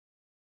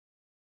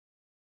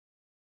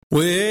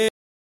Well,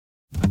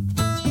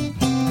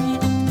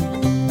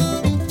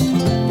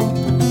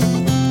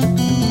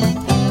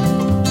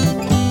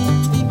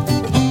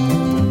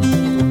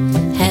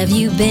 have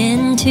you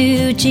been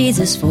to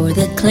Jesus for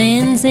the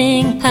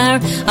cleansing power?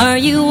 Are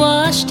you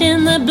washed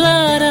in the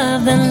blood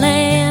of the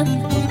Lamb?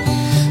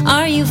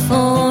 Are you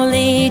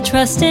fully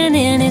trusting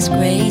in His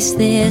grace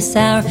this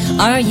hour?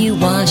 Are you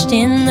washed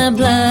in the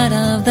blood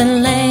of the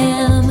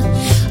Lamb?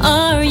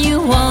 Are you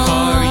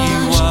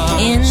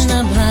washed in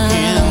the blood,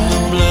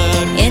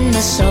 in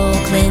the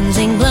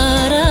soul-cleansing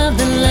blood of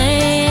the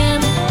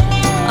Lamb?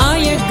 Are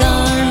your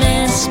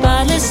garments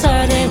spotless?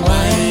 Are they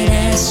white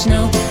as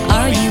snow?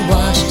 Are you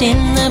washed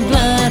in the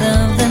blood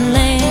of the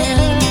Lamb?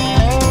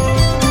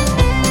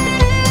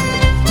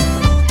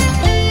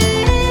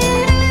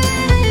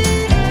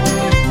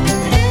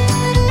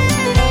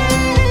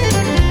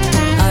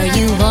 Are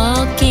you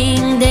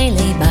walking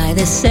daily by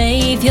the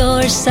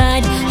Savior's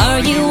side? Are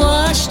you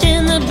washed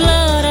in the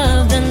blood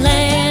of the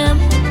Lamb?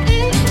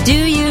 Do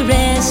you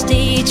rest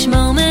each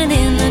moment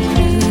in the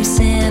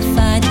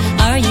crucified?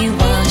 Are you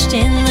washed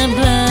in the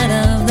blood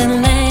of the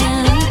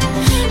Lamb?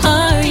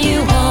 Are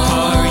you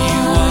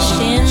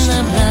washed in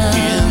the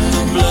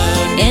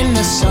blood, in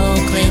the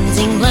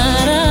soul-cleansing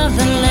blood of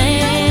the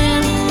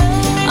Lamb?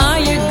 Are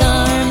your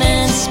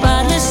garments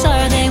spotless?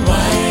 Are they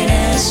white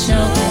as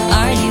snow?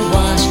 Are you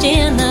washed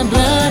in the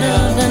blood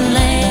of the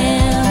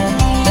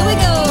Lamb? Here we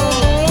go!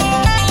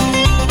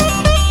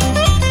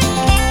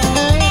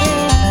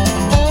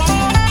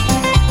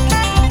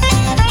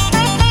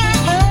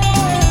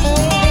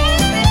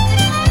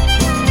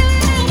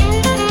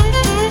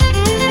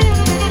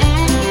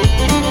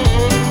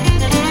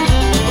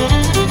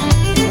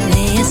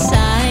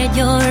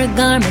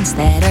 Garments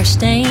that are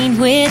stained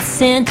with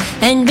sin,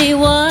 and be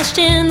washed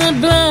in the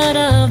blood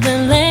of the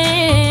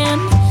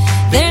Lamb.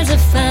 There's a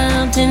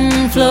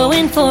fountain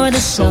flowing for the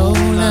soul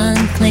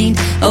unclean.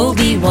 Oh,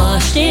 be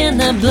washed in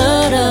the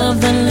blood of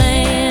the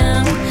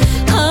Lamb.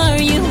 Are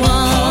you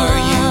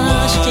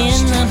washed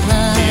in the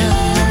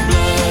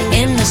blood,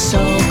 in the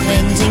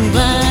soul-cleansing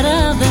blood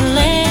of the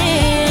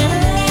Lamb?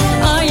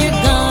 Are your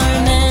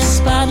garments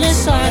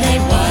spotless? Are they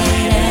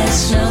white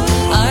as snow?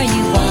 Are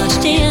you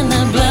washed in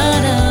the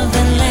blood of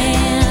the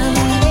Lamb?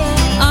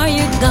 Are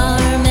your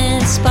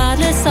garments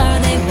spotless? Are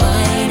they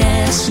white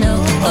as snow?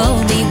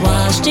 Oh, be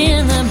washed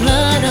in the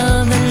blood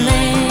of the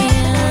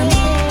Lamb.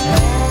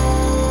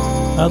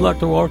 I'd like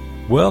to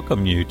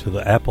welcome you to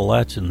the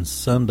Appalachian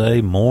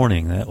Sunday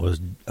morning. That was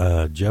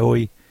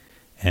Joey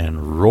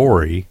and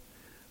Rory.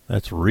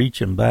 That's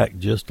reaching back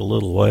just a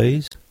little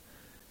ways.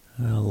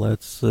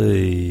 Let's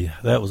see.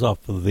 That was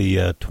off of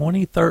the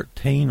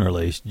 2013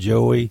 release,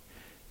 Joey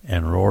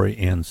and Rory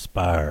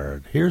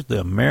Inspired. Here's the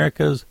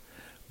America's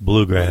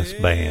Bluegrass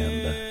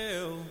Band.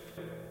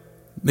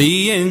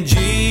 Me and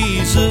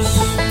Jesus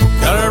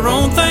got our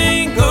own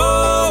thing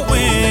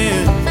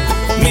going.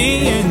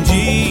 Me and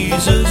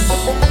Jesus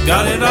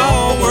got it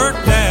all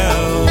worked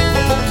out.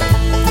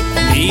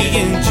 Me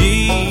and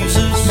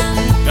Jesus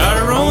got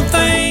our own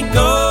thing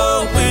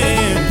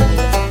going.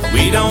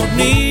 We don't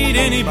need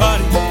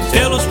anybody to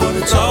tell us what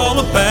it's all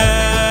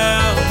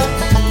about.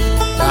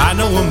 I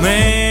know a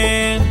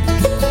man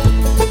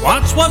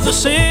once was a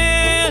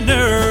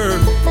sinner.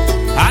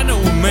 I know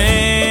a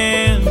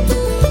man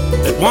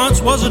that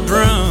once was a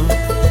drunk.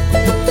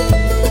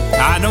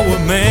 I know a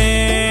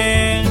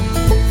man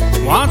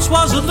once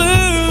was a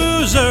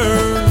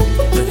loser,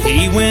 but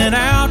he went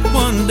out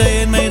one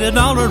day and made a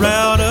dollar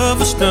out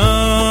of a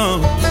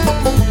stump.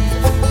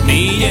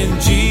 Me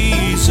and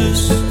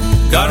Jesus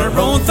got our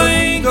own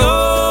thing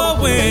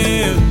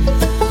going.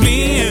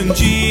 Me and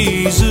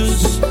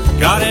Jesus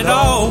got it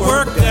all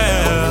worked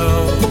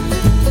out.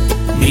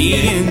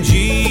 Me and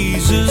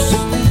Jesus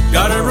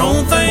got our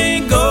own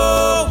thing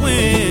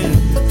going.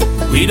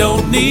 We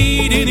don't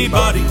need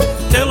anybody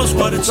to tell us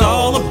what it's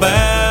all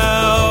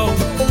about.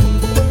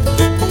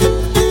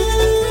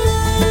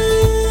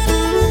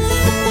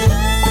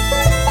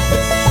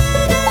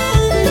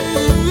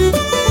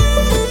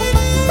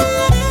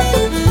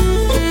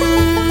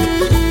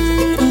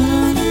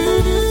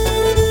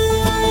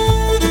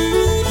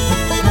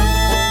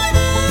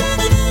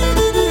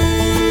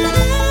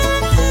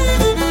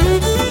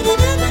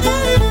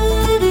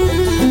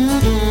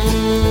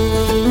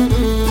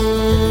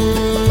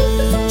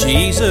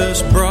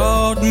 Jesus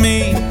brought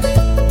me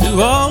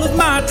through all of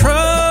my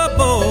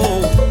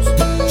troubles.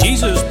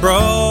 Jesus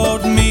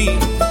brought me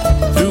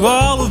through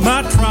all of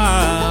my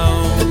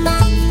trials.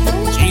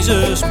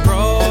 Jesus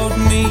brought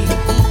me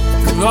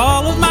through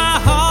all of my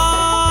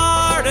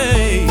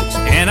heartaches.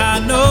 And I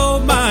know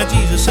my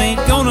Jesus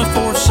ain't gonna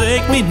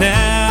forsake me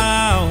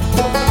now.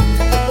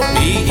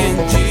 Me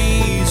and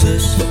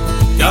Jesus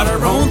got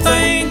our own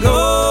thing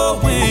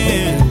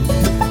going.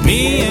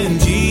 Me and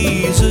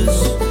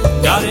Jesus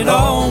got it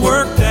all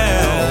worked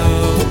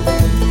out.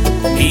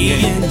 Me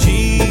and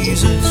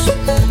Jesus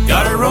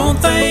got our own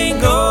thing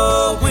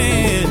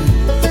going.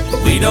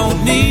 We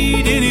don't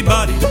need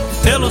anybody to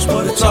tell us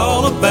what it's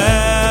all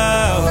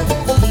about.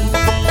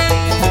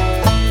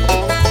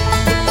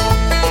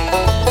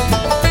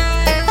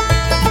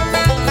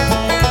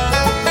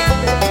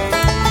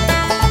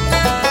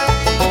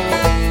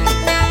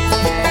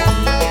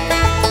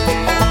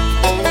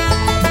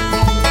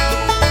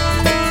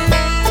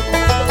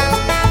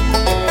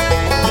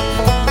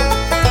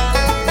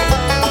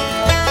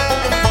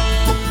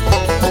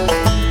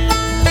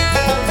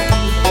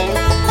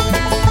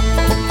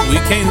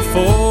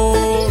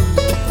 afford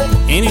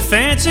any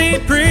fancy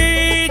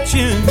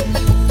preaching.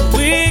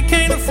 We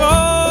can't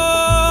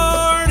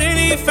afford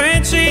any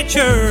fancy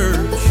church.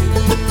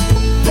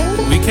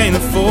 We can't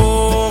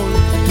afford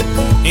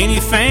any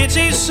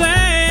fancy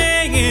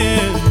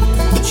singing.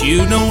 But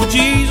you know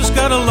Jesus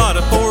got a lot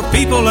of poor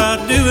people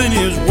out doing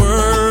His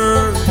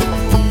work.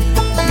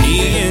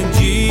 Me and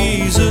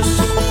Jesus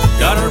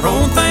got our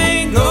own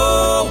thing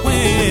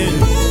going.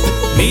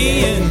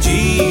 Me and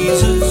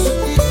Jesus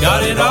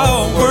got it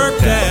all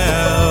worked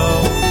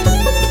out.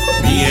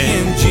 Me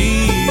and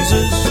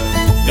Jesus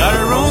got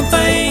our own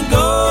thing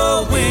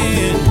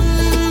going.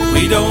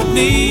 We don't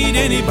need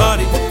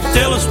anybody to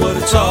tell us what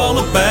it's all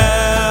about.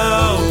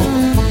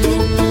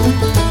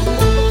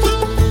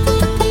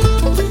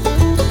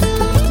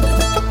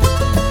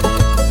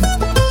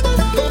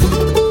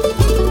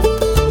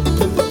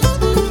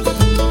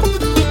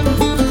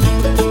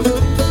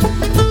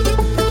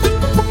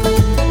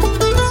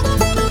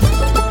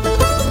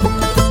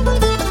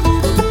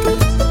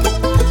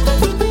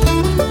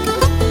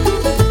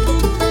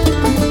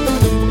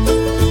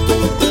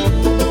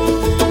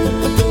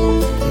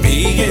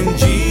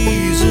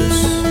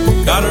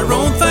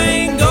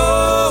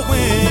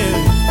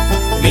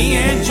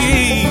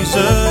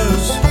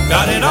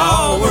 Got it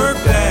all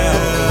worked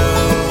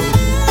out.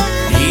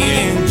 Me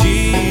and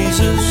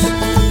Jesus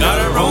got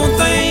our own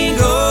thing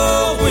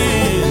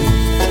going.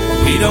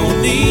 We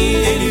don't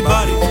need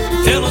anybody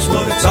to tell us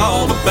what it's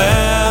all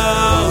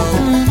about.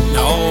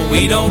 No,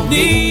 we don't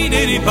need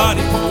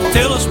anybody to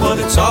tell us what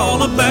it's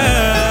all about.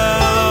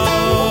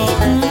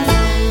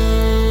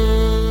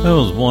 That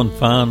was one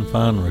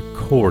fine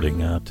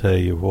recording, I tell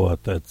you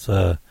what. That's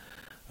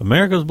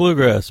America's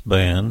Bluegrass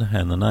Band,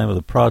 and the name of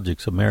the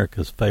project's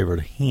America's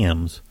Favorite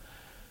Hymns,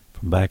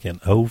 from back in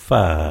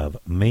 2005,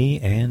 Me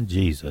and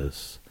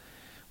Jesus.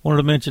 Wanted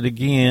to mention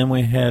again,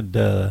 we had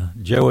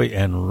Joey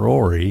and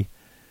Rory,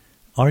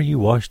 Are You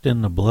Washed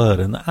in the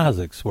Blood? And the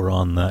Isaacs were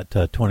on that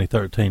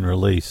 2013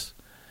 release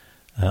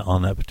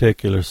on that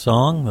particular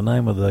song. The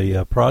name of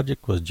the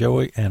project was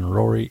Joey and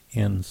Rory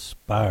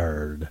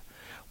Inspired.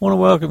 Want to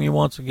welcome you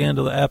once again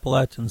to the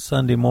Appalachian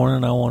Sunday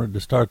morning. I wanted to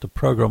start the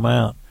program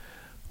out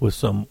with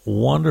some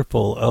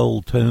wonderful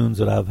old tunes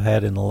that I've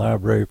had in the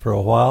library for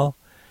a while.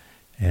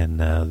 And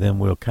then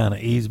we'll kind of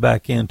ease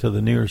back into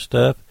the newer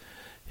stuff.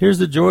 Here's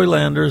the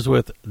Joylanders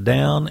with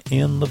Down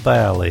in the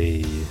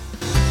Valley.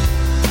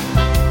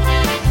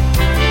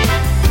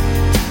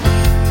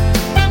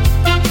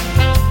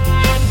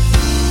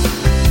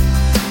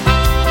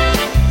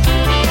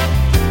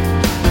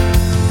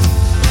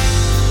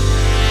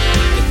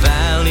 The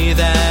valley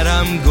that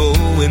I'm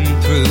going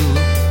through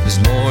is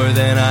more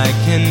than I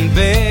can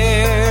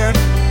bear.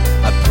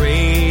 I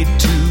prayed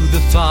to the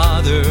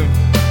Father,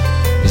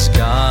 is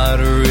God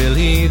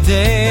really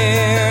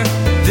there?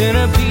 Then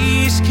a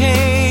peace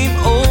came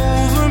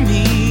over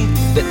me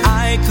that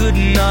I could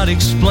not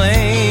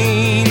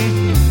explain.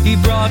 He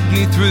brought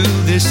me through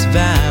this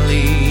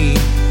valley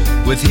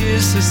with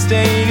His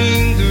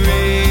sustaining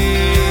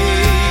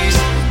grace.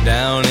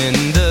 Down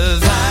in the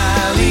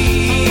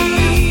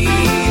valley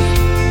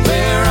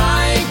where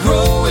I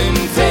grow in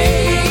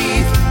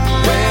faith,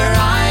 where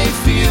I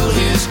feel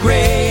His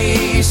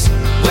grace,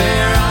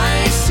 where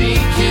I seek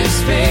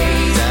His face.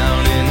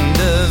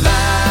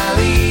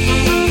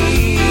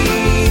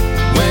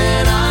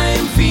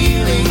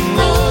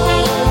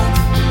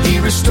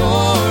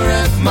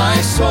 Restoreth my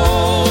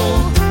soul.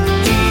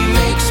 He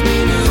makes me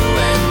new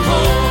and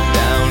whole.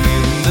 Down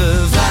in the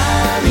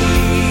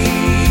valley,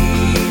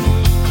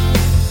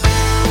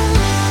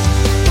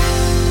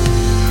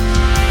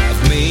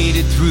 I've made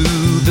it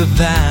through the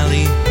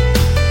valley.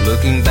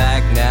 Looking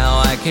back now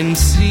I can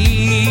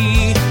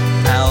see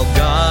how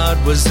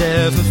God was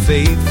ever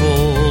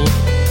faithful,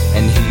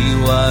 and He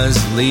was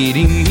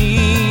leading me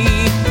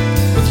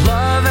with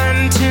love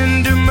and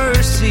tender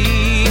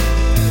mercy.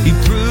 He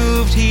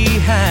proved He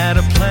had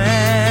a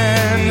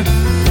plan.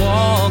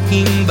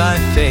 Walking by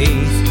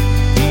faith,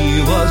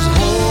 He was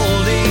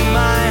holding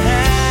my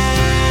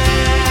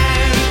hand.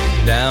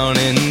 Down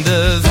in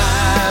the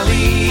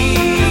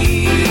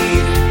valley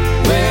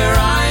where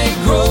I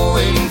grow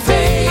in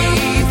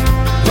faith,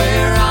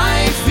 where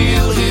I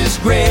feel His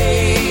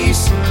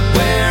grace,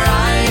 where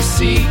I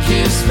seek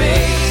His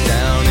face.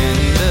 Down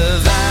in the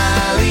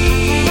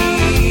valley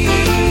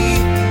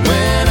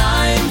when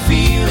I'm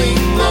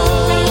feeling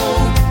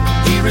low,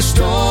 He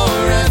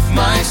restoreth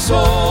my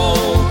soul.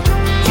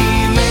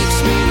 He makes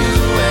me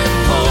new and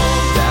whole.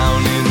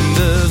 Down in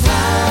the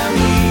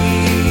valley.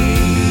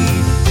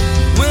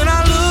 When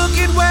I look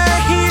at where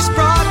He's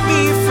brought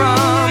me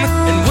from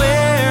and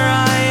where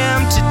I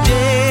am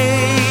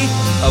today,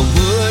 I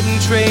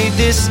wouldn't trade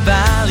this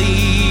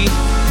valley.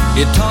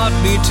 It taught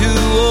me to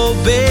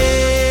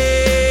obey.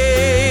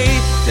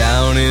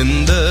 Down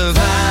in the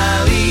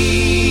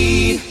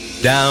valley,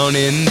 down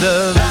in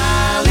the valley.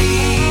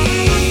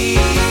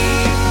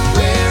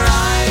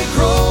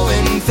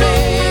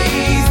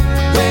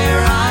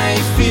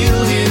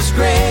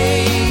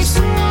 Grace,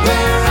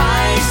 where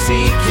I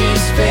seek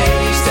His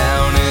face.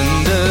 Down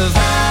in the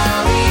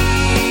valley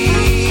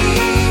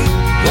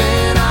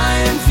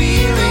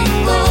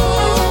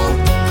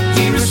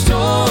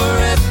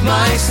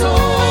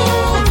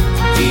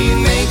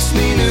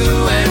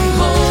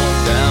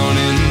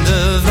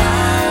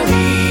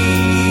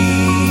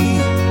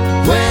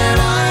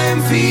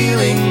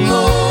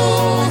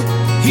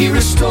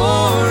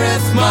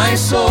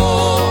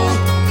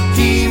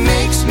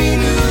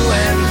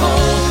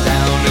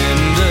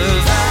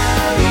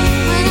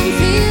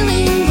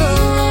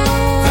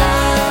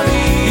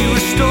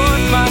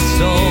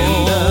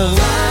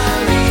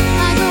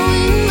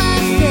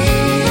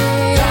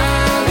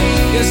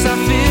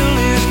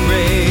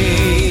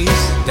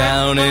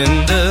down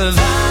in the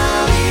valley.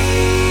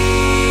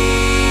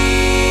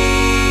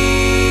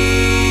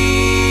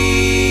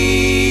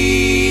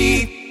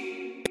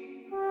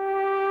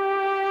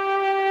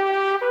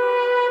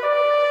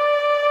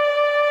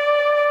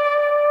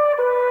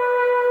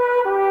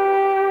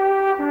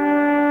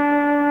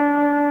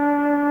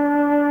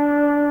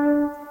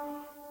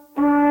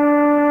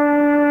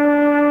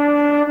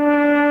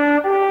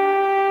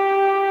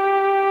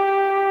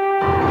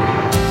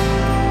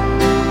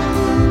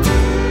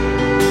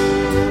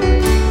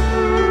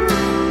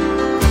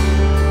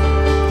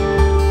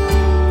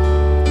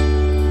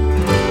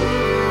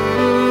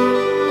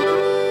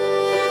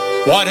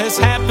 What has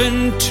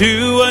happened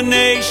to a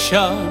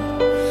nation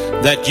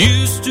that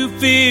used to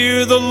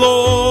fear the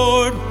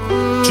Lord,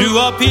 to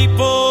a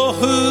people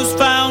whose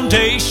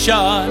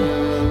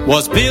foundation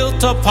was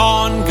built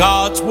upon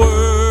God's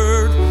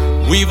word?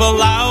 We've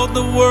allowed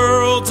the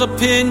world's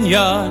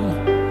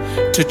opinion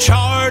to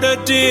chart a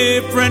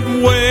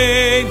different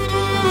way,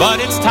 but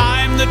it's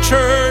time the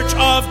Church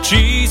of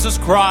Jesus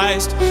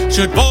Christ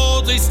should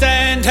boldly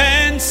stand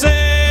and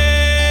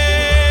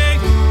say,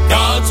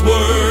 God's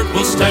word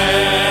will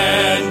stand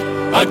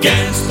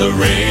against the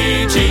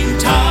raging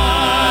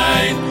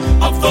tide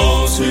of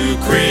those who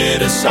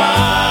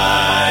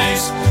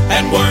criticize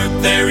and work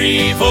their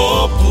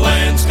evil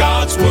plans.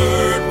 God's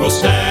word will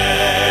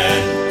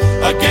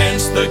stand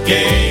against the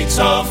gates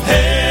of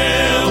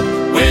hell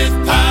with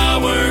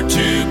power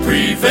to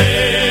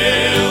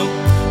prevail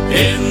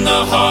in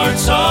the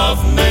hearts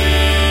of men.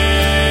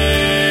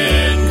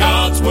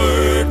 God's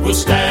word will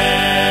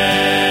stand.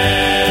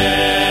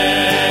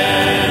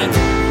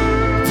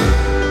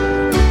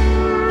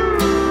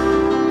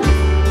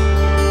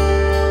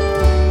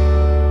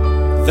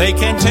 They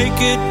can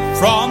take it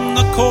from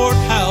the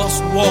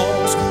courthouse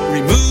walls,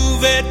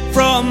 remove it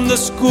from the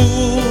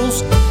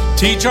schools,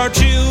 teach our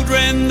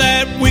children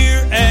that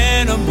we're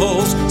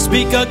animals,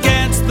 speak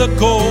against the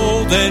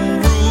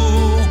golden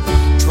rule,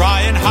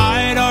 try and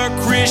hide our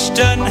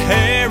Christian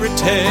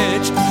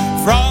heritage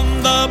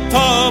from the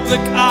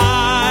public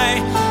eye,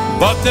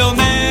 but they'll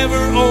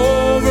never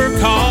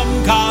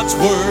overcome God's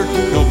word,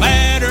 no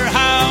matter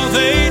how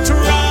they try.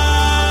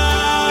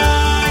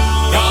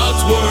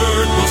 God's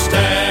word will stand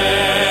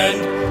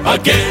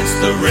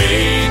against the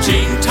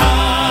raging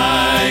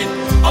tide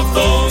of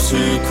those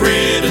who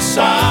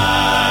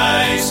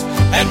criticize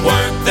and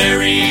work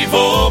their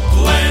evil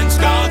plans.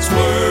 God's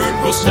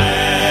word will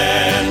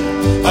stand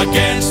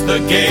against the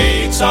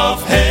gates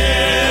of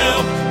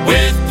hell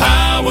with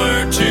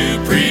power to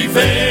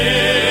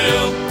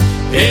prevail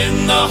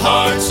in the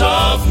hearts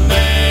of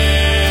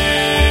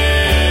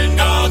men.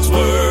 God's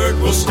word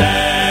will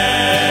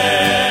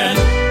stand.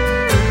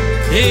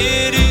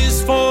 It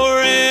is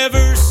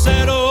forever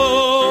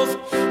settled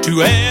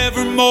to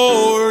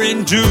evermore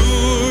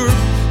endure.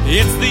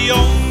 It's the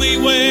only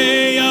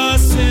way a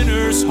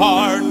sinner's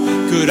heart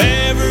could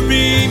ever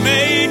be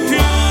made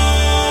pure.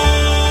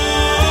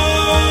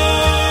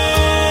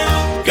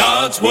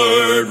 God's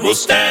word will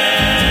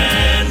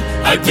stand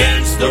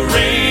against the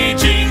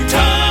raging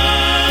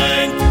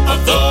tide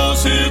of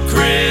those who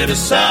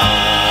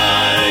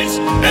criticize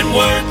and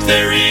work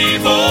their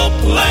evil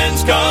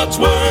plans. God's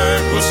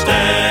word will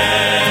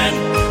stand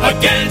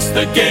against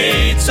the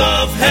gates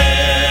of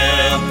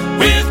hell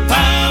with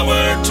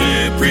power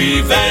to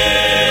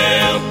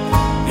prevail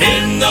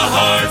in the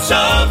hearts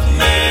of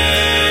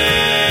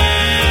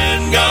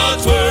men.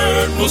 God's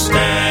word will stand.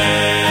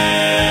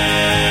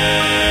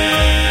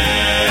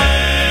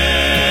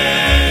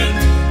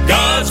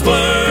 God's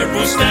word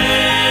will stand.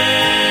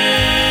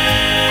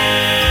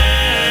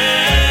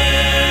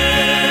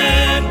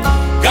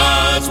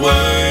 God's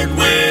word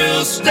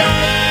will stand.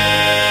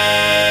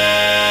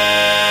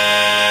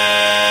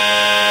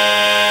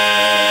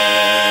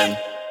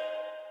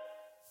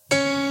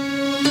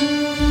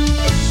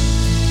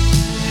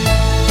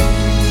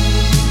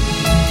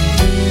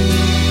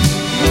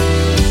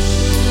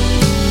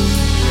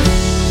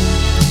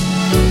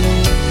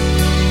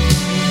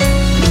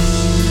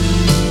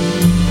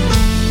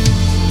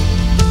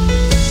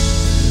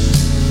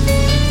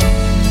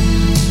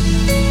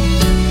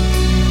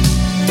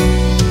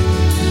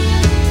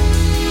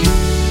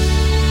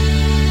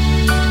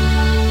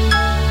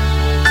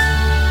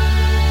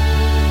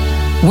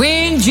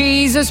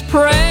 Jesus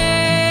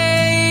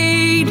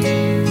prayed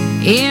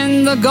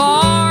in the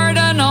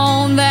garden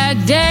on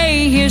that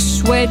day. His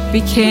sweat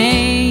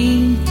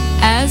became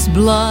as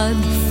blood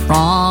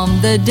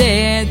from the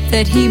debt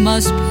that he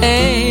must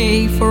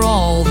pay for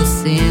all the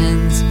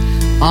sins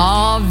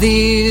of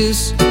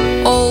this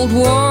old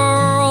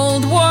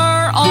world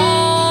were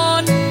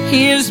on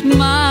his mind.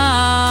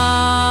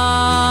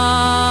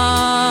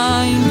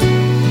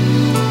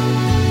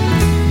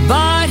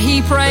 But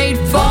he prayed,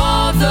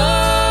 Father,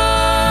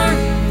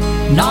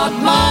 not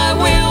my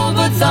will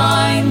but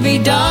thine be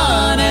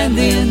done. And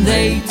then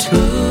they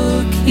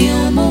took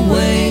him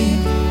away.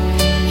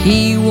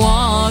 He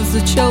was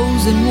the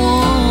chosen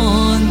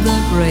one,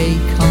 the great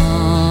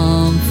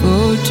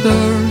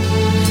comforter,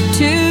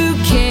 to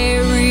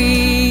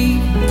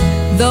carry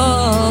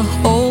the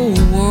whole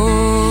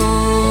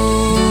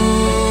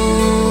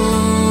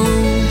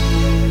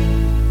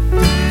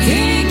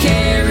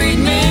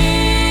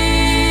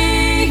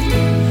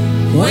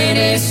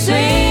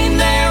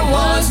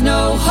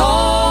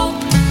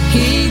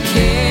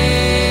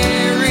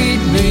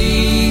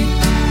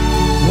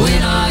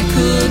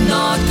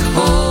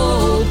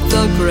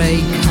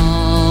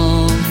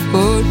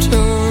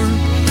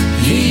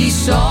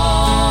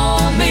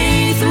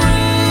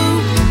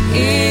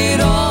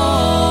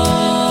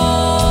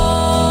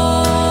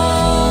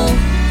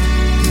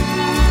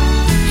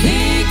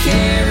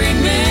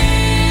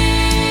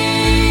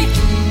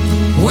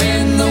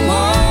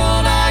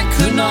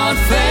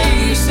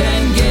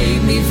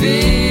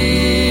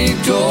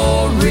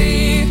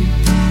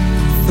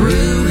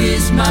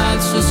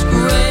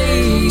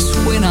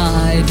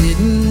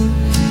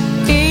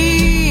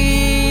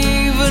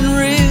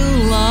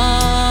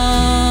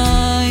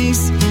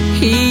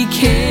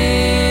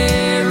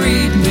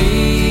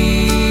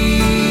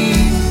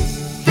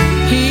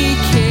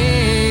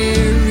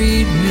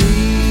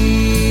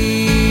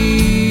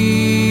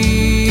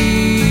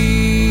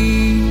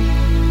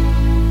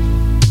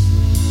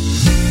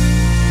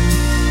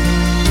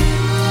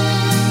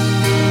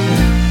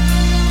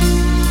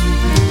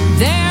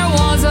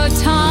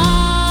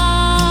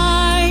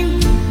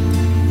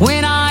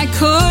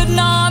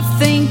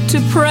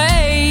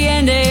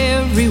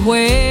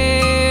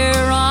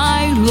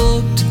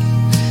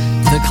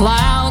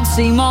clouds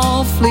seem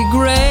awfully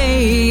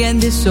gray,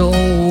 and this old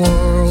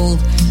world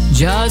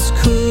just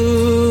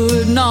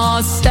could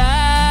not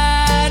satisfy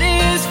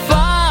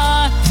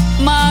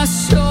my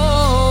soul.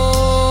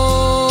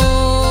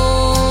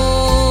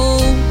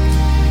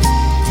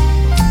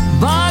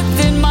 But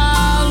then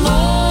my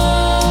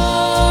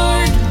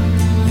Lord,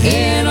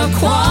 in a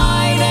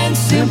quiet and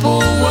simple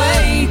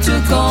way,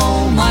 took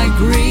all my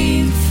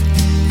grief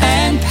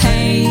and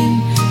pain,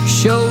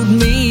 showed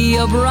me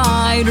a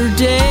brighter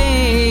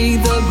day.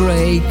 The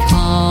great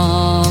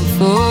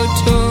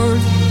Comforter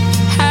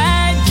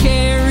had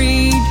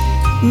carried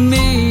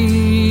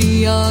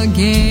me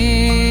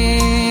again.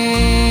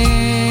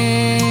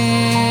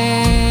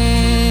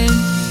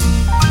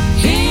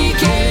 He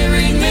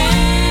carried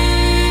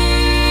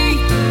me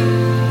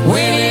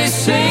when it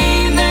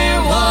seemed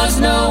there was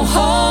no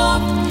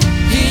hope.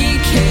 He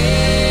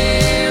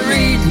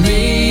carried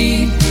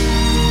me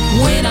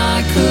when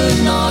I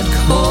could not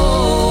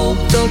cope.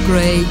 The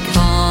great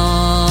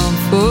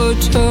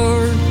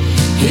Comforter,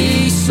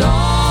 He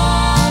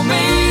saw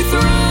me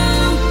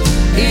through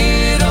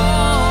it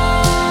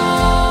all.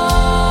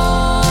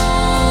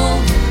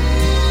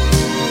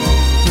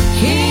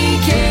 He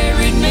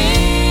carried me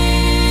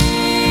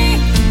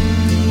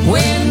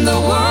when the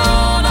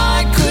world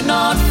I could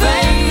not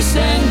face,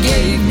 and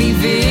gave me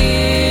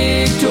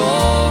victory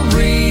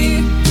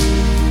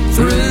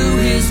through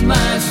His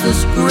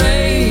matchless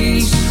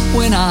grace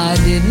when I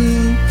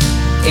didn't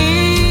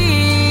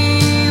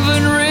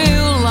even realize.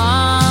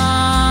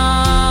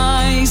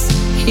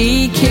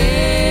 He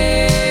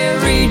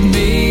carried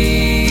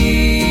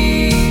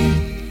me.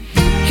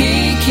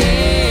 He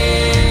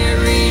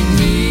carried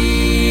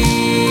me.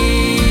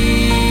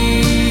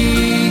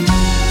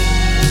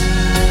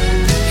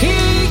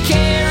 He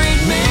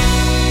carried me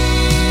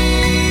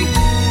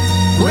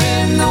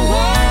when the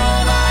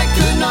world I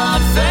could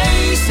not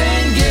face,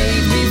 and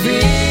gave me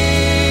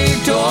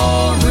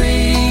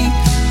victory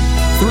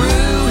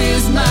through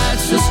His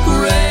matchless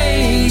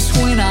grace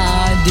when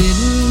I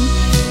didn't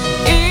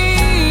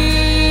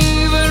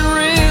even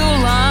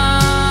realize.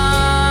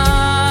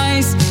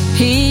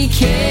 He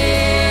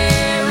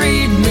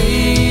carried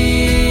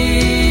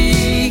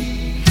me.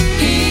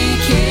 He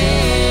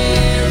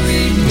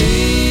carried me.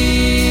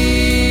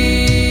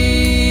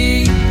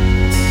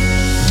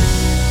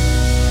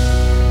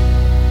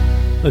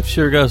 They've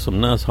sure got some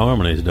nice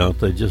harmonies, don't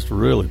they? Just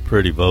really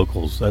pretty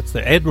vocals. That's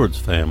the Edwards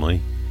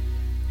family.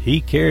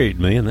 He Carried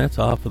Me, and that's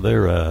off of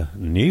their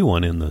new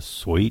one in the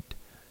suite,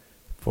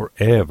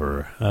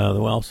 Forever. They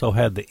also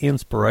had the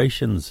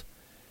Inspirations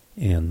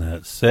in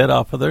that set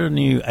off of their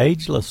new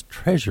Ageless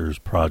Treasures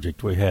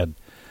project. We had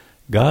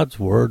God's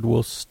Word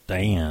Will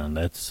Stand.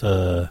 That's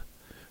one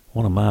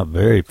of my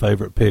very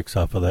favorite picks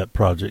off of that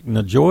project. And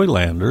the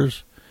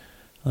Joylanders,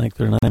 I think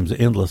their name's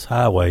Endless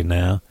Highway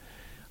now.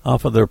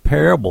 Off of their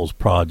Parables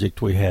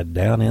project, we had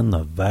Down in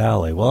the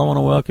Valley. Well, I want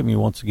to welcome you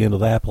once again to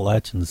the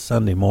Appalachian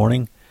Sunday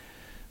morning.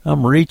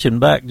 I'm reaching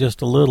back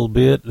just a little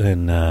bit,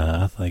 and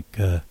I think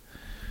the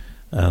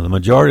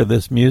majority of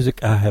this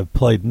music I have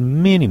played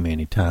many,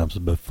 many times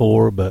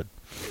before, but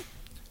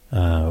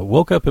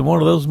woke up in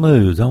one of those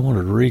moods. I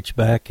wanted to reach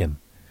back and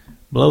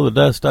blow the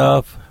dust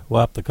off,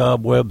 wipe the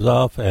cobwebs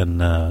off, and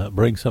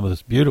bring some of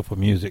this beautiful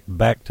music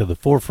back to the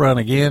forefront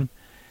again.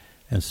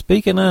 And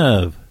speaking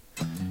of,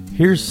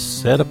 here's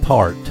Set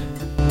Apart.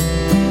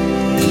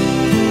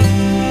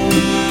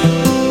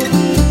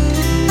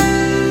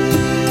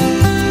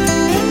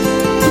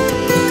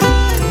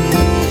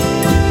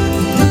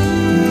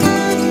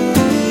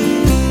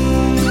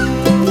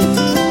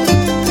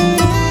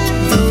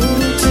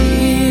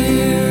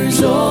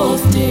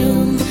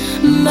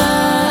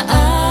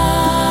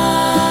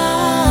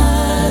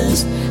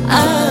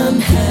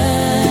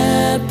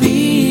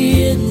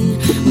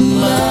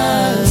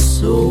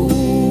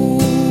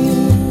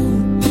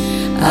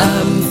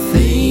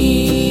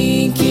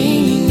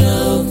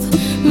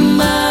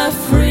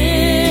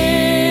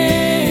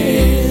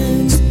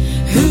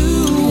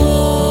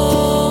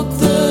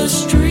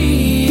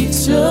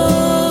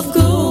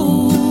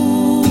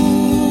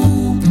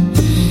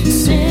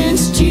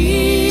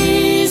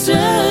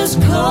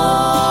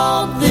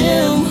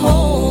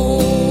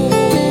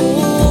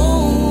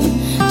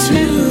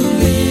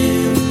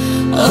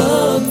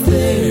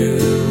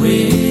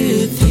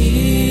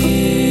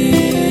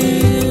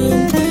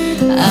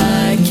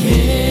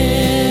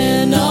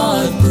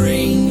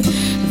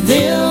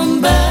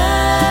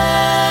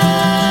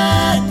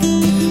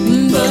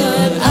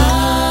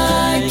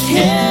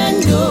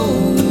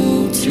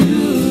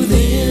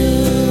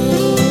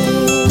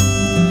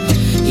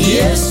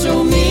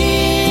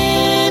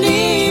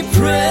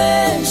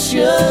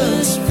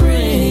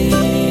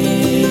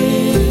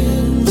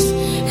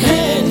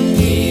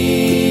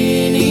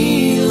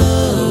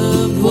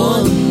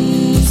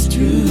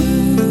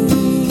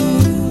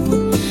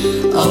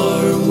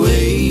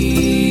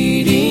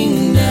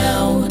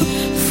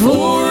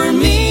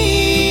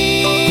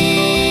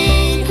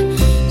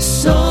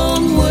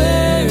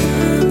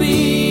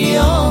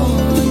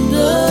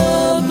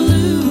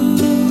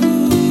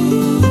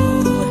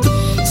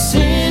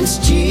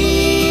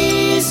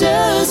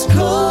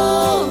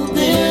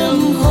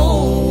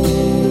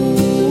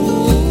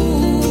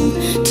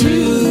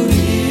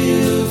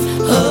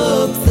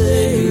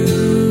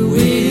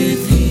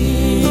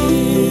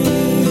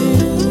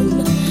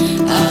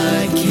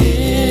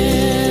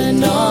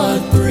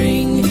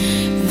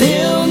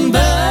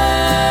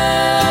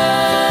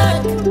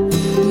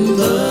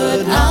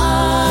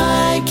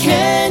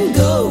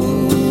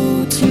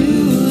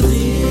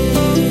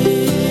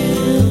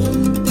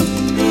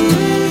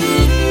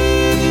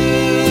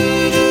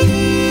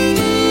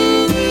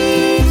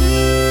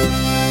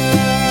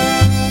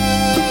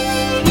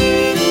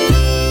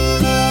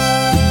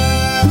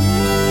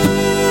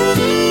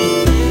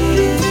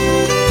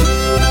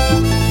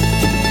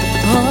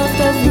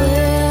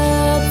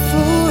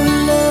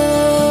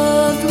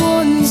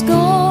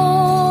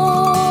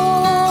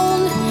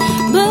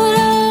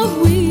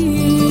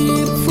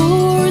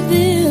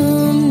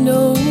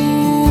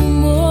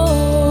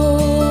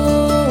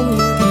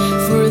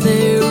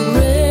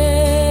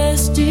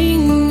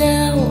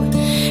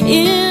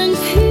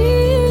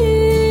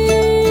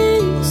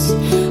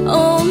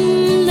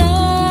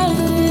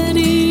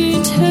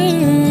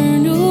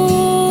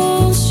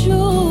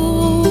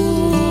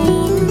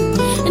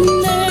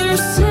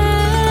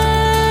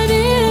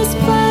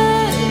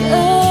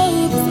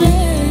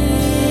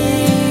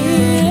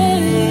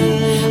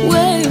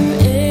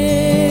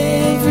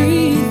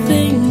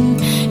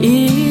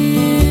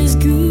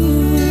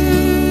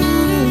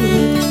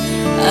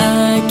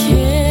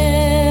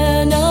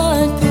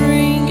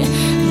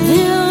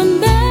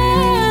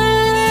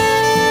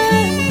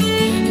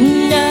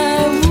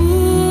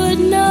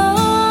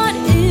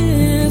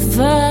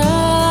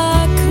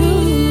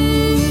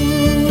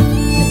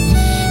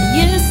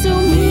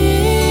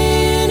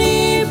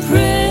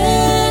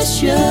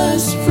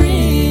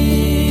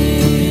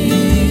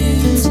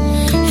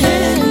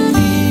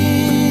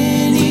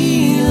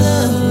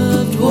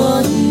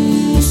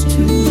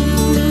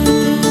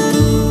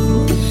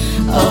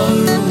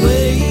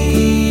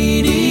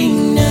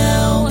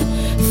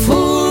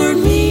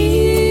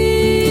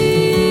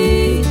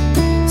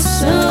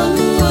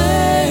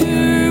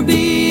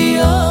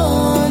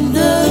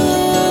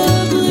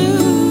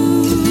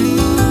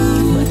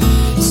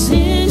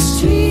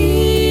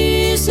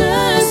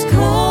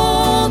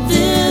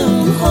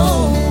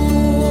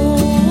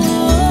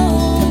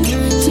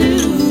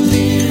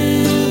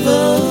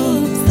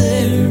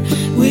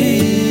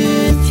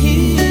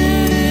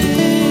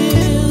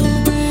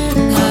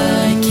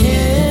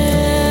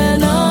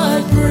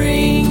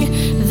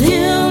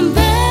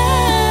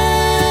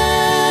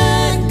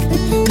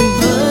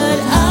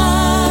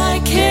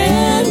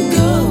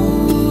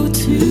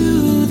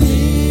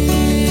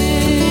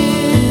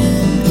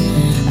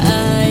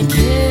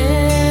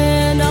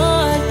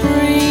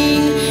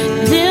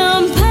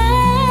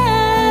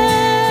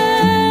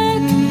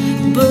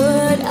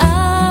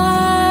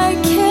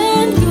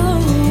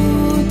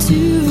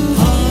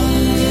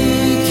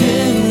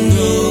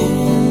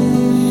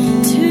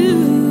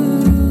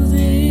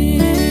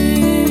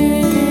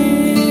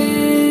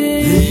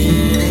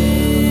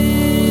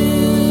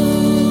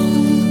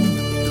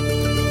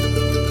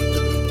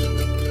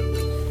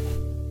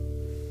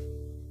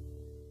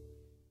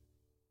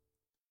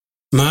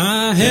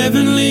 My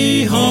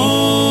heavenly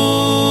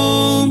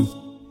home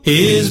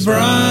is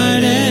bright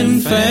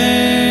and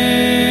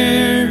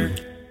fair.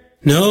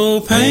 No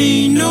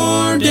pain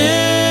nor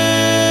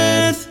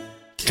death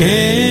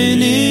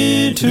can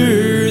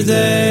enter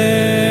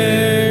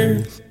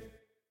there.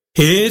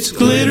 Its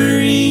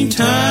glittering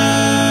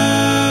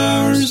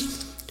towers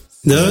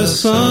the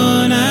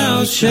sun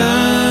outshines.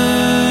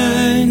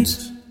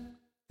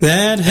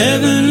 That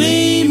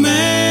heavenly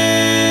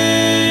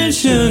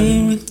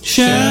mansion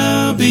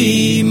shall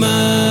be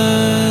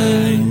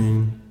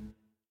mine.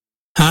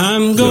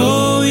 I'm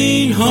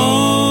going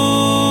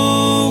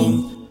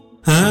home.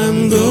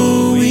 I'm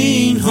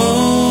going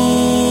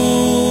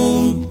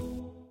home.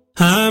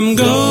 I'm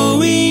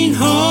going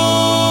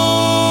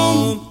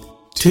home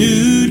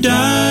to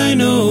die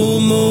no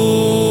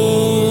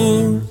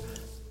more.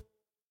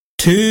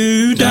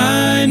 To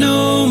die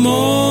no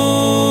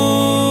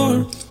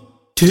more.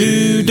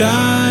 To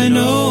die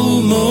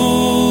no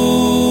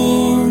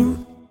more.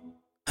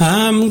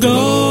 I'm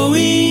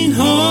going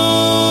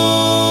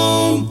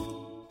home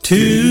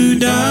to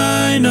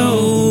die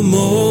no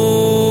more.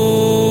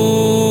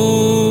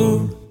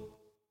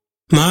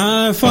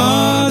 My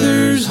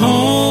Father's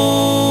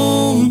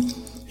home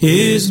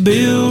is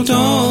built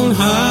on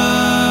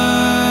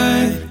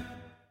high,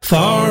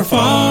 far,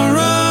 far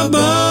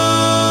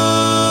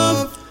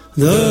above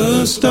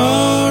the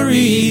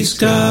starry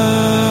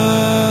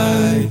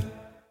sky.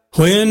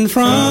 When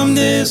from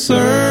this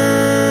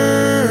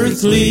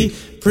earthly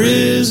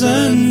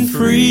prison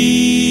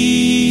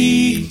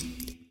free,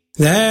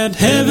 that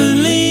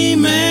heavenly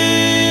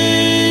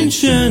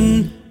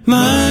mansion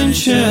mine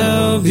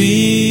shall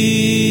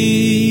be.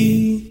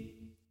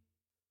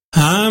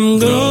 I'm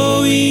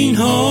going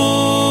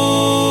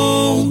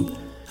home.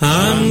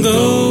 I'm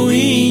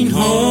going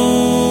home.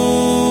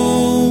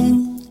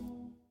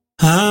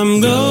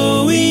 I'm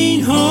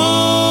going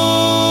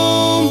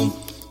home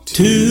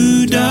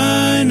to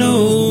die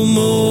no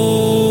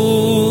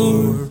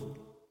more.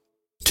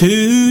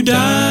 To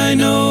die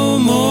no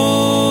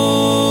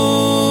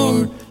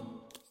more.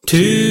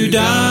 To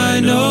die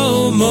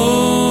no more.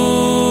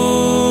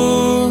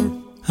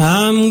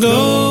 I'm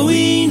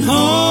going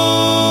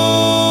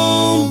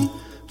home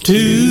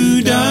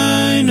to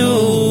die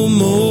no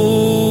more.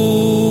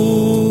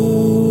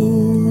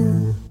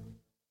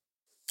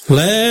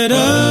 Let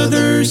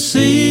others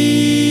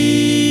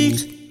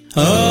seek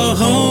a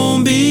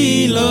home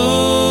below,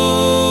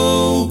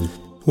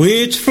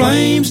 which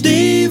flames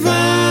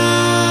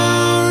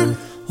devour,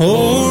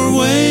 or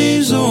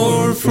waves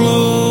o'erflow.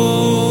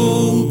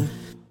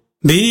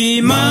 Be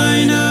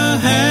mine a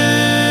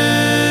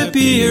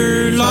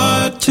happier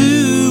lot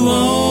to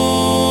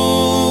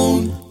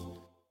own,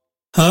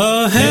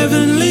 a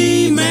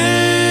heavenly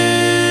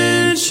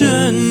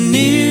mansion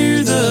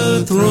near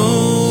the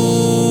throne.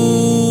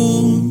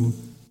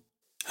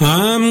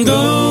 I'm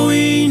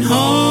going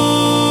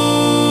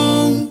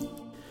home.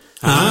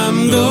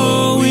 I'm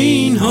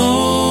going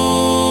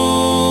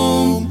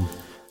home.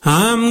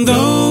 I'm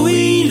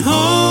going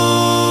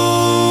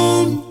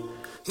home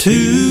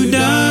to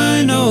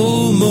die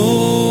no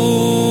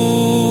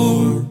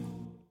more.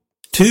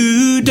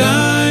 To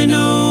die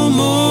no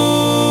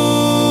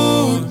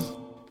more.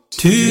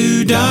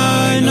 To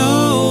die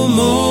no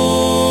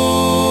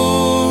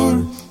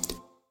more.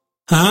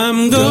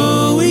 I'm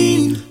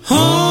going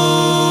home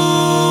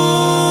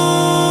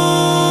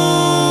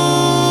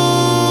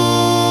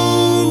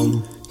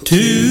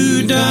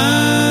to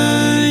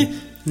die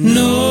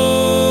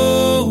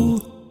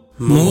no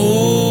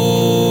more.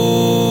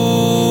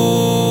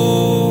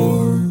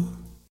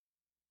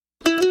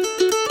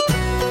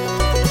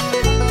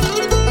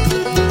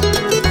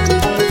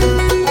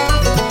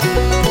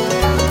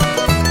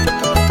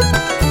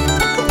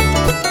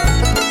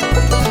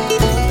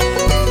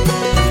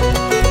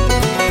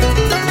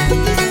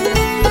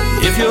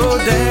 If you're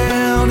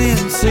down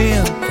in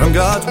sin, from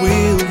God's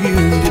will you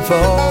did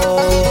fall.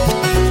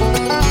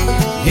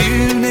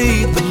 You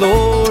need the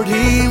Lord,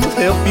 He will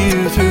help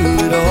you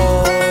through it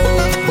all.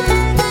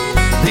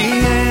 The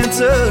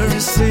answer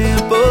is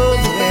simple,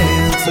 the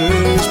answer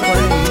is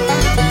plain.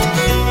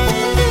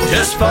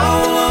 Just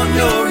fall on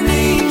your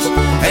knees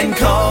and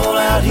call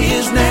out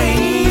His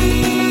name.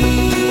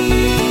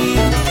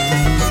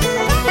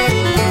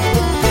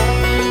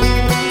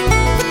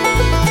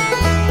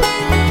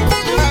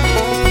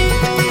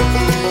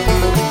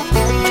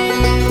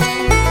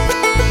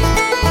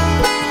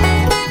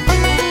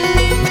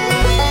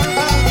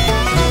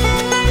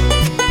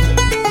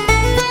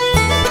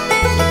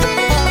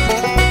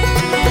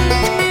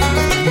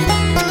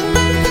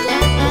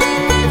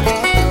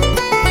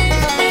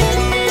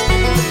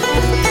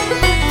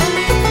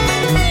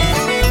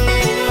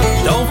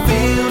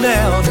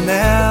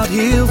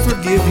 He'll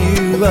forgive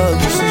you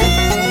of your sin.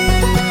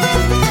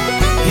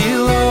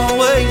 He'll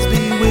always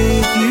be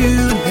with you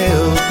and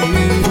help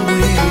you to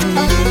win.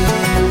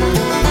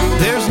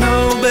 There's no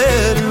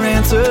better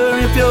answer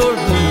if you're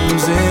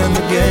losing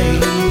the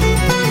game.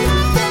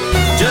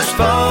 Just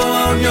fall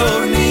on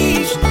your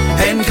knees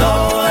and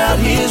call out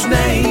His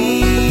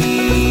name.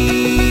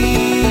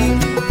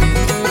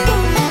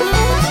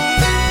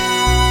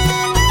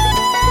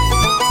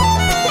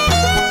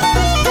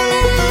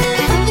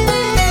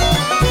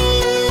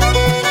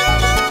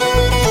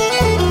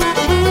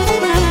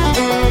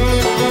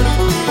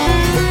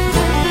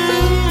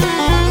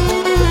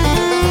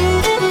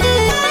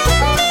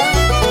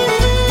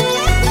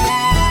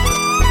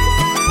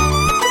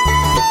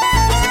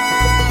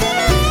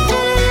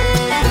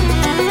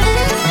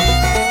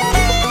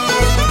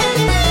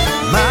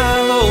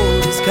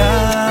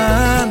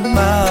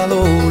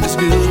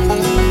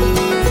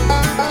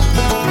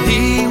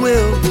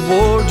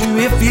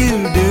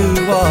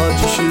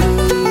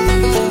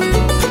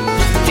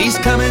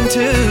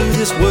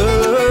 this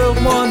world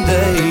one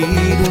day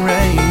to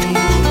reign.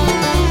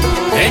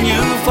 And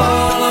you'll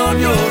fall on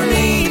your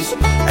knees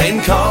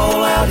and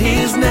call out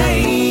his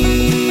name.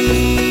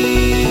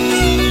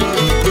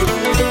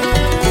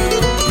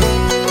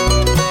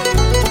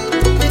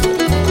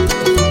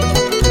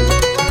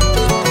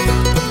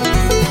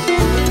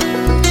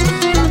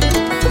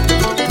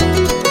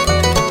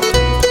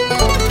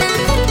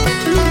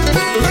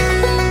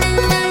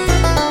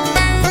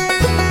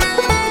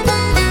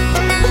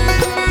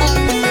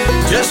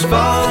 Just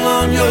fall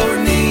on your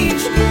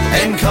knees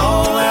and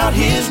call out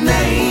his name.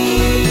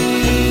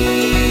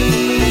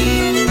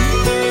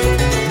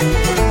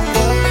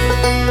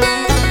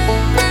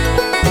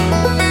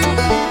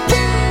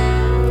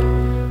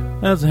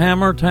 That's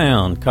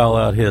Hammertown, Call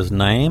Out His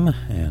Name,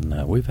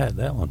 and we've had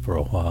that one for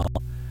a while.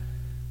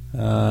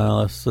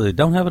 Let's see,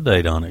 don't have a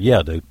date on it. Yeah,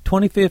 I do.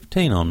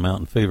 2015 on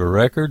Mountain Fever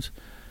Records.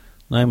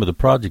 Name of the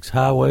project's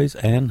Highways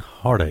and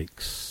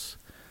Heartaches.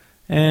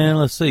 And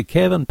let's see,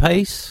 Kevin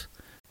Pace,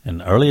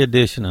 an early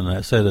edition, and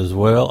that said as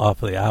well, off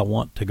the I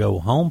Want to Go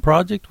Home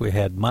project, we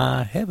had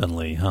My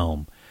Heavenly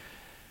Home.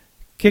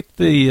 Kicked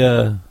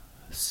the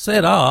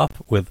set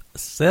off with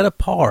Set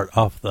Apart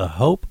off the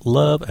Hope,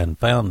 Love, and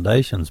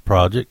Foundations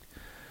project.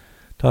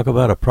 Talk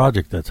about a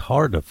project that's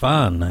hard to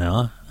find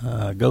now.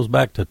 It goes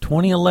back to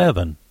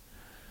 2011.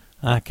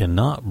 I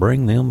Cannot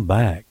Bring Them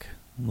Back.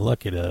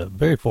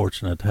 Very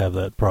fortunate to have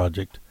that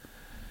project.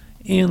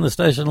 In the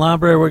station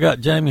library, we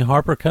got Jamie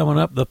Harper coming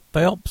up. The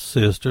Phelps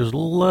Sisters,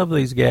 love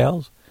these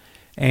gals.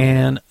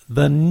 And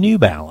the New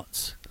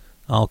Balance,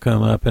 all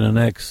come up in the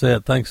next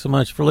set. Thanks so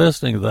much for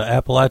listening to the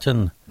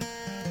Appalachian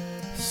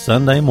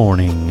Sunday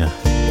Morning.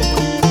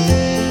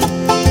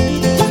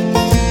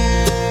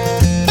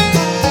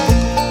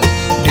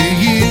 Do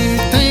you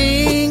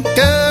think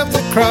of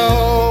the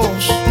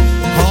cross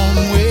on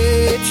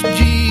which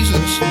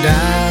Jesus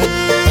died,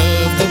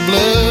 of the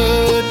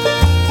blood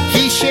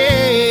he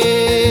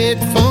shed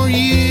for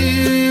you?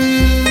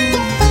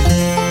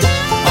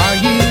 Are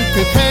you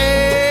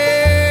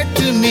prepared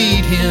to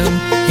meet him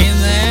in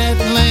that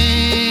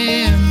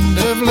land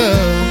of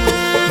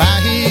love? By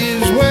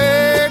his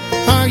word,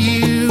 are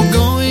you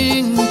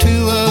going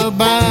to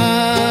abide?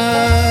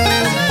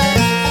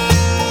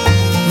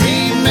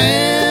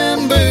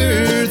 Remember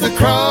the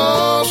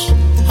cross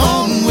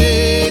on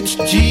which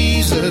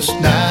Jesus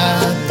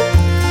died.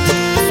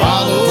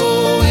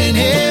 Follow in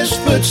his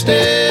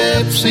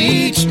footsteps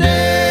each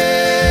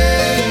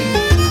day.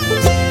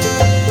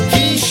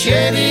 He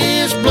shed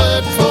his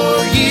blood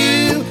for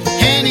you,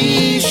 and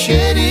he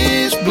shed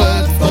his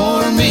blood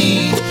for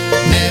me.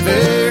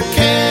 Never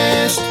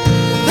cast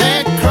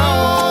that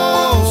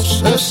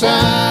cross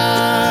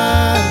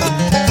aside.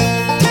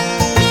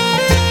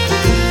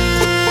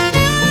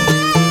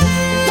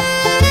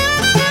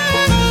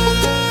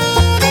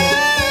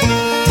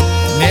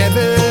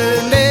 Never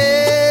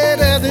let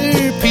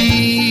other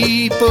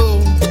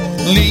people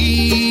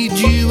lead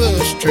you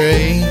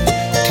astray.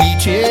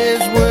 Teach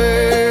his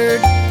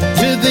word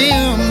to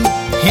them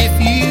if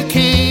you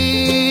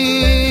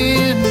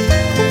can.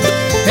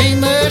 They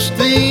must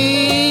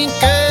think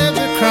of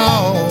the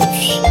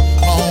cross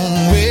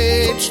on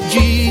which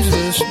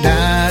Jesus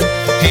died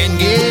and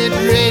get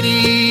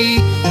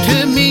ready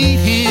to meet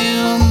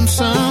him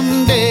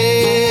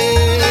someday.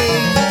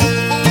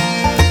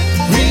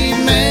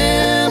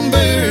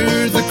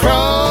 Remember the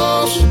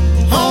cross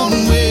on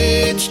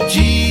which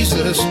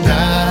Jesus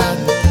died.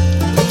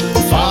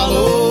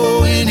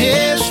 Follow in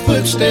his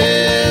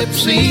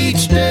footsteps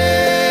each day.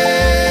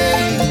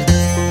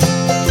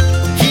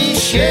 He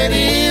shed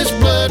his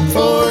blood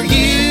for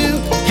you,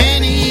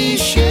 and he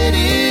shed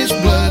his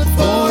blood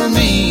for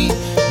me.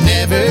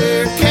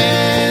 Never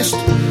cast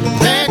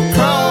that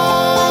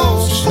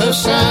cross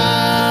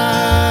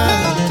aside.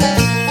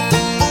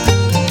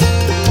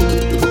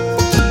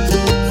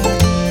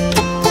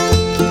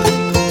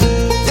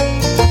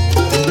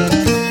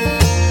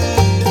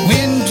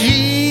 When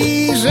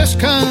Jesus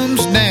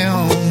comes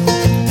down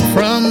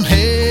from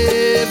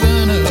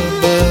heaven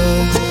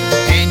above,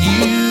 and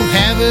you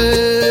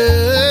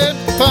haven't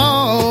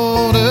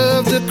thought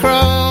of the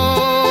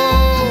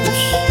cross,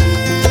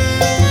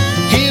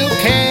 he'll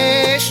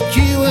cast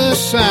you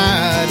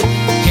aside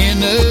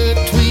in a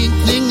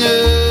twinkling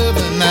of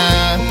an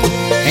eye,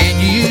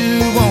 and you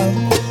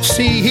won't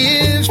see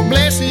his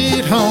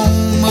blessed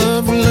home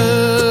of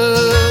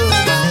love.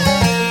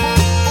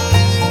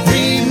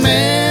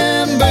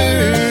 Remember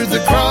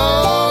the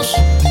cross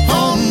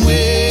on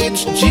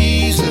which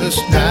Jesus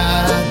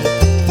died.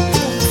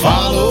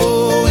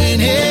 Follow in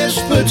his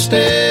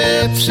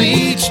footsteps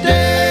each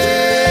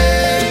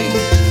day.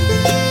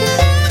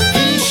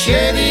 He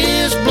shed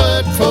his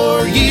blood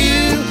for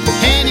you,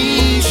 and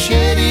he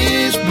shed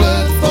his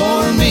blood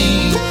for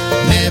me.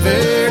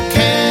 Never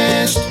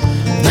cast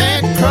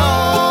that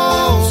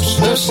cross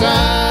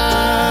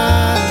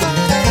aside.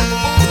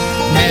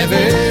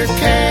 Never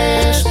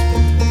cast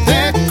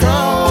that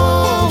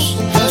cross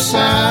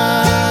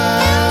aside.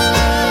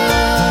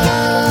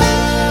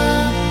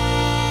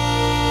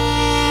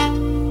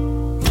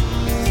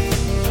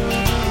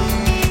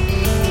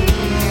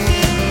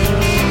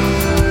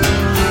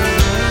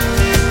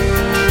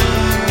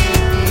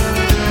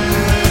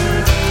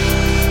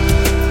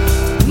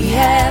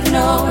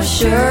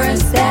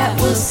 assurance that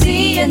we'll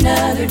see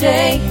another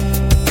day.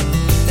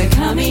 The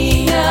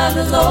coming of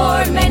the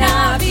Lord may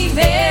not be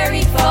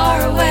very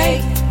far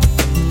away.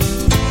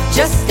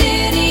 Just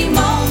any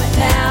moment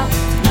now,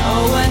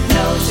 no one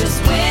knows just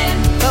when.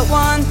 But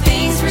one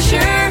thing's for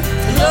sure,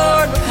 the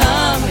Lord will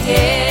come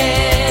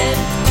again.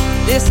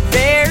 This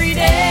very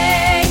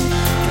day,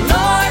 the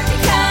Lord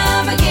can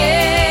come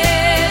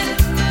again.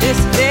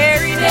 This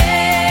very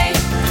day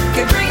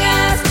could bring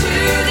us to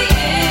the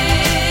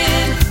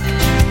end.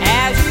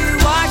 As you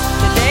watch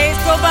the days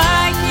go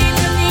by, keep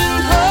looking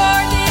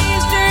toward the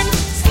eastern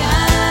sky.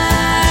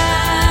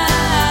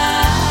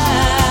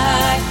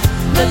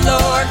 The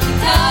Lord can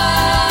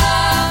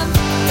come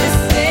this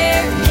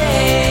very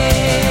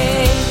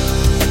day.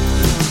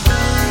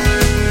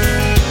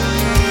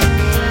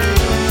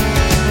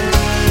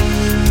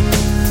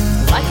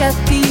 Like a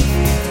thief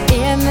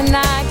in the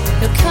night,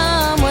 he'll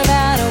come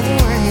without a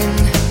warning.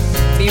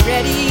 Be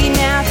ready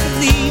now to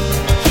leave.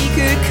 He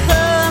could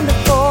come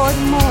before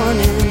the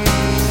morning.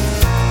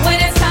 When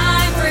it's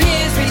time for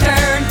his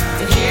return,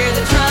 to hear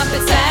the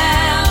trumpet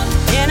sound,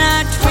 in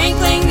a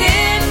twinkling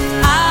then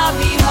I'll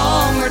be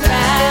homeward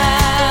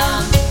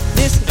bound.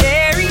 This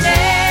very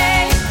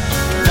day,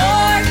 the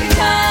Lord can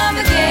come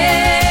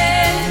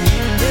again.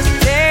 This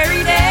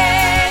very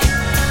day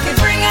could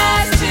bring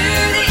us to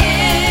the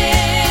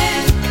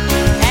end.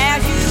 As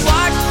you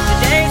watch the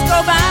days go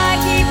by,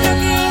 keep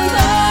looking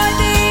toward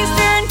the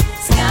eastern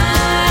sky.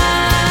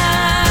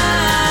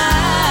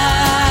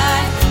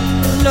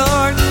 The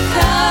Lord can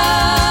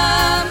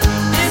come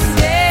this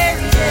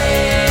very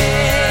day.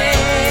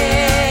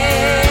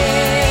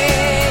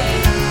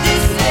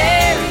 This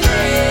very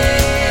day.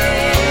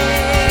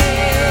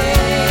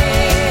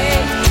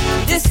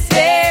 This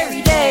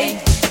very day.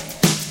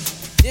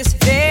 This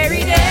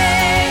very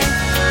day,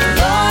 the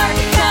Lord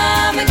can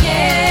come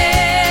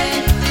again.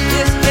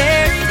 This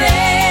very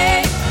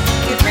day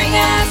could bring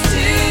us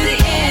to the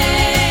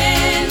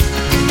end.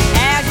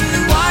 As you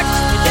watch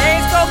the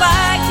days go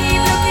by,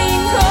 keep looking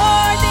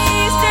toward the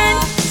eastern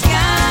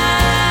sky.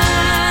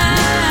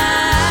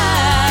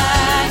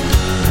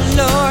 The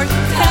Lord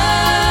can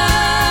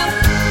come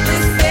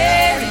this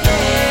very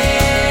day.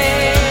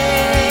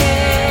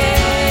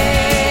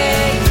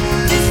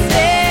 This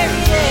very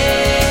day.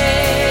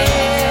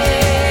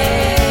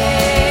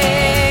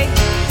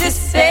 This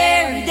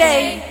very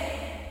day.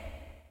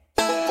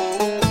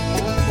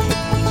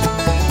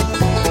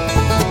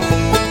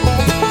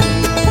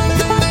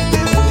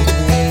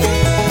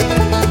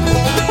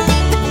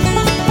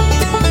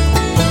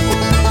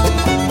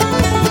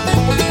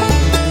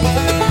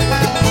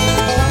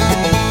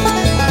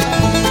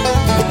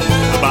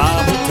 The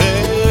Bible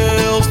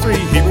tells 3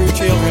 Hebrew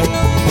children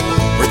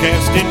were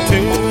cast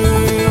into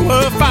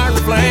a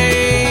fiery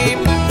flame.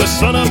 The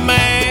Son of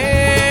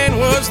Man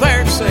was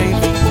there to save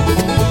them.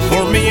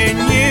 For me and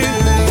you,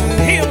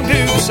 he'll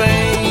do the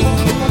same.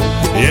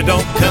 It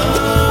don't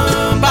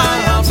come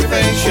by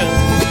observation.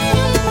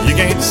 You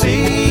can't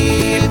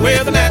see it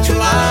with a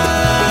natural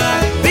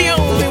eye. The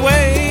only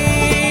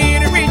way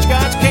to reach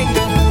God's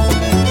kingdom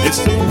is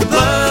through the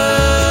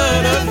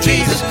blood of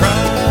Jesus Christ.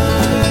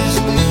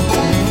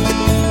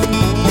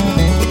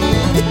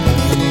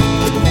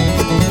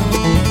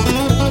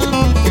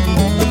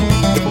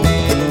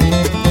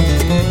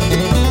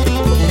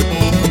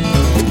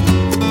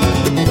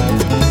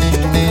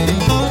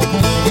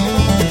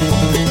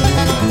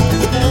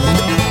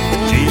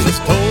 Jesus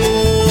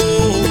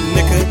told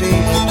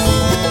Nicodemus,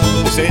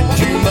 he said,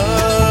 you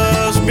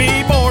must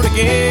be born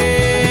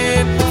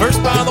again,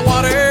 first by the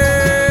water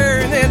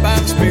and then by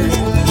the Spirit.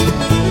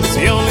 It's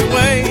the only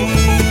way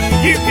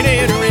you can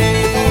enter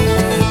in.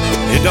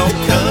 It don't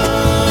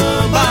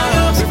come by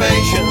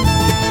observation.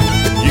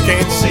 You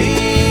can't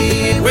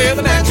see it with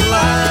a natural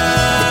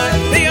eye.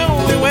 The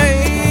only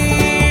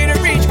way to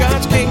reach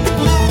God's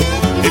kingdom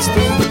is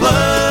through the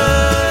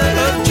blood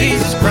of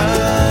Jesus Christ.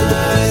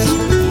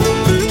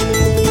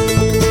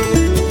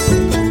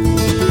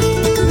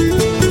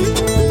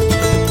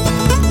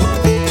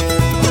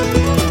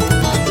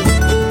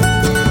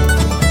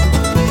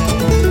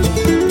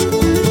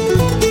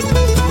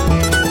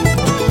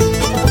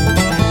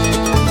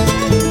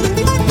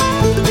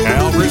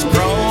 Calvary's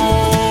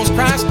cross,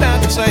 Christ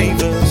died to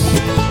save us,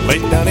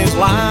 laid down his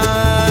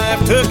life,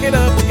 took it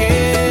up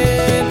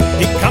again.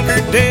 He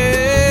conquered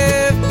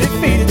death,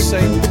 defeated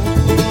Satan,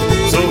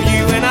 so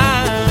you and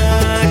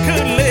I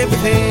could live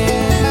with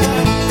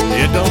him.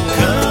 It don't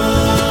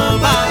come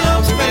by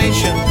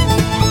observation.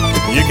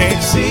 You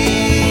can't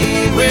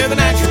see it with a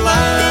natural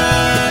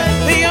eye.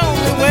 The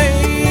only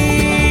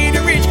way to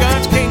reach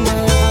God's kingdom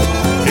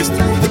is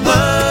through the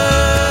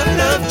blood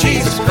of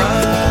Jesus Christ.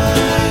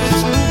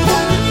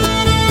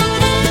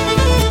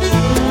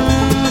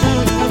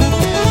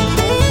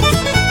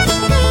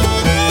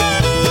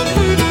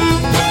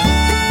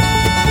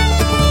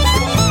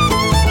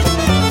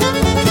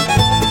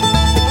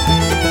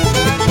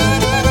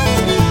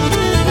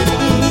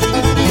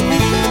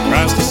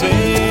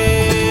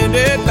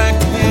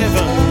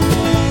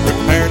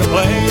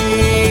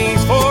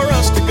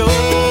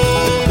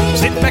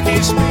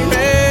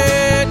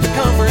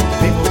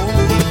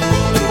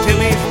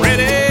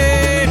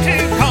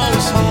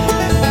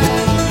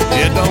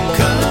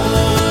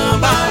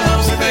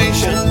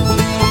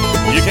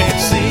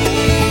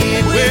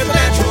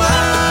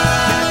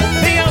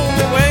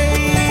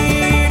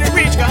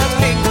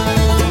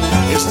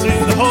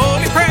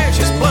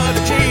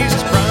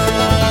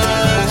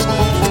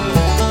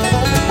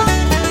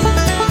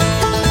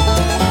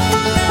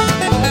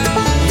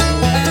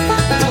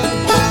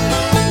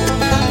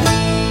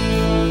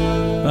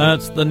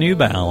 the New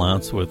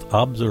Balance with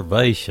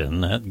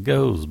Observation. That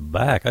goes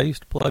back. I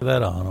used to play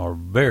that on a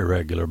very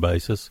regular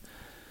basis.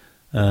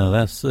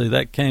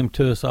 That came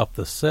to us off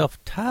the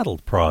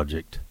self-titled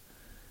project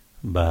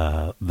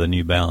by the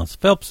New Balance.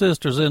 Phelps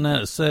Sisters in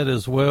that set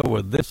as well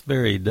with This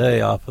Very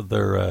Day off of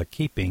their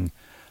Keeping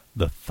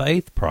the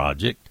Faith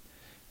project.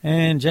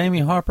 And Jamie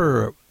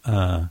Harper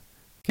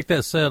kicked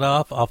that set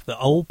off the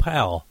Old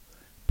Pal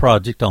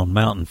project on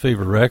Mountain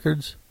Fever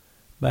Records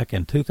back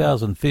in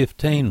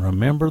 2015,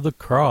 Remember the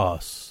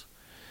Cross.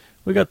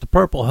 We got the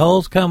Purple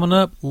Hulls coming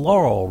up,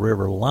 Laurel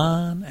River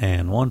Line,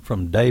 and one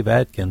from Dave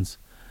Atkins.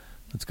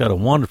 It's got a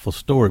wonderful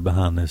story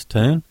behind this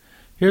tune.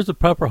 Here's the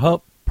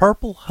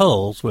Purple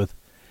Hulls with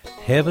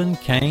Heaven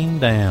Came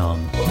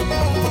Down.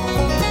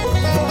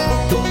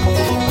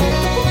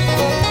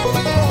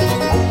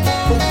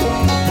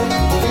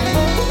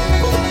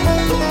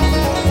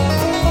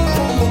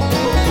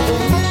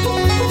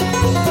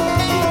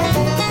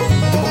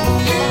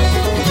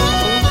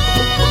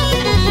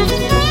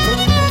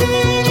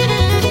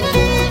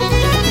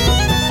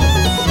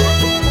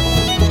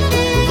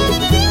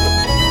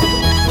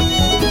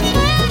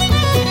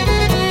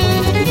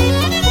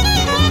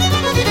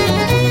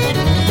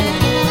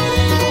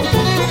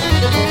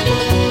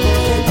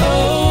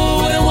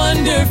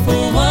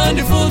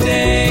 Wonderful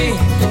day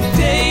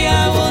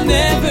I will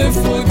never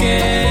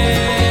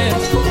forget.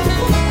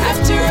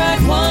 After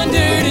I'd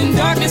wandered in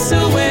darkness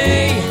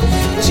away,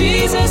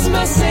 Jesus,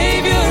 my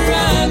Savior,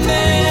 I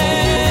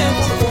met.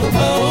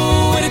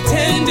 Oh, what a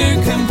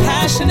tender,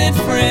 compassionate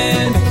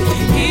friend.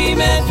 He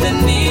met the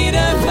need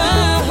of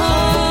my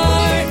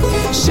heart.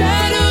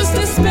 Shadows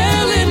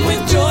dispelling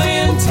with joy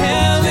and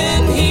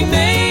telling, He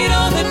made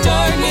all the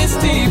darkness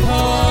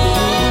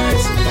depart.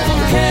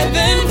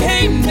 Heaven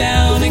came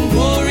down and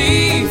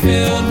glory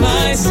filled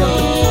my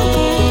soul.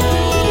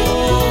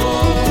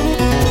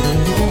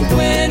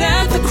 When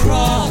at the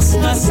cross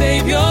my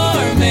Savior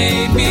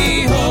made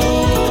me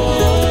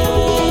whole,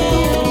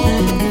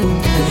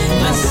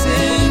 my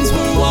sins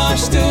were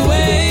washed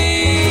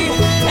away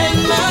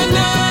and my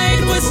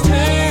night was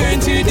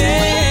turned to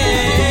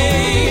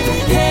day.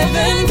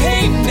 Heaven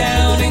came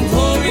down and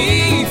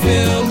glory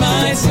filled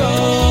my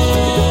soul.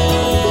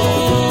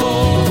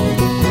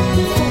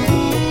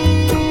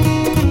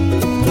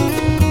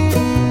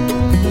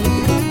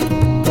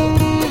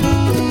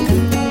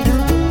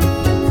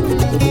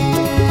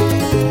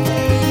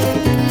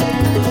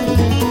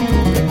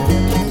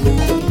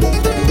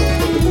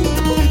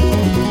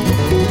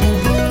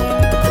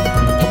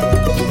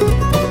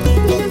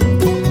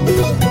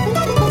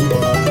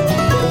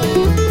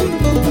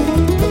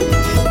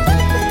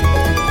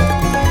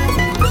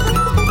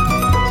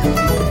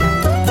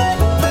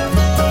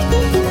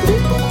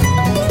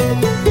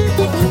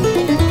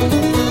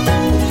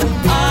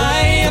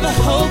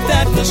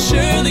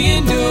 Surely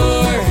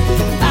endure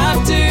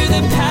after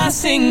the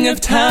passing of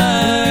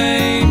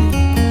time.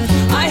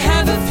 I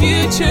have a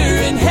future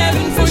in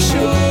heaven for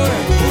sure.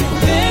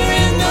 There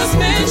in those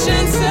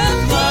mansions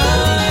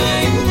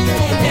sublime,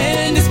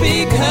 and it's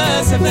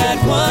because of that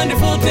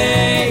wonderful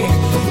day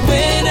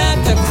when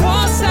at the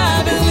cross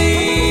I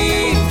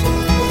believed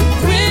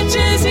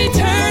riches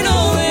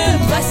eternal and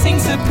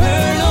blessings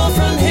supernal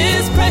from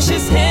His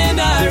precious hand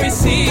I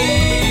received.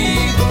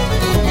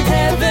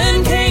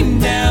 Heaven came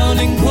down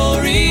and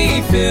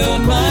glory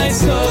filled my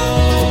soul.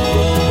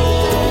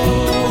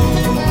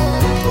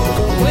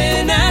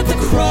 When at the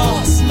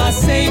cross my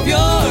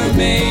Savior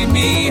made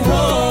me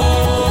whole,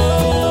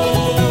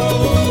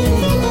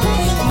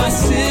 my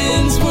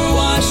sins were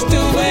washed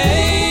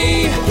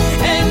away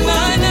and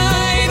my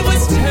night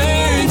was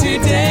turned to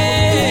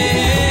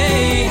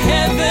day.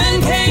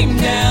 Heaven came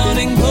down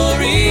and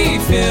glory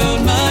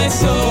filled my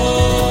soul.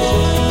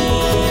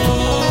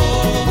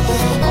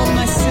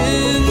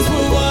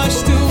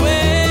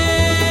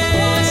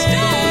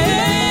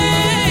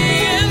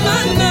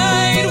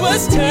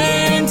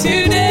 Turn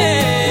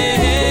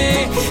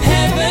today.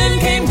 Heaven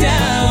came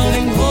down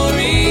and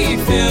glory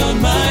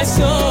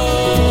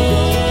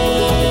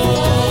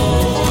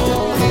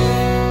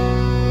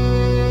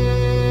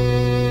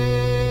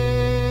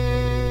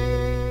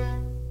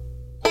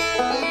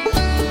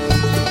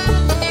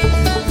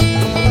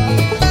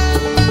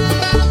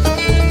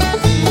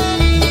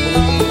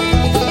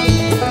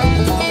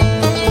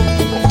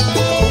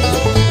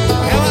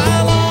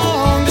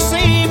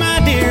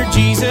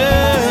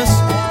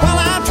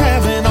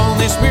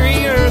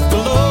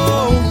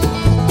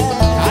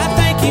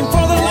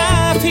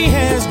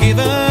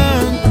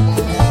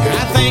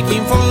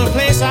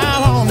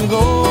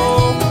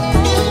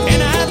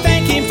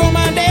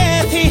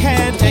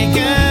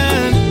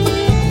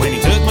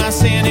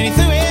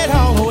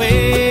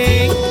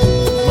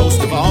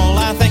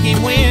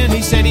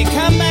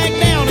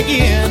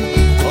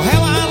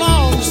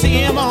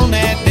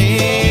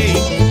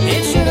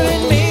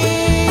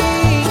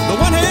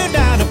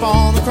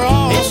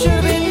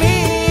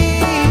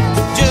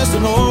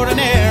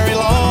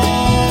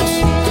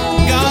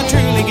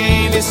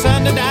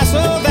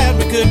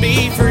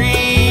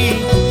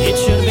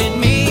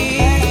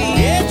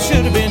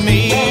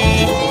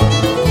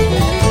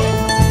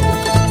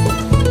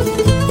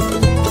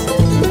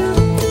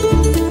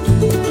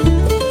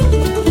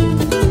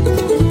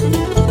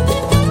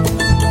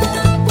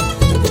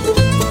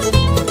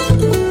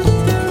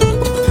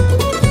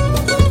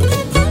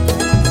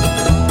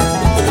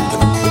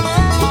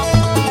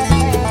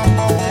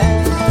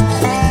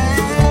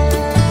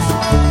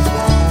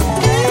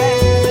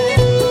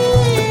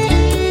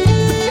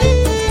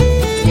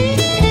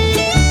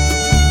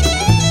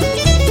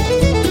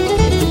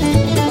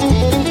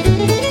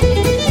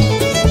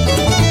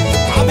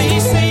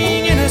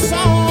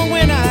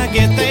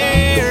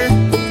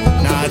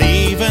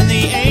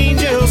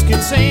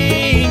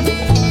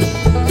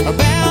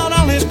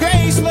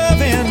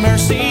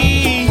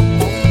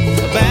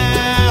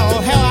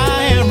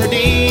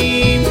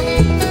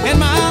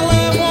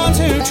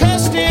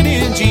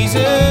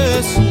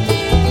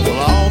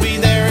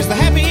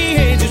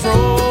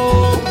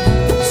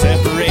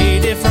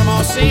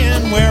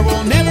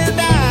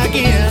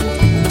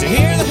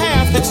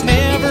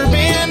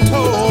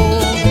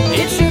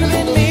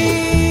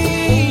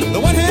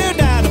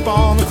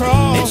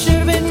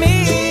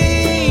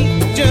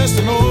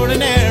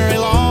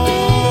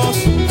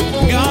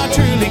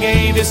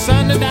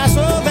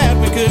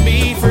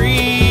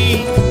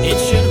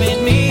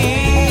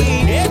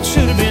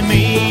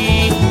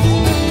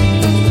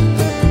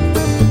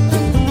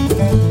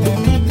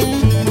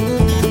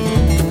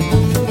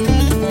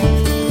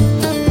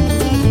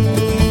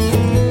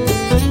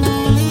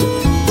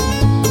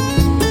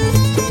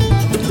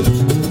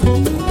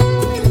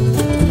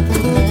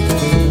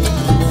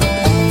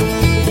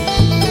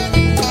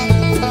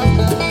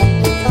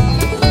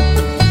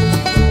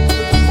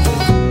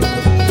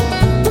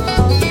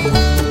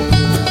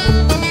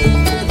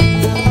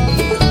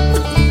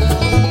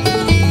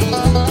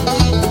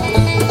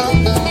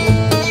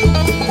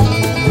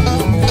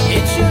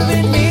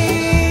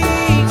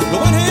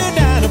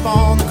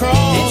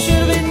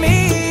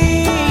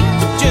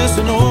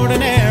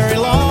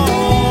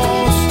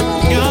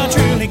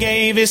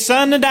his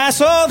son to die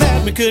so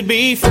that we could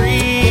be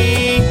free.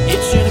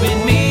 It should have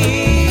been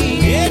me.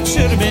 It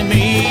should have been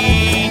me.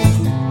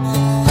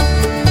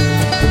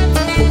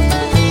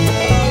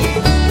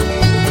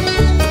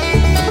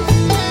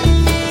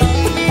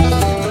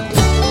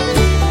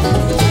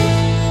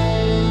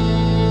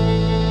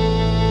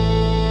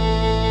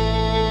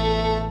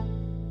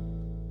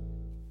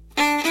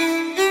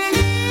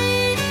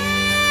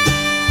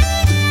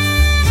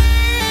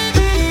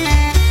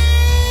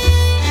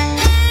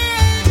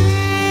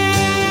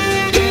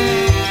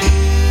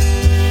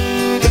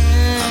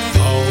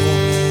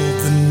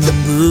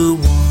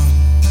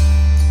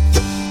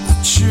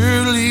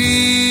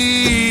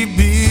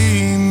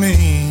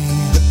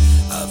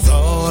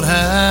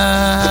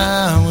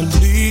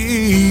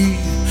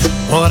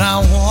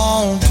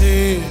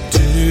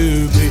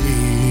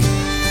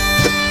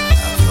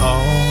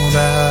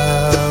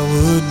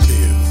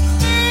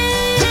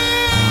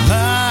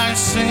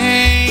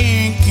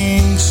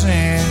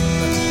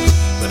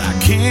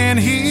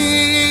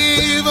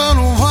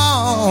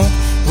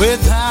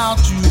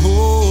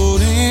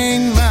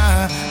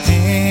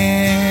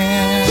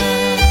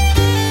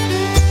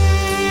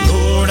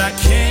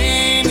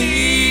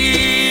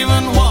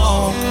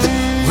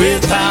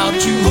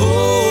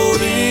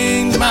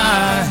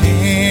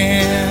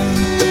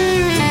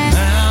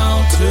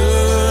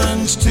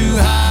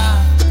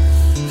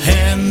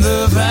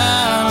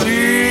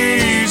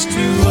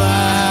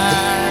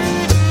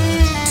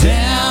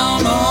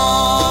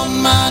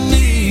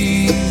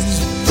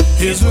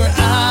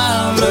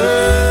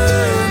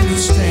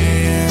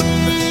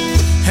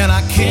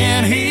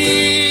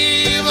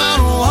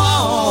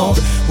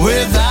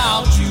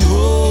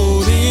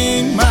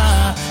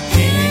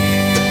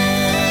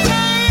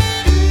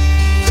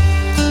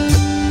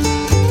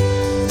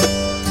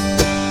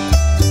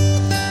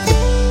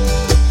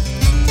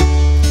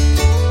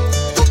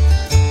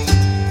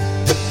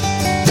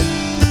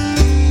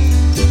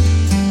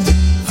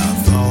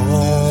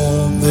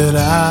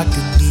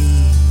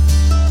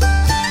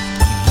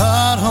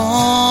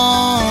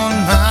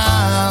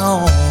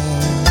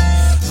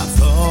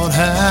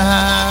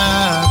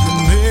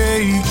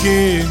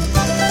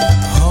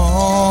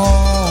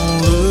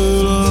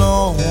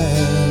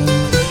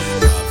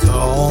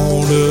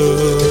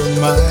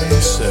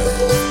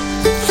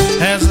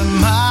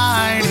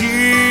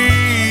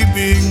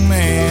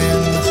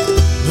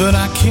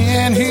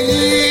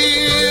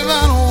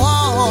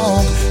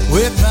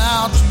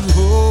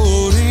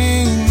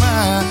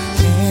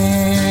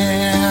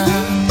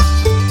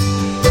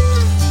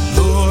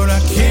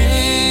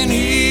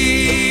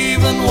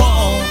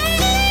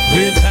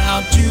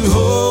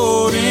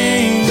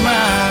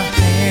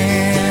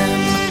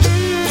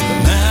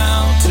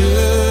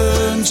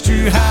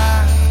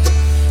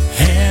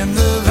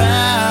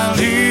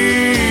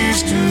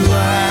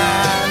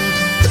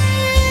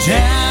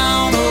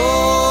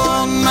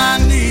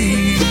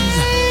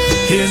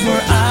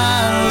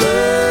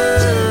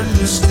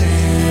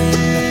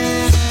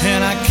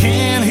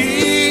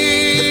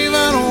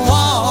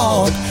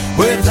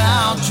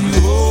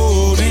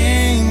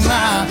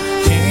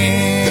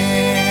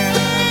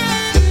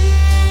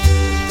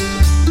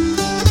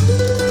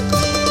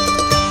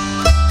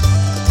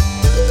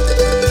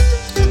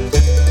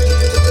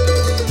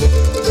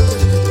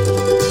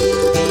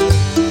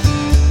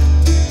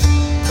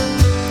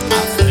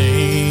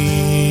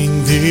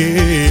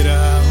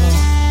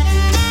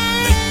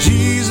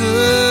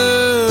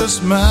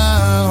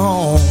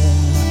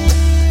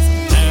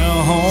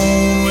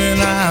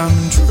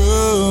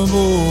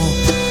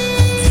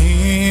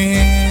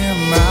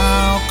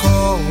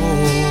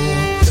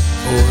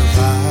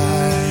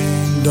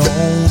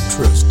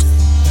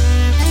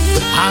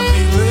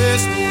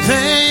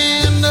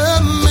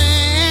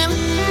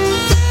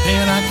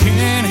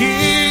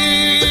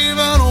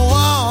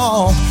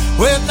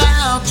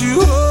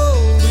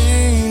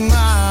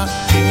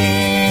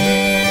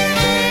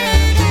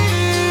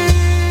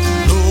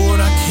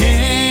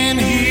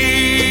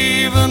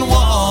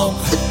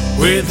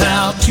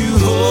 Without you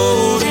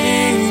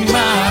holding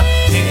my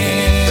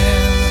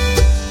hand,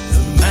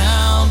 the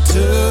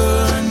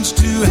mountain's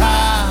too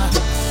high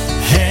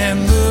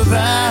and the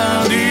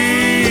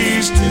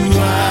valley's too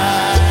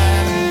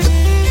wide.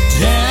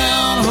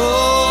 Down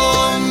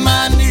on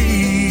my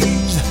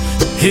knees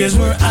is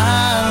where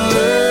I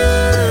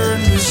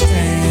learned to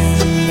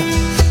stand,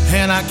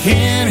 and I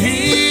can't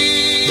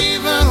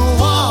even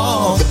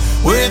walk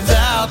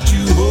without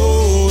you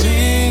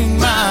holding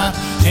my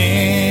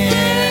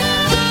hand.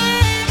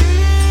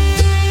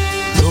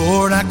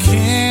 Lord, I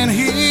can't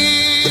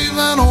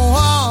even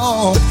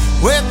walk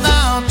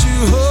without you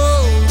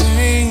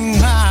holding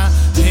my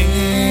hand.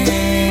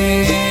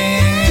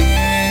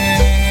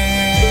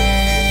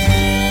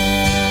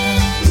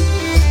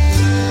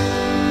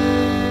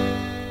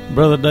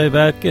 Brother Dave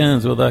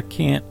Atkins with I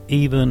Can't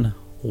Even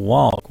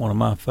Walk, one of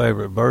my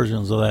favorite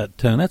versions of that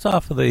tune. That's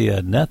off of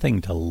the Nothing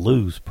to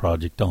Lose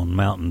project on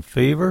Mountain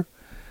Fever.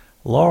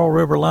 Laurel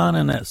River Line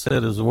in that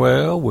set as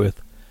well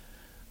with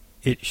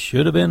It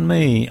Should Have Been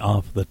Me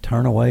off the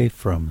Turn Away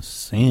From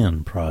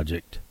Sin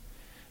project.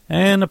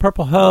 And the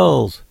Purple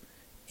Hulls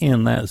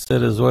in that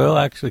set as well.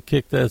 Actually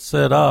kicked that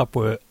set off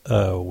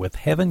with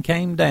Heaven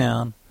Came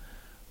Down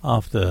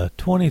off the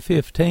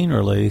 2015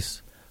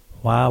 release,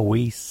 Why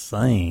We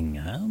Sing.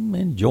 I'm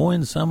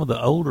enjoying some of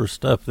the older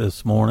stuff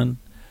this morning.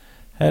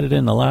 Had it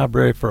in the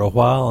library for a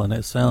while, and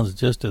it sounds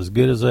just as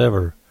good as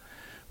ever.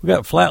 We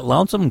got Flat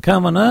Lonesome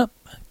coming up,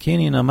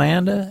 Kenny and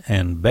Amanda,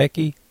 and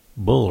Becky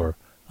Buller,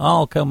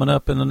 all coming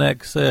up in the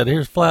next set.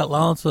 Here's Flat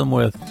Lonesome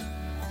with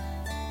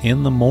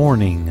In the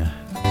Morning.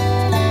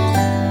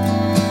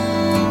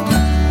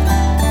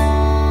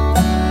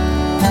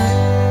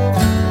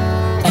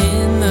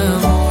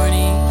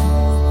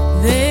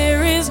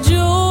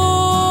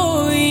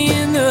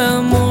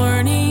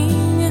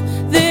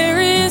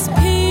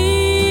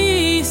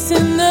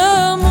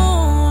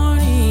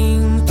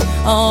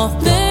 All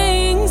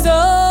things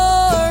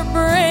are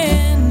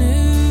brand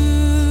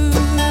new.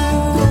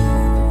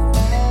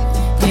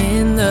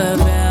 In the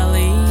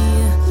valley,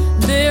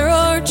 there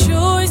are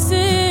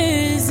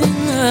choices.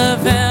 In the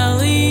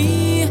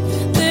valley,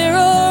 there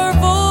are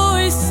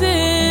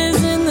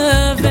voices. In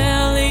the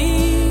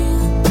valley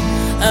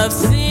of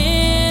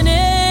sin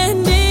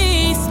and despair.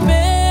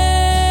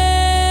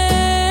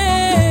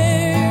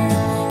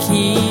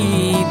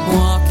 Keep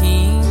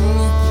walking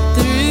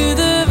through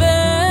the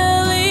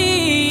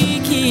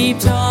valley. Keep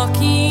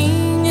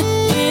talking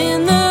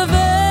in the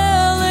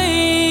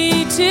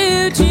valley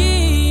to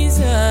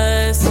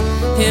Jesus.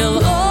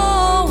 He'll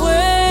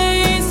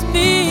always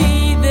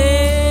be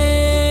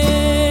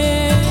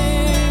there.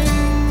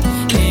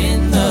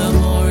 In the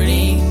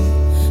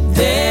morning,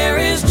 there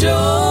is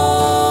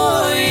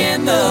joy.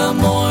 In the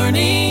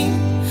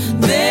morning,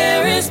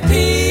 there is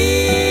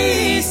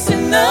peace.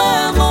 In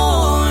the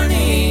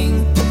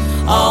morning,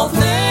 all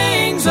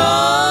things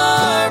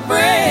are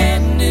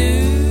brand new.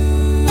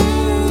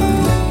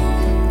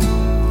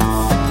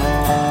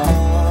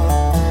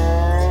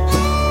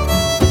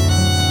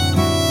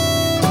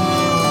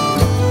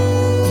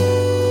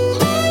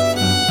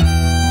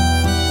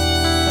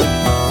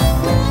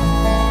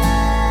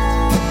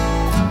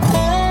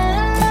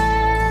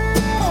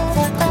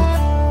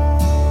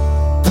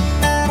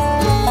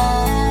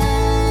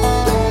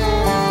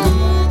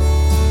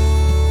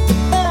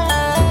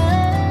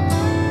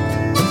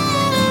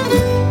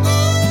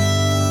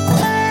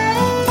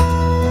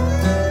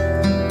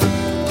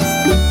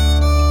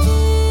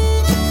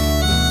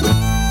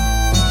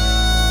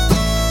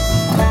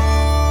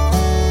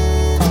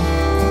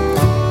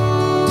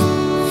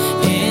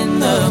 In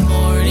the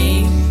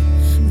morning,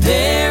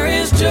 there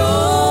is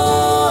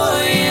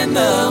joy. In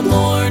the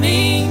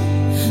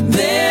morning,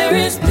 there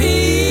is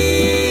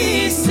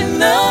peace. In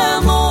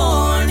the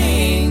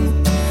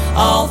morning,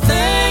 all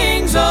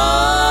things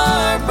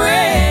are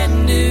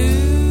brand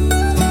new.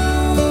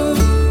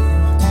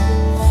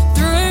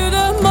 Through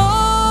the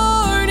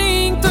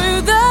morning,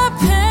 through the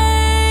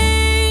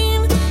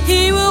pain,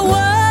 He will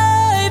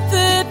wipe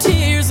the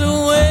tears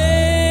away.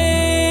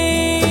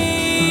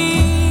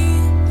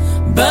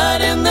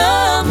 But in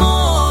the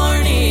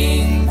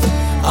morning,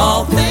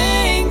 all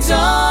things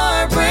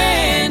are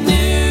brand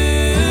new.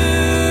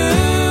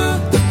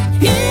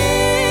 In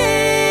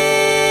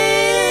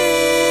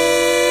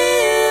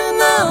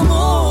the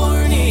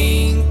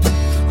morning,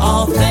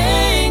 all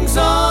things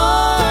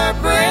are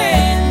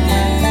brand new.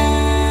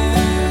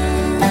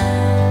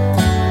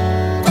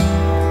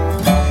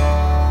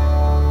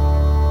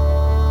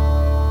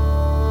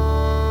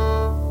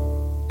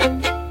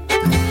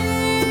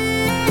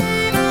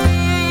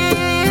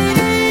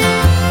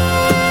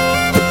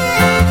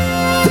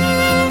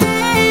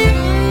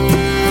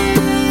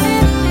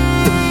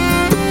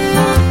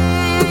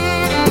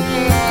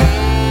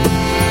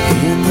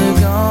 In the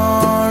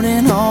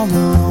garden all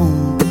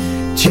alone,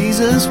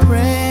 Jesus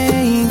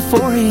praying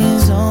for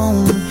his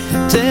own.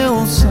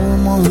 Tell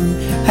someone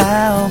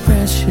how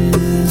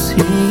precious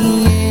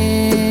he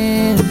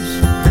is.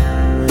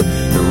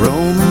 The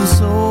Roman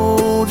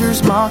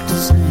soldiers mocked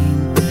his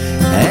name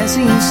as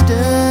he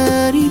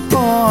studied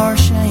for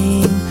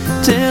shame.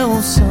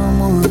 Tell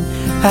someone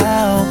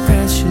how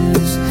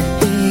precious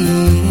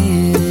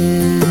he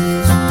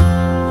is.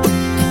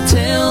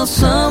 Tell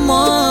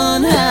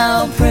someone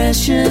how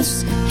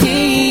precious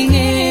he is.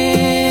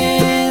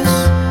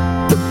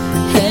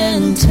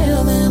 And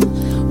tell them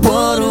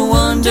what a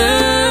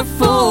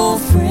wonderful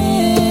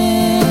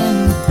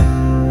friend.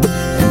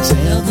 And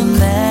tell them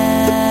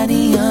that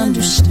he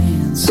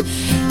understands,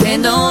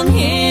 and on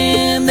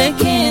him they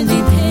can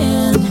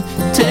depend.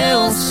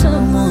 Tell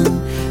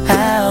someone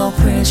how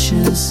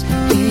precious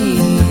he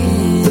is.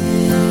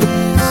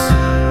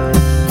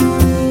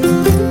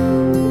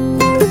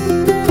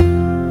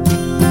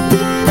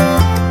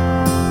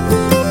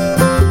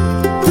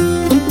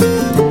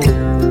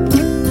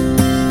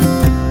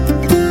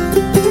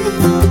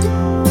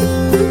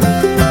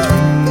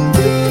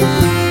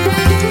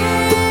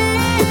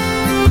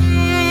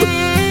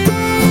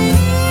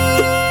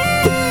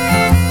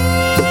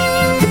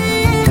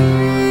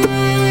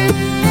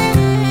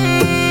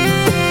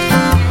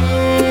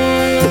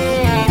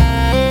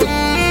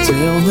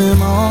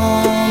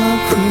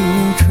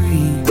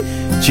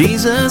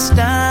 Jesus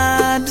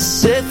died to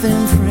set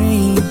them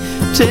free.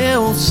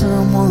 Tell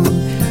someone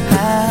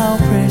how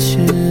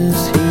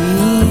precious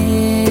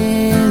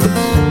He is.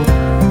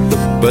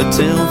 But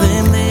tell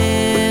them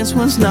this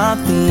was not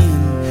the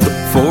end,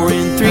 for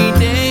in 3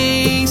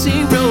 days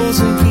He rose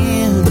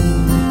again.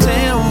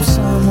 Tell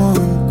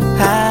someone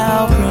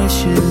how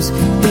precious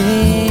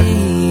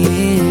He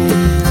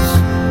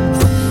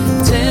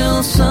is.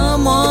 Tell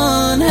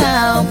someone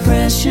how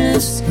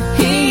precious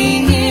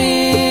He is.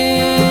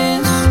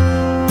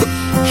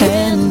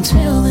 And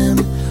tell them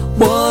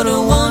what a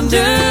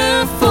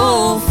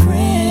wonderful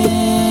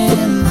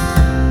friend.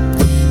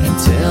 And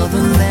tell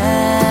them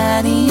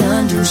that He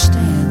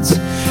understands,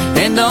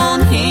 and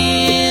on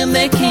Him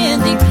they can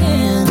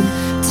depend.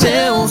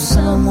 Tell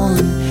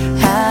someone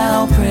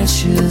how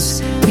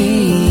precious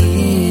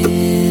He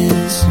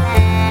is.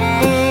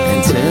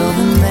 And tell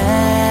them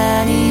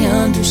that He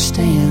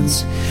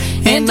understands,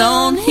 and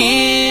on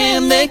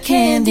Him they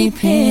can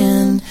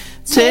depend.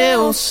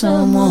 Tell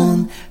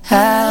someone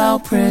how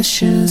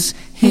precious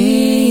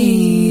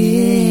He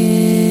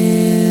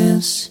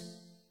is.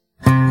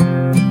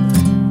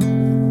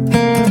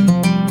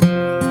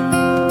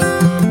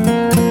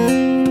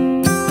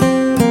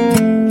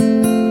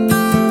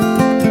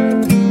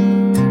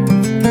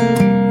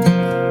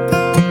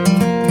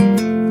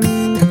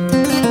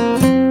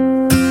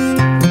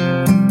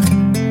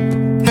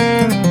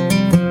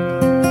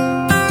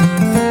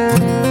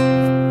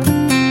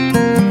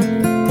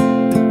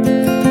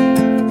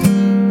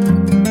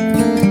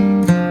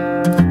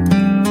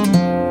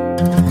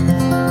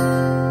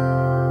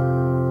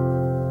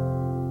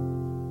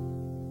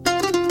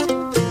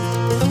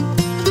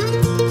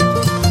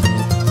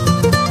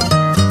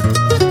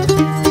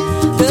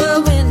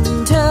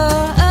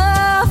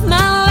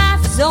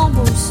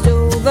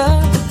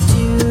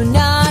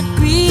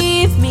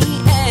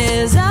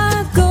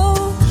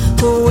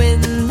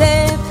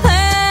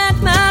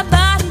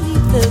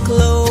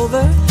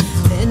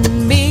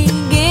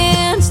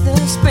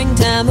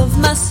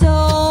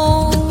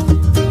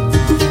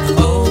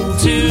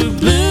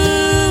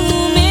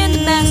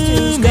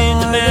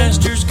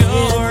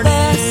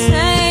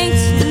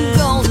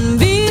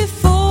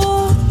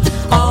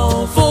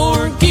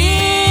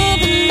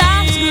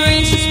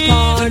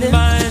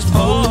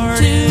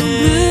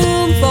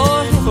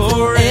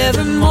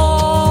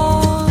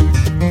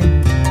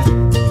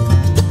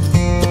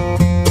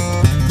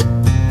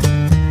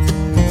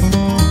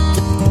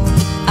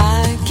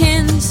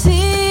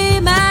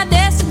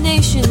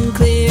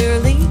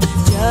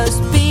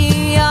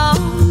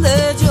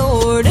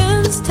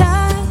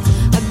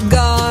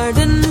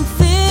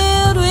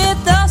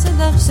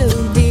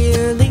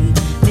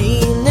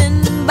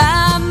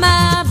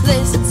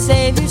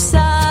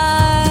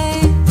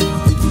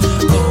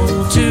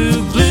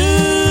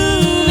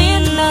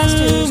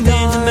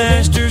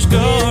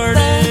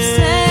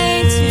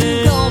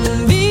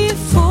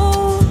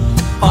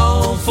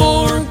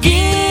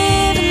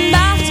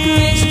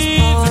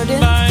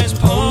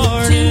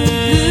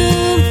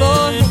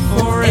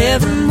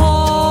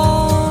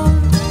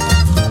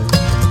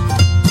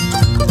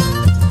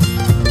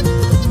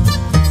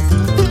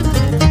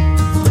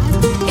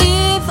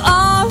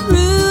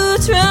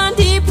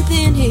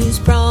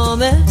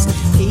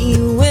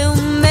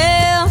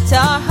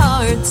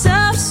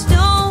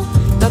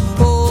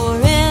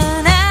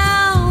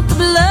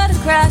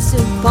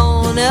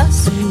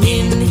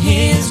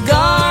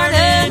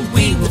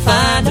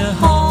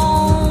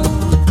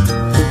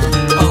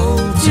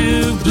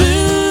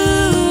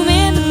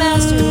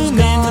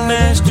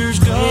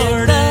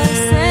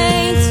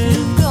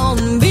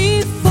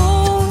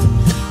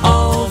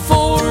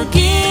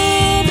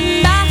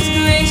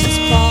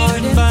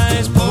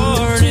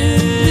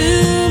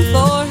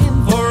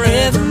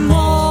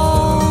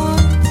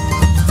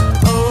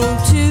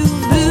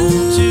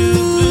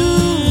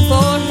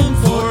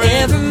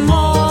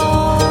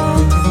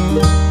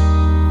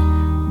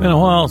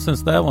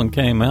 Since that one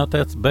came out,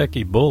 that's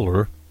Becky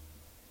Buller,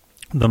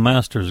 The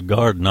Master's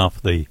Garden,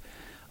 off the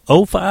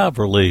 05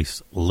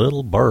 release,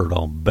 Little Bird,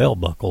 on Bell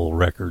Buckle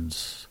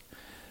Records.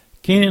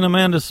 Kenny and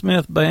Amanda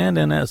Smith Band,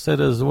 and that set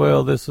as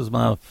well. This is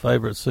my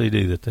favorite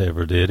CD that they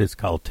ever did. It's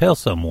called Tell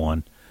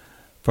Someone,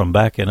 from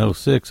back in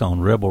 06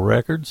 on Rebel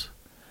Records.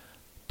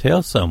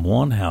 Tell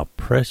Someone How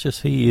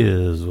Precious He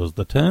Is was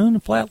the tune.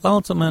 Flat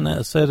Lonesome in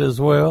that set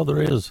as well.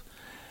 There is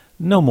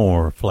no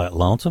more Flat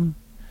Lonesome.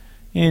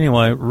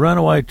 Anyway,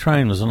 Runaway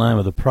Train was the name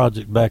of the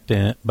project back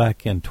in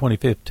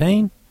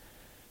 2015.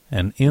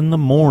 And In the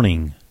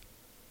Morning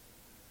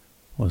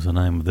was the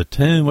name of the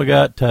tune. We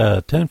got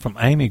a tune from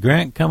Amy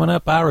Grant coming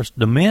up, Iris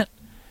DeMint,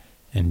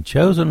 and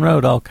Chosen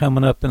Road all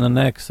coming up in the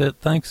next set.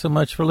 Thanks so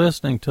much for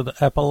listening to the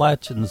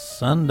Appalachian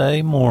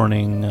Sunday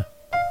Morning.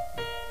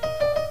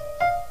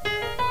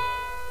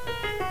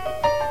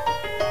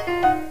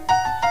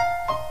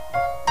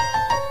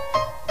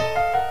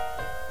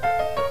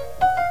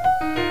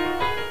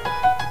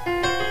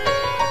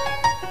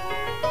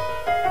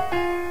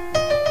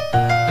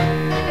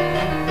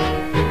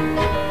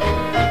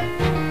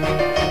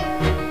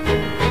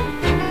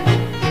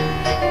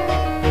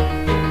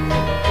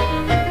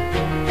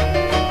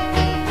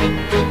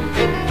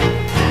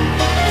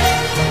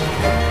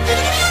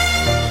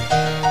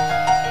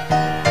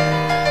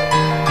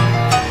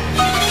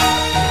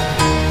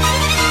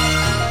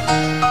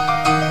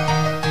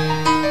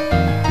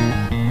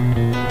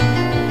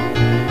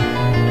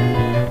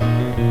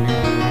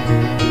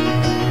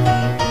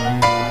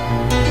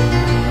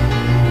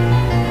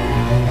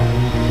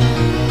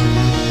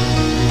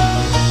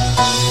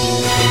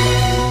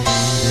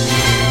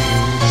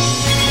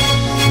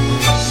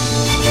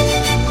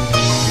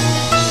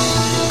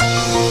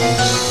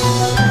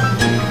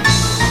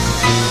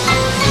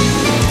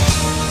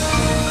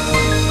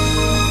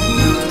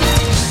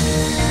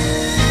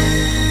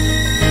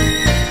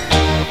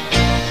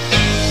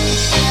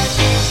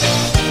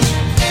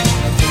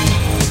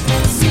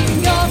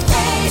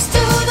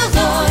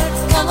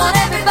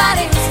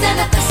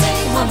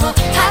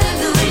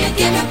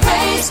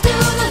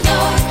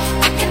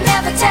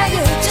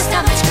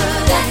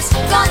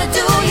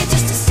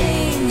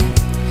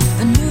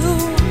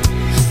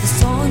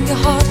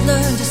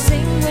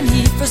 sing when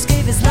he first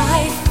gave his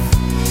life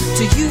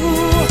to you.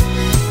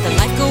 The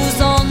life goes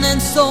on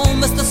and so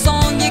must the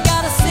song you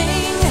gotta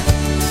sing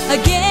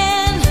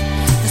again.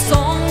 The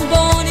song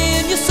born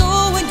in your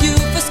soul when you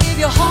first gave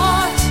your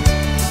heart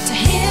to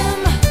him.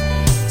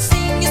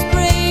 Sing his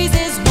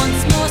praises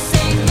once more,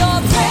 sing your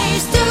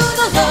praise to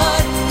the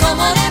Lord. Come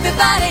on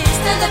everybody,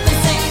 stand up and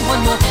sing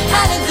one more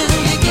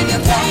hallelujah. Give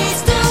your praise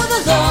to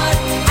the Lord.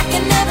 I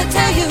can never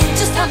tell you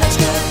just how much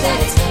good that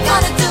it's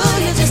gonna do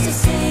you just to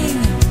sing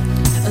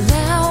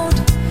aloud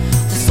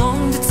the song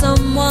that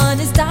someone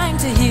is dying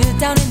to hear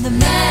down in the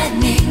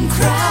maddening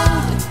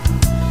crowd.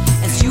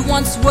 As you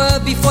once were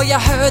before you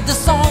heard the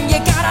song, you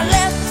gotta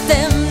let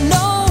them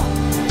know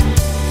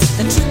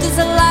the truth is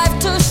alive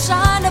to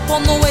shine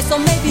upon the way, so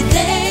maybe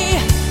they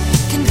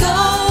can go.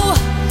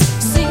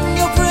 Sing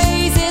your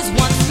praises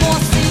once more,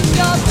 sing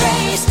your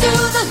praise to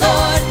the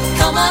Lord.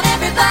 Come on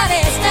everybody,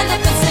 stand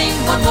up and sing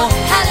one more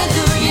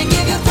hallelujah.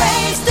 Give your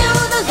praise to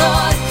the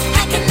Lord.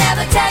 I can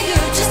never tell you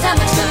just how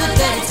much good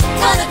that it's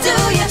gonna do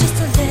you just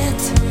to let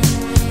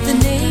the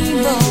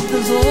name of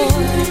the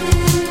Lord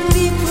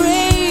be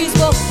praised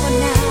both for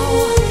now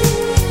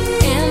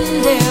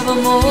and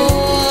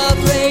evermore.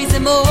 Praise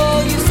him,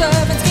 all you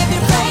servants, give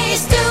your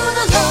praise to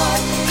the Lord.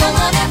 Come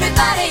on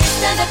everybody,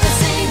 stand up and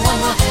sing one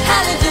more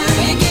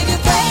hallelujah. Give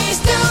your praise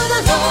to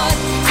the Lord.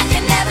 I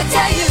can never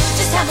tell you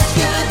just how much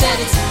good that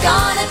it's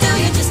gonna do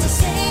you just to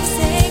sing,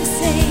 sing,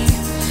 sing.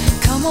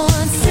 Come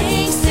on,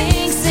 sing,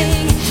 sing,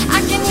 sing. I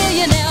can hear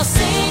you now,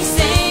 sing,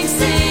 sing,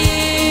 sing.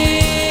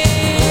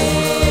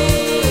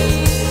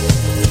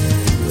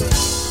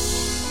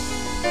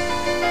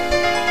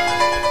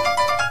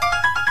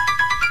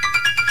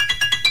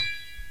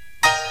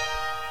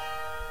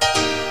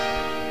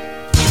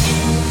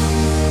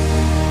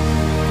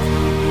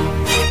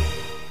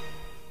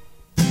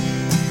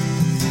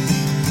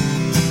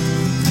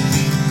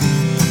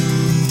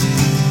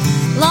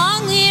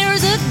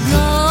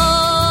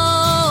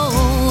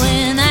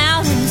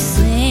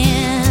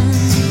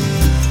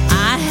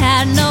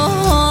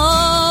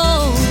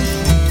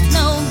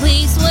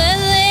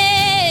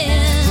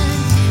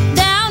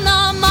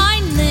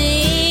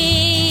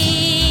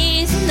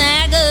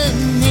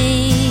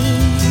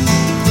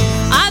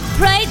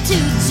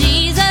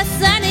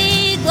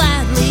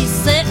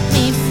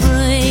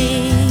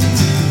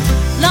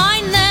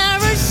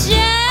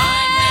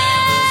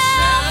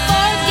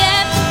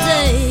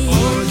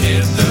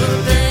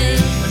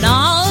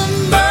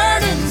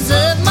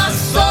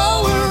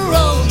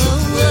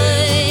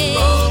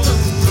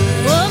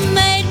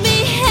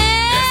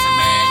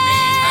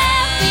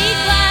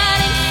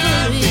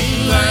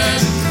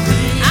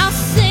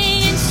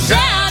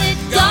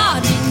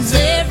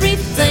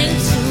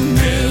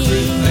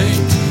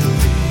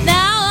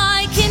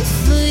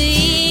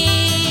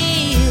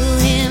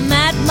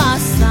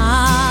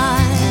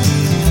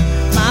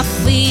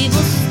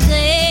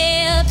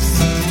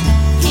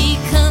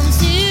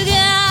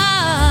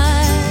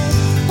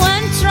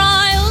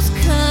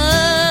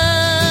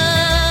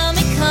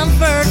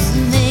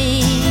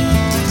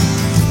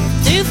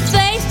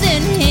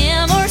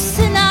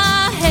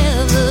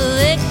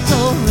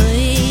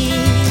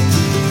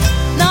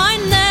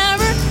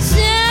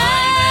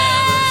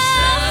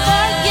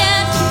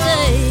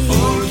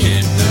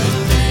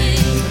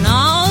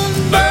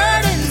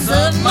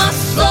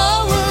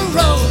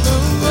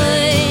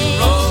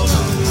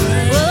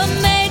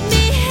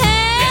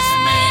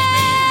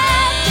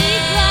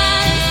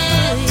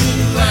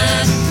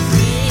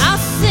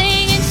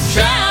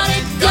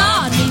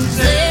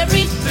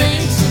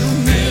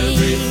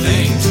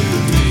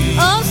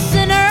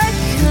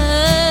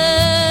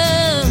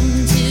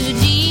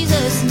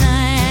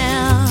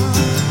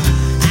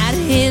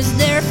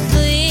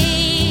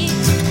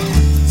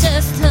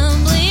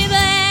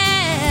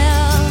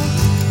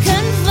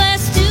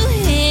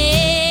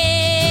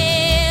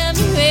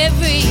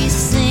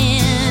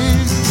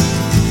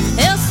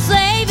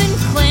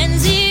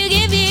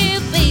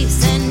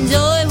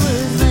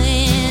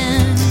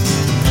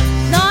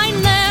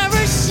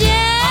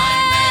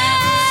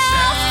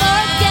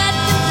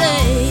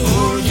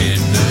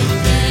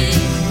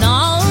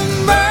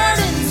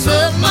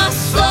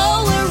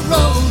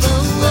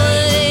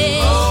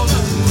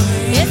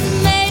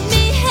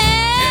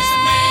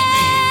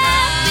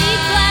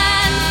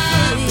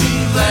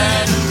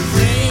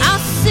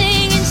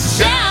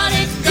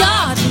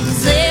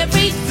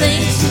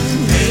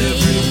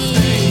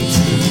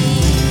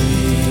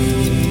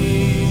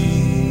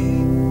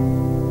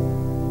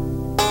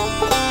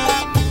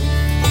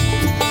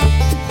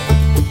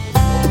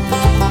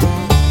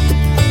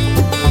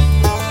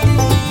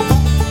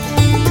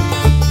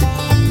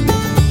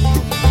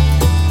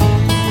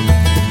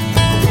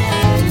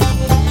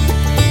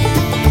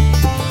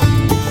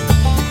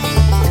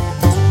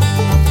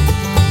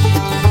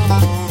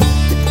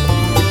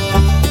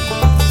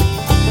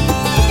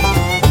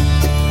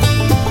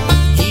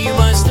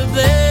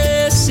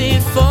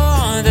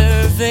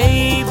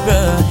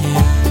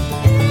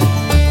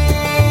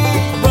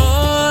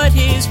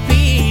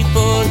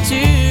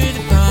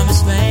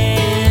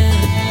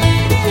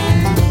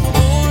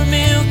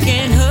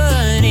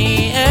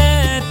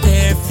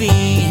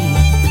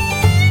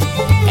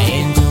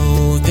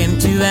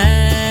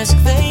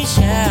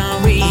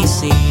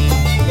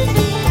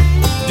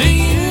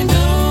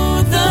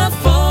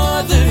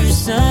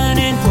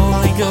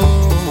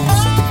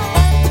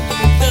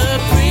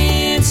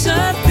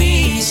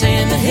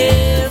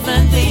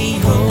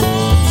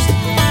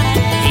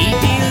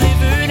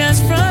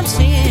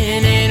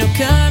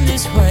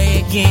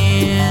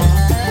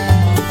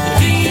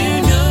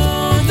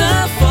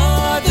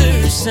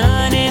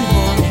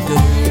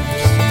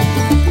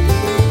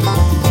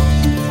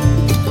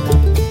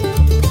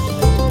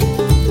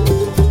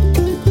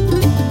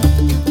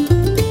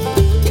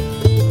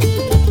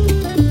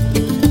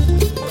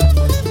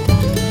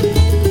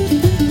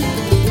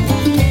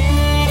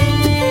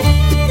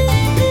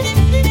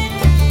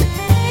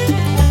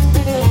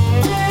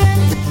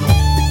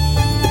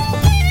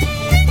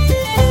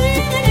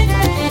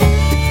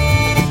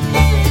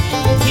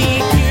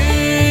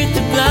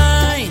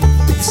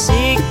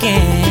 sick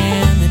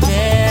and the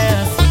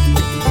deaf.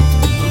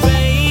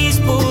 Raise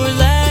poor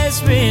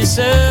Lazarus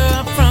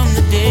up from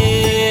the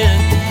dead.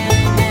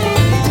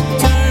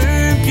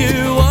 Turn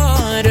pure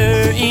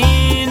water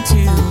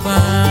into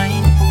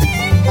wine.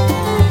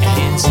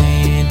 And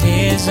sent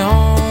his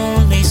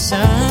only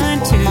son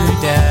to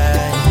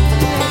die.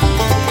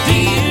 Do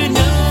you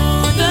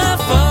know the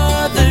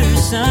Father,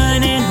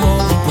 Son, and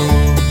Holy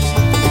Ghost?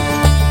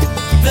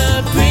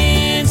 The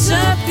Prince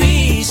of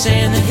Peace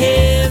and the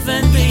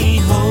heavenly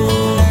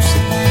host.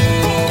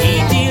 He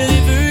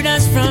delivered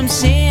us from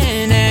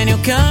sin, and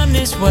he'll come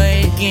this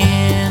way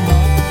again.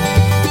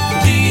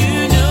 Do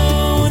you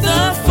know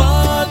the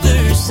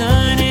Father,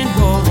 Son, and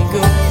Holy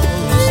Ghost?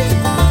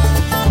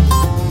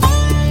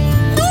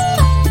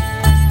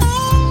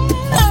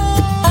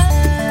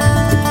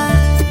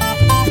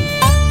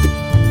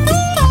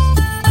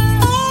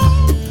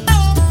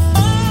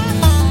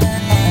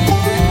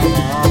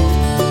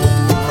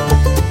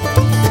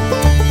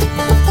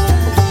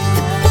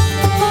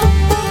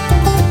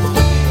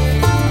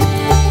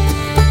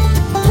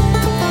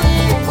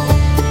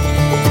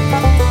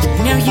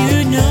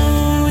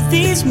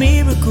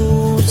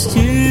 Miracles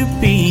to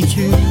be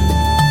true.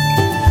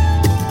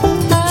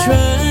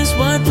 Trust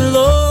what the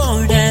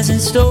Lord has in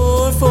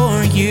store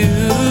for you.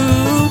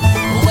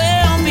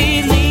 Well,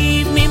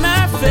 believe me,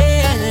 my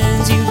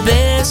friends, you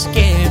best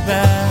get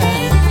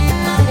right.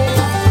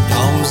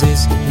 'Cause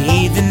this can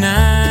be the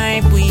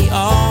night we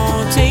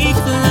all take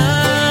the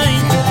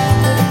line.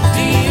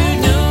 Do you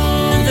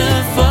know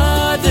the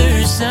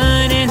Father,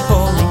 Son, and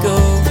Holy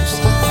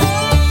Ghost?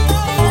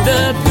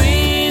 The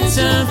Prince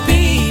of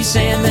Peace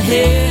and the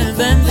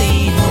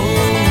heavenly host.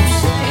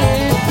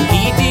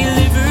 He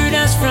delivered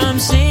us from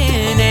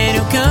sin, and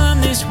he'll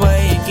come this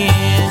way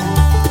again.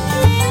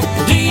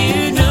 Do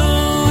you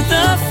know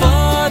the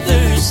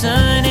Father,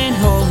 Son, and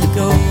Holy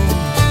Ghost?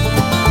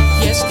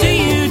 Yes, do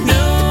you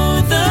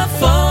know the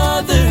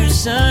Father,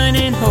 Son,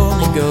 and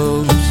Holy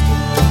Ghost?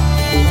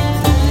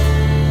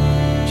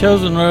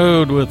 Chosen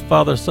Road with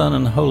Father, Son,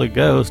 and Holy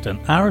Ghost, and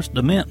Iris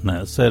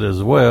DeMenton said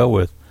as well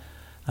with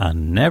I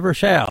Never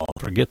Shall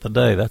Forget the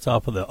Day. That's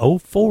off of the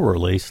 04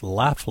 release,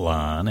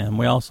 Lifeline. And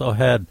we also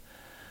had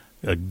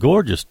a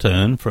gorgeous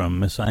tune from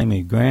Miss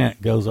Amy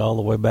Grant. Goes all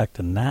the way back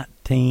to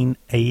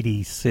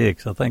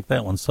 1986. I think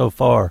that one so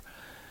far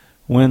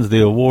wins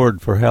the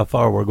award for how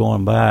far we're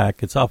going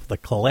back. It's off of the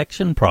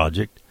Collection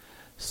Project,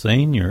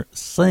 Sing Your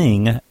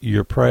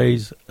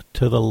Praise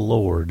to the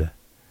Lord.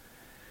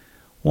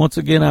 Once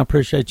again, I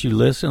appreciate you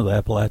listening to the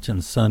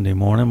Appalachian Sunday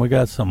Morning. We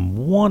got some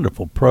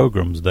wonderful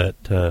programs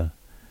that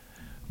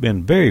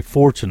been very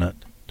fortunate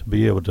to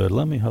be able to.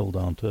 Let me hold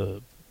on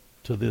to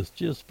this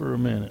just for a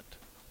minute.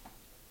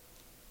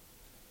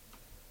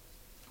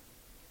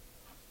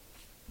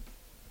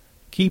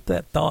 Keep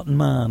that thought in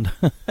mind.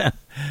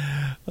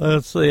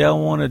 Let's see, I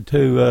want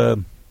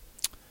to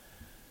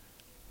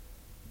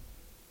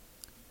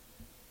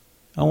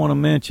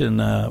mention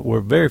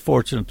we're very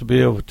fortunate to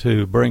be able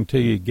to bring to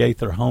you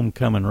Gaither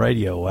Homecoming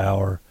Radio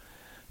Hour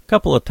a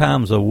couple of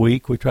times a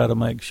week. We try to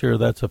make sure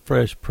that's a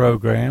fresh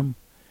program.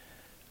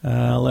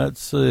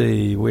 Let's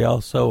see, we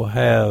also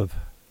have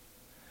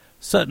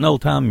Sutton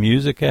Old Time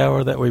Music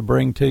Hour that we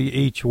bring to you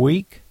each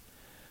week.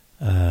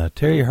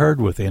 Terry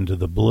Hurd with Into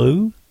the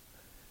Blue.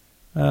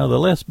 The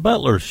Les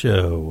Butler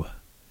Show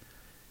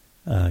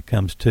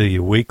comes to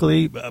you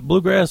weekly.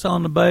 Bluegrass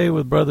on the Bay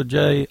with Brother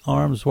Jay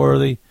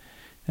Armsworthy.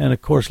 And,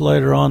 of course,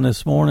 later on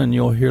this morning,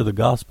 you'll hear the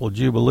Gospel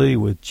Jubilee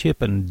with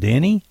Chip and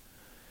Denny.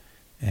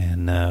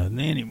 And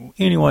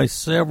anyway,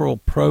 several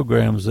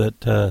programs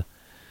that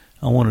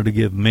I wanted to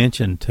give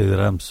mention to that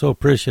I'm so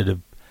appreciative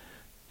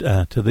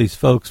to these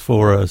folks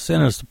for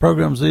sending us the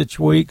programs each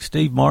week.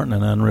 Steve Martin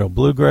and Unreal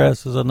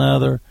Bluegrass is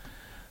another.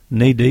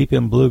 Knee Deep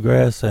in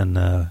Bluegrass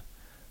and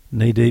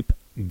Knee Deep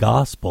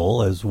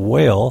Gospel as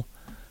well.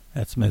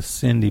 That's Miss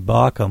Cindy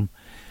Bockham.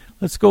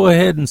 Let's go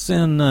ahead and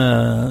send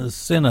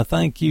a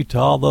thank you to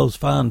all those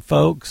fine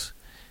folks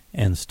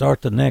and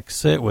start the next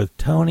set with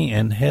Tony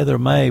and Heather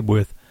Mabe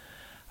with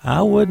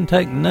I Wouldn't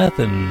Take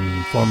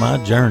Nothing for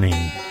My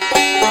Journey.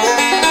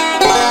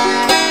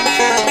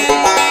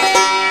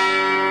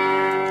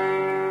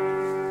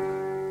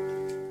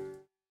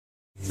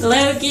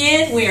 Hello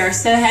again. We are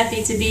so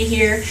happy to be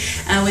here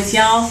with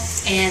y'all,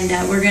 and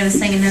we're going to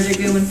sing another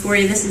good one for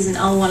you. This is an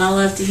old one. I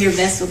love to hear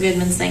Vessel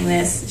Goodman sing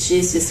this.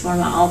 She's just one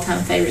of my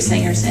all-time favorite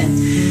singers,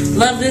 and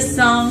love this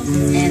song,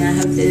 and I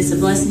hope that it's a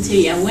blessing to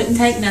you. I wouldn't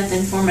take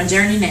nothing for my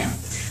journey now.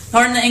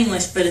 Pardon the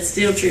English, but it's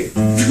still true.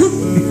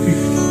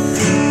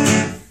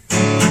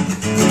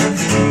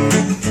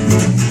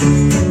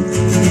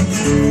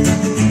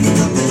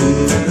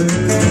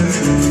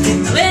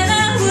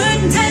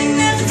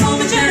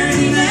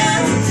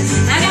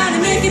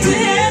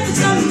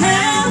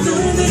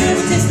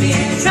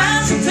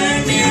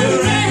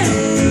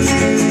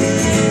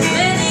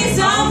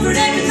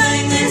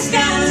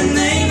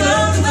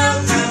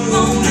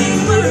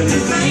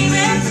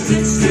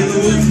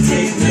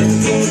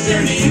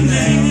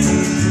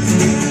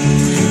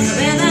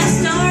 Well, I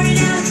started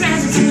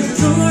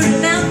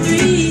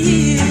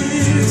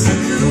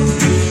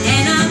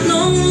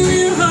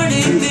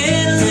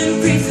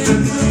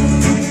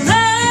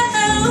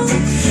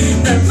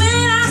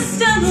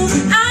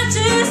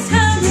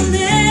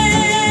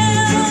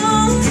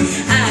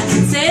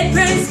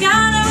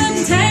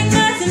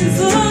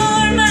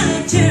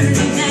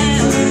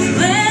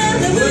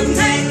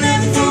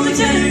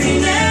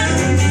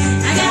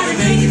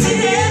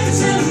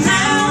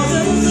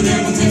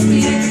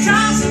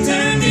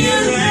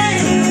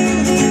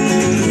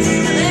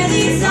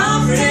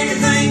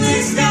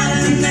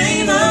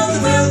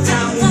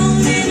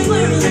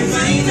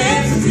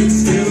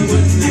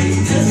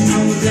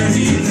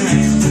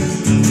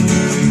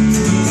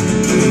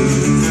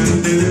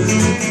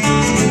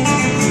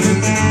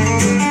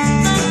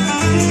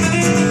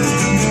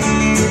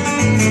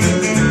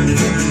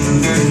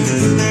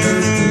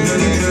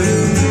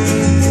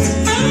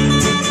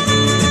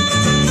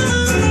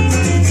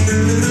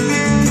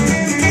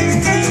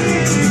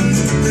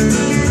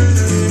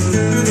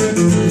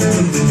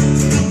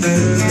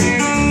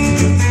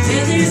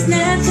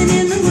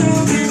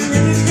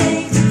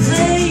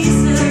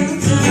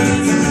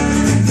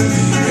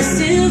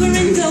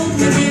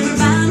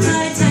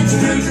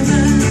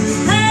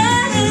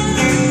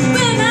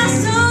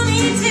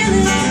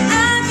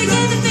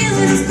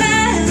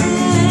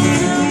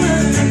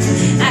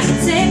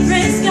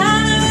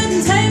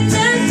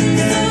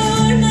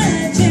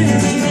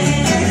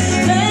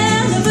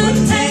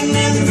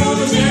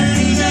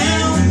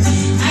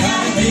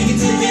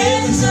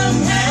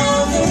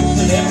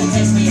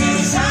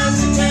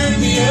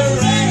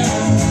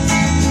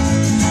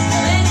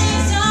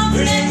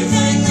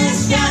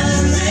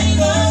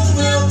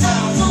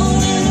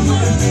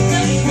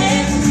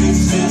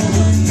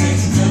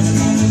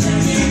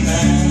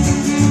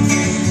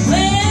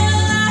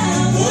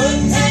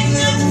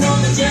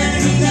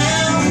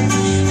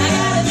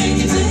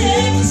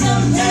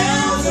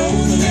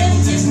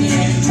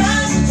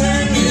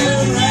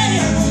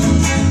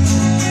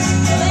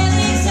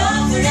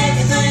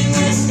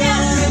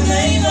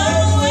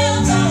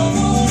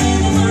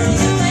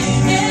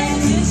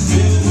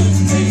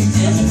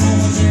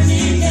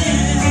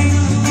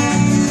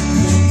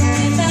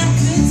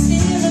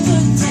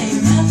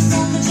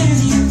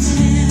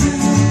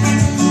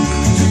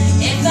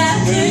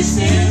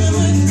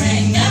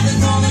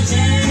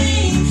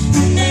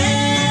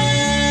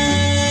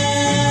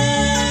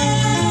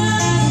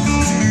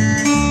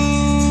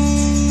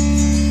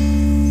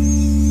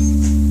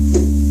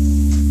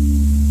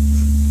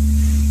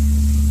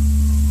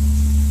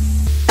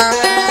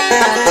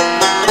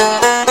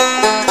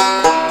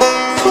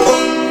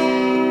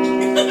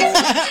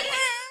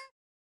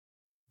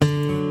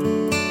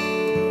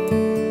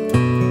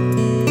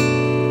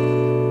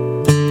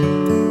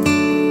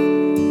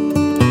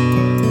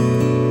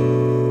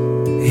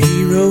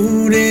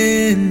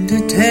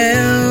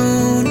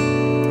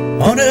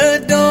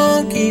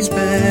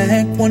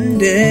one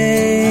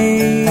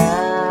day.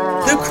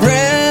 The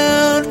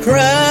crowd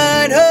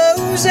cried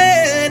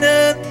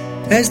Hosanna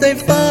as they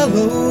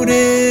followed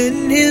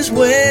in his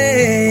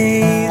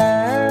way.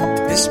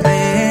 This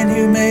man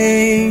who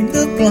made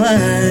the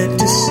blind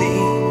to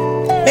see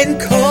and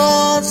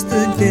caused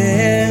the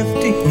deaf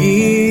to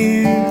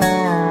hear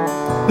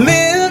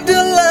lived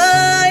a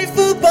life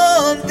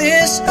upon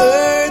this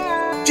earth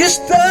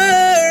just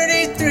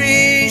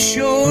 33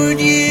 short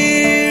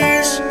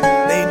years.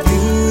 They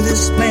knew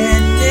this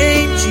man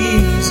named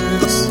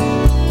Jesus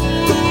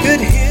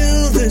could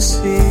heal the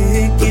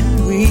sick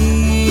and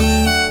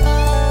weak,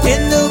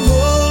 and the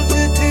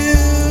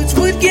multitudes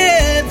would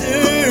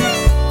gather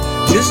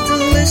just to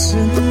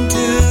listen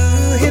to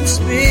him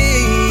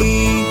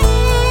speak.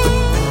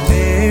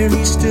 There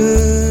he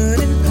stood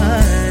in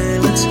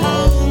Pilate's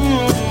hall,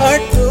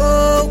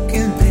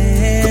 heartbroken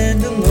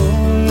and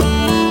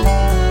alone,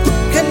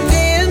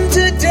 condemned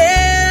to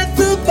death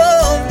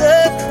upon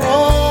the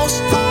cross,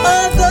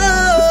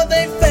 although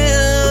they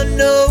found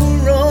no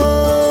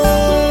wrong.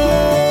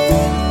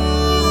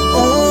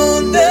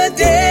 On the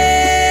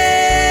day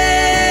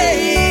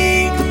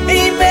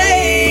he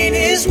made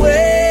his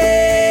way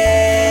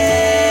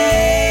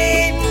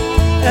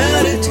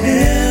out of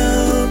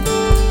town,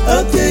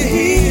 up the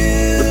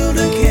hill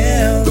to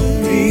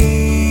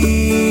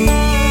Calvary.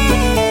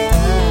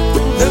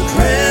 The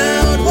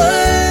crowd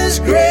was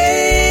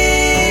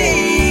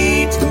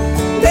great,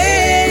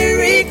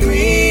 very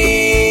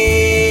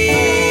grieved.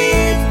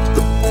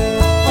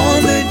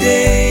 On the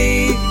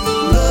day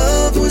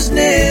love was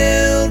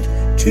nailed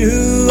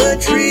to a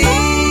tree.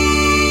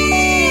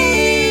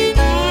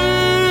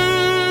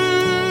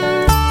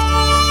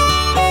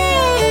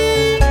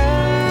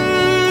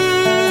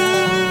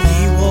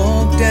 He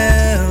walked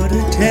out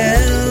of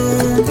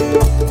town,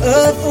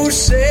 a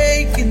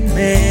forsaken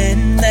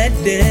man that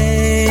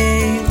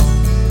day.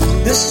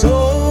 The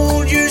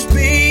soldiers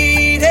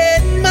beat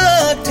and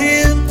mocked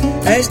him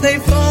as they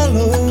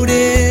followed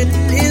in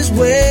his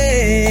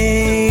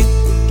way.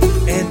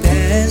 And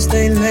as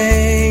they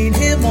laid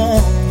him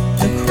on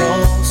the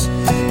cross,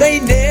 they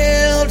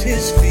nailed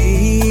his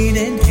feet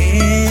and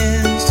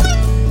hands.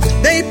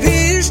 They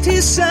pierced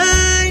his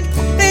side,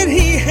 and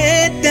he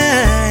had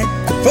died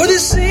for the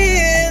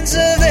sins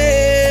of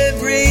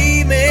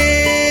every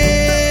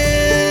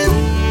man.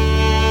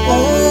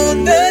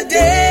 On the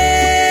day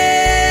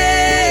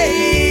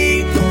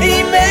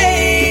he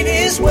made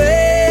his way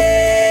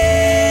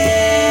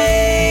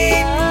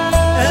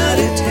out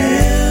of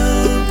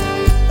town,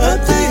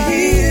 up the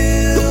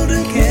hill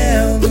to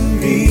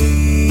Calvary.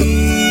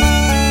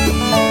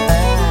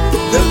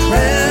 The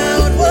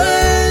crowd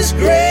was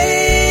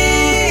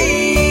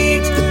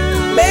great,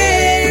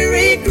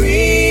 very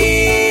grieved.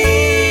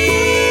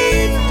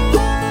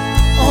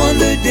 On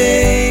the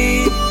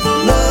day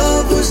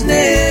love was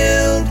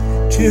nailed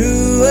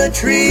to a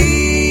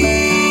tree.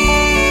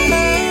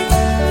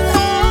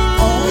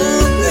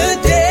 On the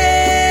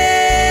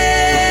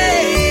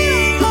day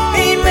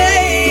he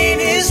made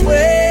his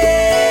way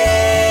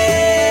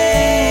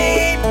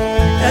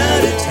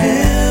out of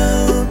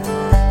town,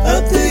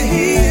 up the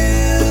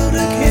hill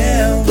to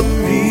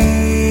Calvary.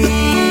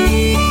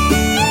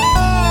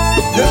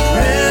 The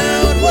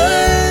crowd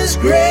was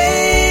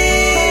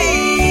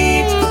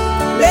great,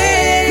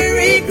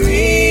 very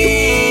grieved.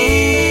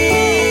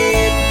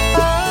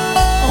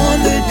 On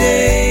the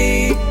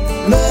day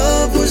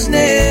love was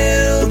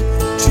nailed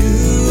to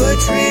a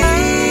tree.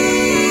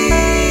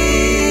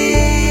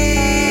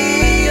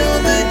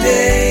 On the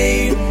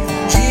day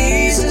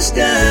Jesus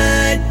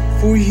died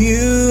for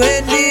you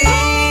and me.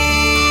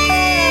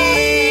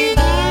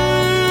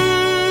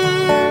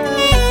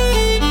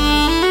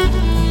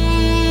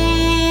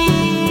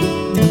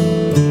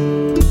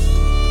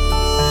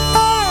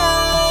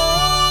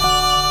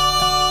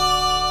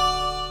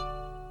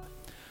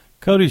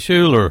 Cody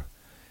Schuler,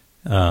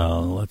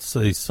 let's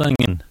see,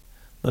 singing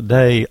The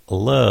Day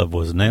Love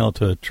Was Nailed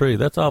to a Tree.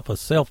 That's off a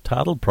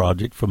self-titled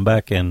project from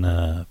back in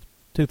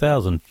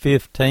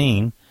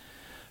 2015.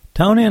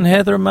 Tony and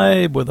Heather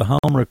Mabe with a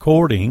home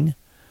recording,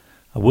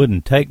 I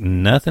Wouldn't Take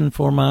Nothing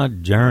for My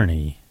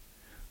Journey.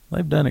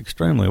 They've done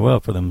extremely well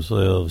for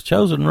themselves.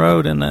 Chosen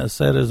Road in that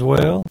set as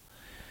well,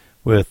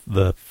 with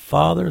the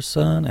Father,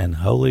 Son, and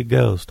Holy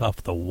Ghost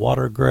off the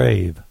Water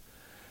Grave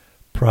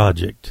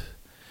project.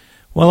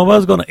 Well, I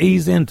was going to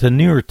ease into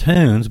newer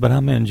tunes, but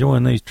I'm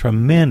enjoying these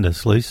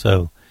tremendously,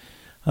 so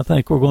I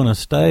think we're going to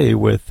stay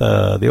with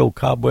the old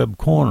Cobweb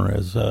Corner,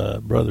 as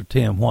Brother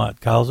Tim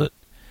White calls it.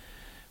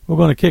 We're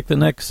going to kick the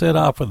next set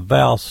off with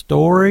Val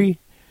Story.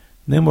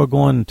 Then we're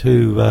going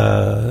to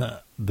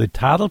the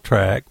title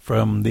track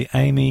from the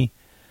Amy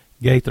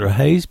Gaither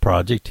Hayes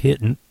project,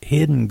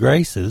 Hidden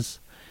Graces.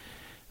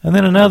 And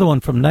then another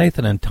one from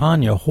Nathan and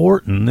Tanya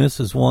Horton.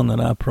 This is one that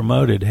I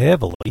promoted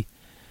heavily.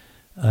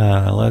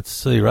 Let's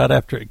see, right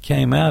after it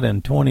came out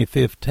in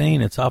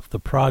 2015, it's off the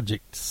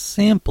project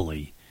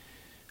Simply.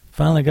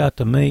 Finally got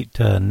to meet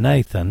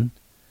Nathan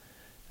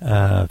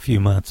a few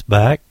months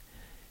back,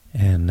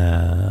 and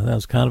that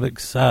was kind of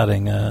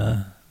exciting.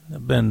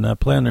 I've been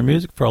playing their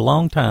music for a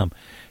long time.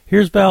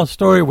 Here's Val's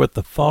story with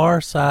the Far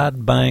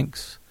Side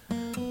Banks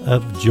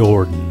of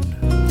Jordan.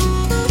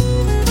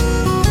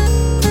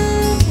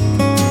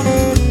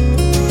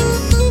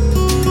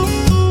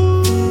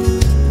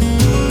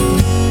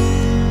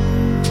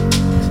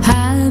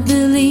 I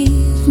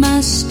believe my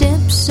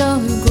steps are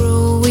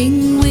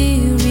growing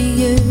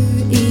wearier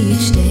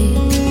each day.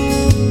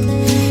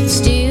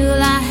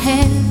 Still I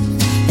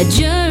have a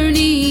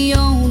journey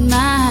on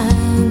my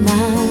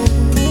mind.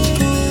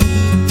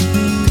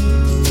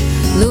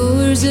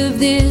 Lures of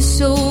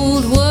this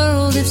old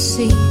world have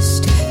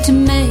ceased to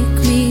make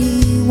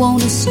me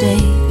want to stay.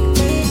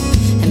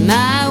 And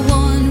my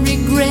one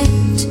regret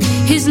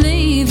is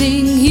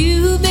leaving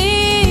you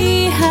behind.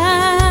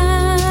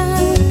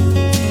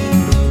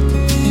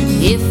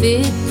 If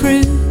it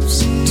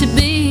proves to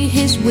be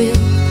His will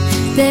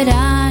that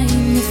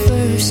I'm the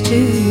first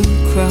to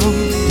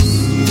cross,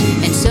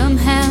 and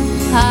somehow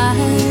I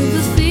have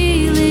a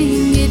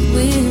feeling it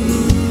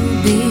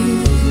will be,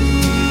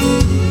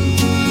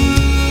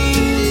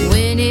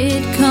 when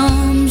it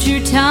comes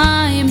your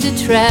time to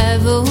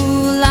travel,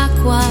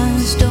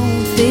 likewise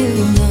don't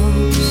feel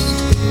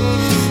lost,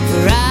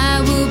 for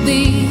I will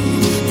be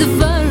the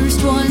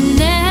first one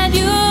that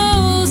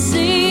you'll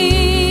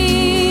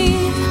see,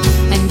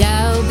 and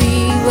I'll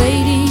be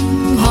waiting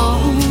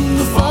on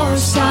the far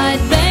side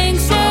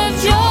banks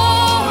of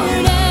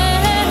Jordan.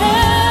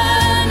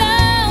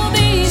 I'll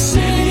be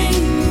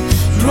sitting,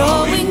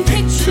 drawing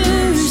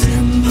pictures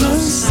in the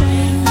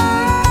sand,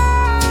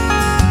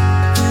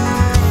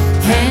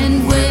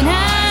 and when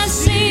I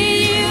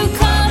see you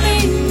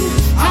coming,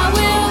 I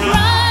will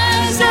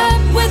rise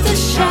up with a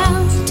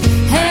shout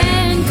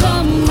and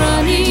come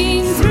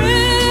running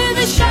through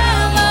the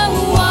shallow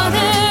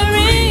water,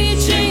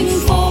 reaching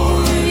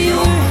for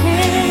your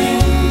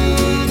hand.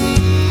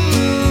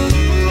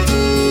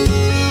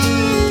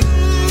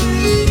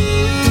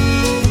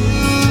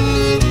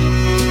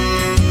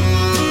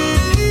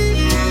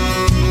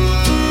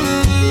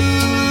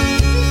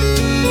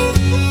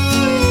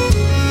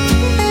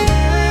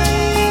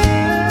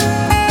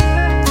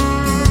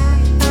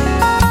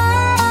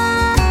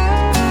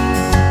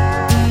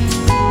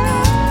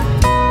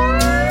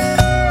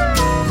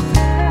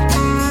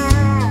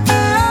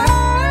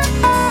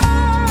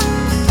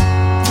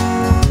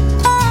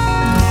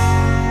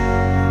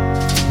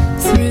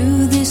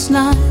 Through this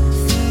life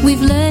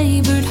we've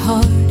labored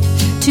hard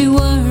to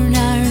earn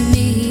our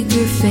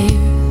meager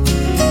fare.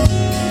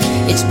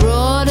 It's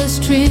brought us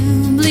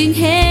trembling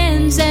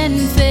hands and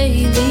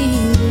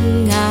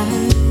failing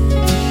eyes.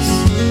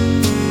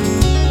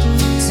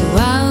 So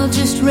I'll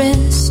just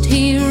rest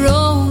here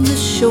on the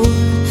shore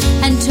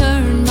and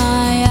turn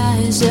my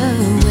eyes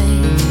away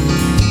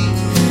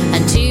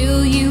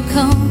until you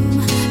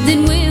come,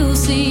 then we'll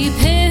see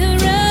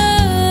paradise.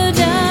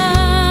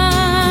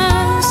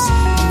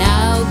 And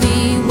I'll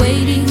be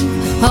waiting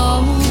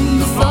on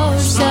the far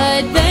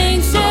side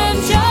banks of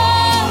Jordan.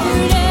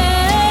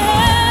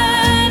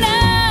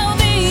 I'll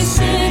be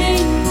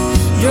sitting,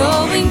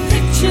 drawing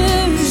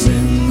pictures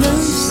in the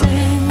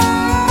sand,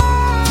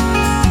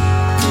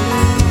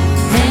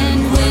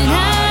 and when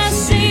I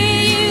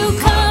see you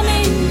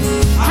coming,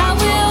 I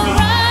will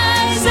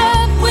rise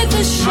up with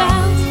a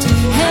shout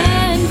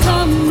and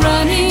come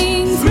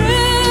running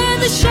through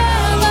the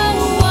shallow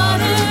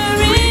water,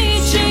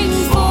 reaching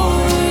for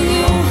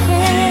your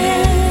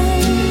hand.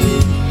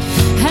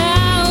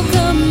 I'll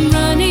come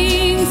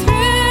running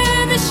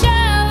through the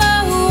shallow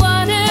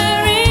water,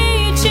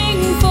 reaching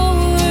for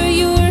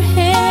your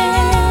hand.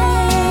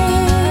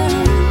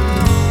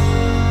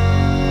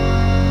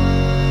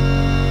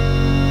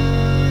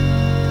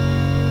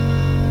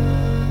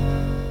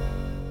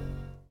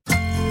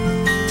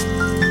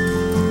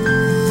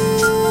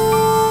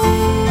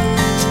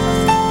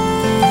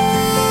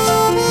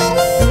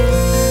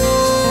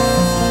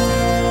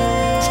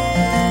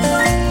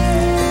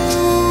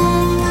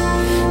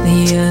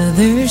 The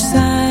other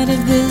side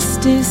of this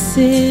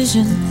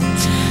decision,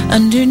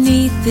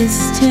 underneath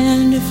this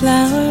tender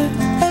flower,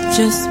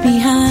 just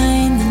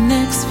behind the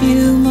next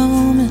few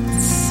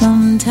moments,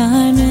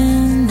 sometime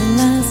in the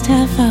last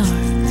half hour.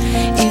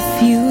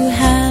 If you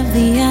have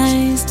the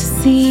eyes to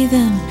see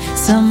them,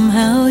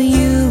 somehow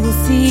you will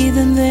see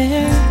them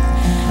there,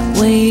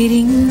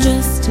 waiting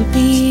just to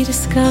be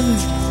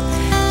discovered.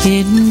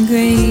 Hidden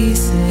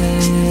graces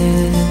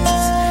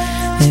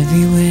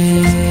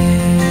everywhere.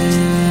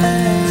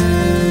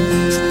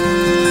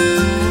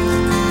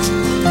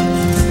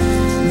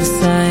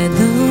 Beside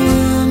the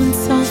woman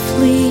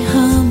softly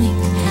humming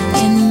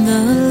in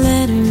the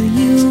letter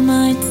you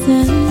might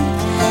send,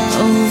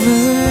 over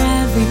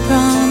every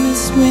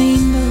promised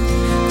rainbow,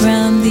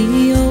 round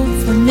the old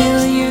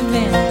familiar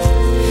bend,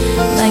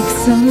 like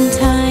some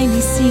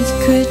tiny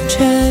secret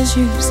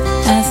treasures,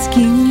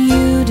 asking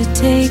you to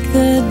take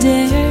the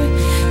dare,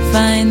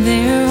 find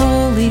their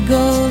holy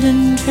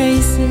golden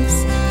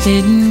traces,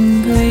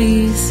 hidden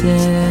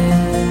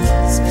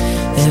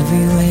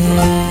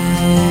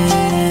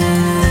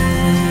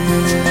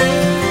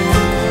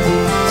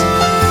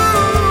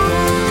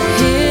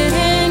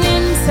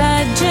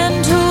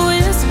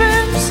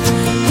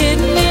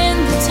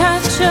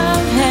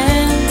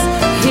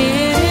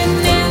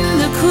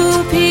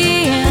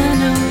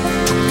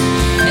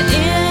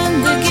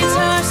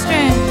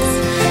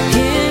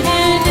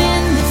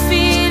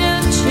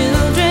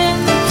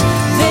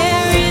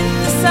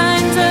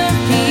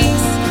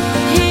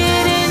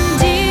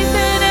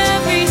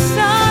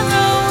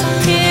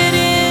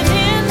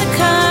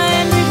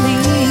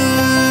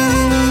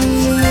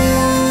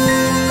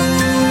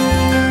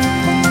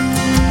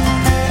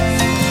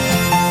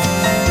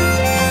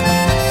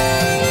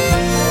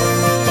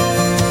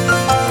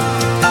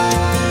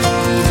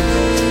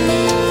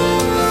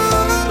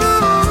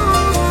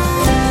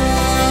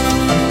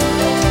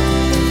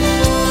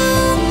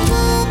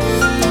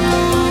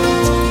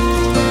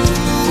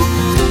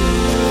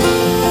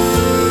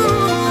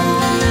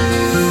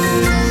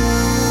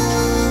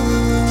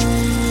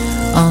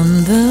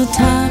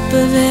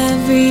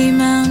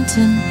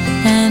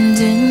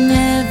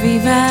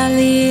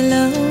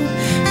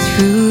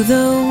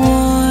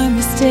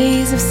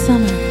days of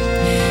summer,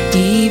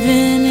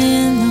 even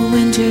in the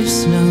winter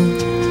snow.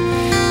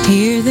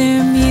 Hear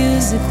their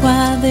music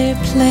while they're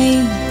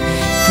playing,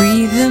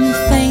 breathe them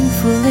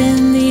thankful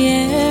in the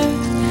air.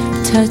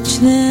 Touch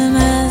them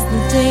as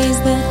the days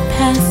that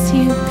pass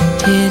you,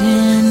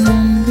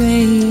 hidden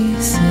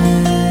graces.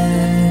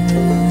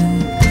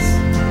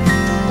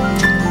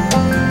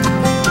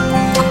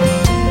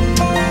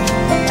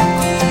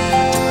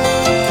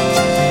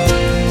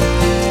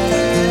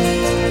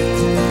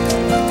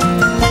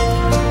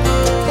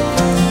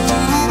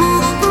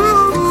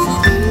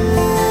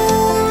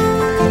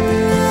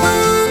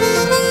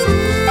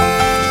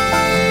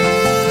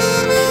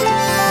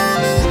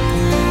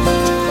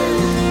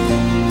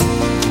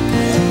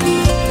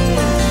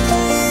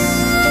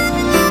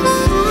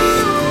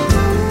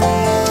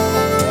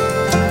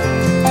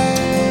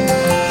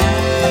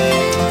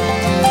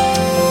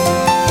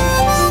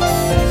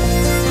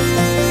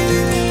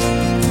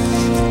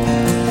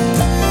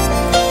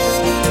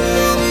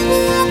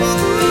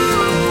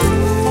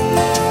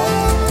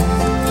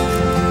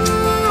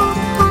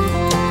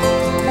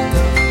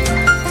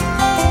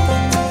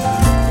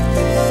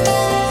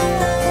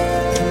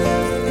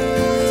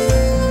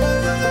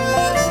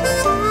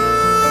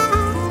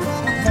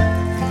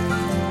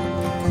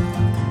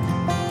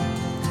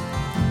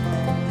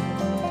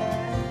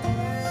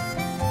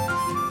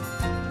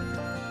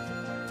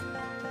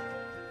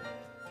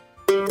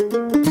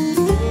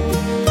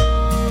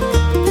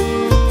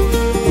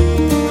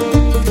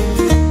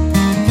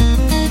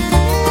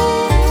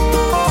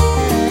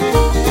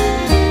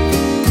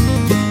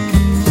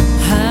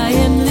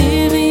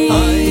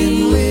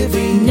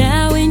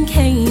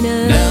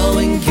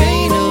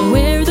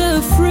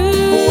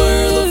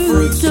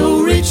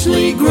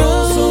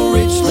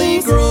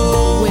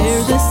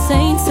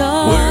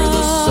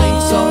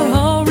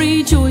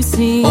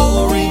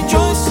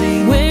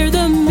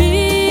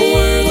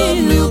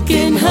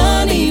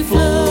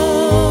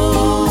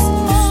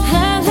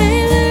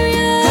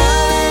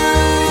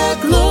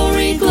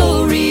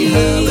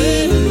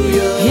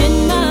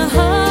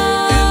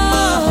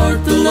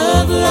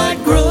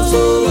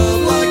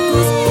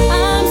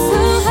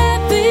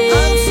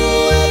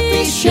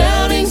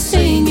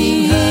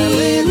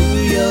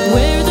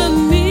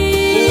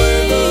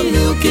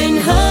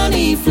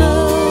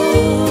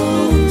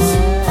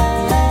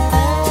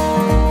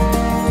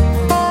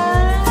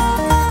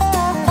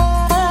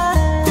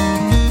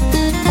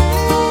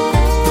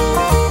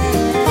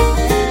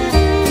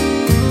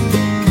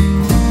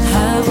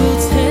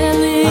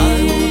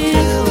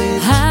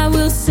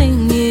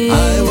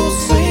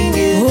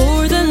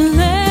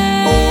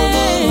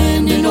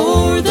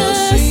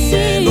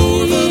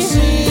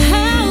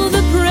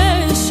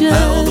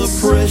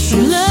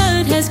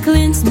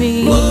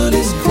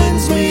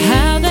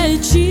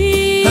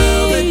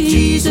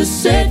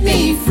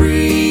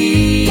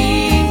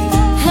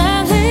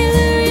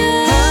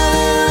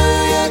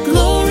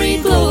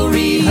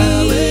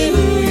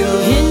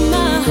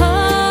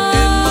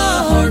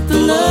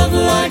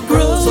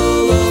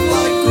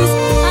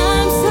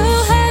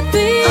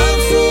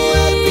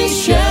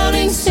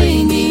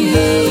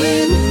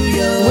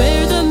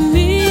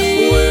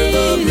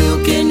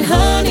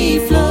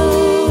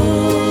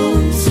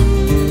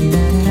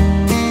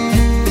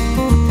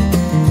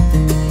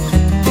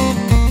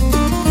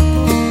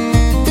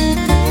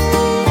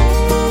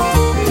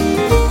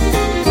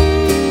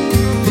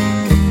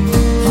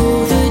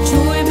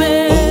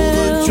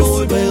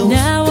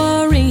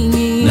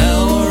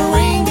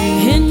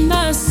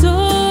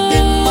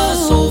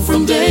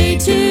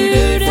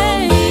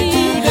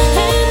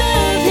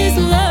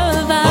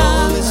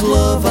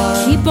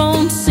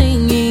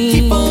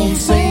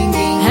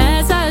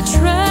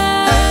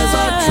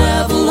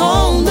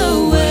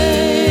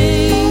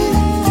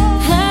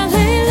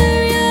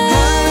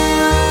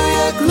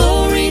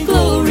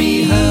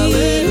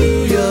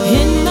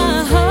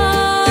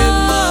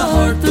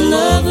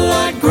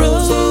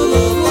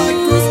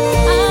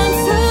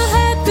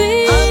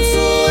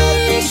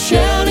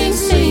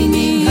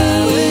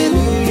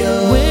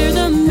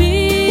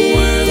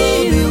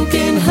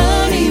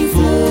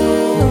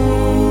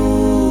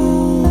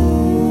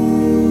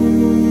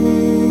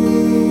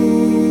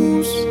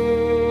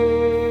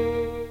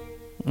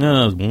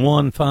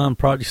 One fine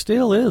project,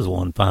 still is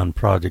one fine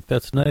project.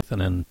 That's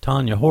Nathan and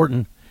Tanya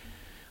Horton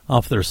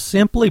off their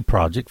Simply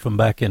project from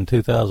back in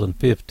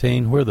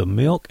 2015, Where the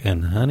Milk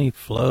and Honey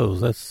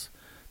Flows. That's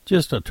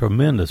just a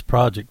tremendous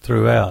project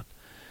throughout.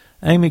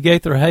 Amy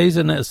Gaither Hayes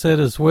in that set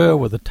as well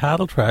with the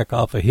title track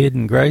off of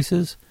Hidden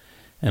Graces,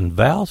 and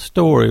Val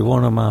Story,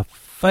 one of my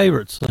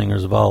favorite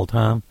singers of all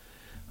time,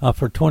 off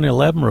her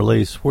 2011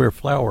 release Where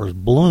Flowers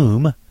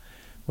Bloom.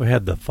 We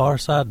had the Far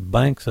Side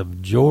Banks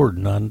of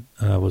Jordan.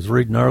 I was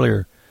reading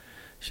earlier.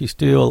 She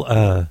still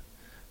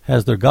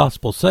has their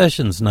gospel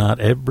sessions night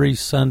every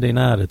Sunday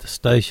night at the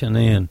Station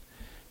Inn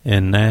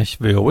in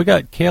Nashville. We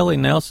got Kelly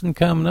Nelson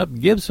coming up,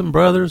 Gibson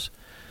Brothers,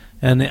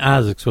 and the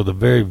Isaacs with a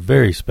very,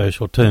 very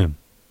special tune.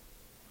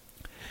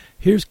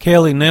 Here's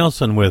Kelly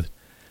Nelson with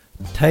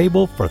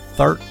Table for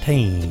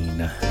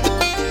 13.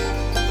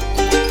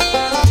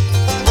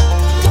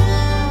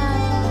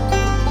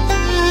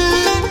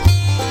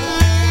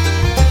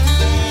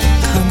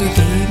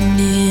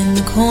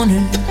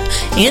 corner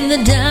in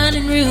the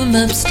dining room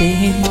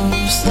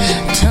upstairs.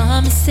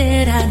 Thomas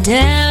said, I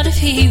doubt if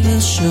he will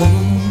show.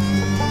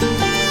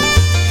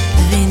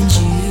 Then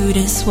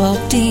Judas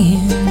walked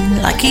in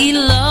like he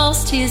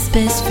lost his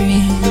best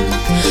friend.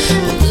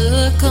 The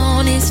look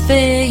on his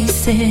face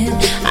said,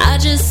 I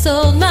just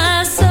sold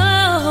my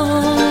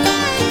soul.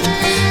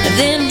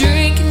 Then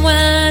drinking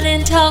wine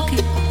and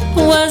talking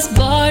was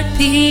Bart,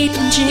 Pete,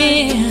 and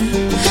Jim.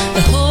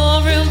 The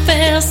whole room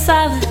fell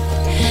silent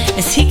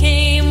as he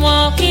came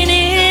walking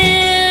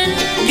in.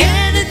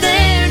 Gathered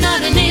there,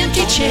 not an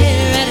empty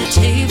chair, at a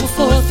table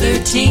for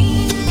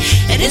 13.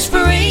 An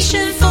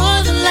inspiration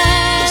for the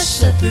Last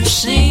Supper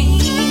scene.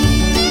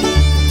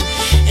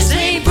 As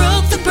they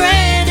broke the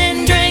bread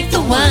and drank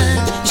the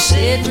wine, he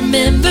said,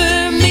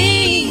 remember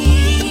me,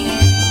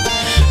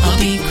 I'll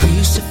be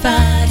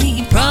crucified.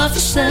 He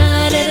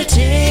prophesied at a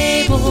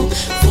table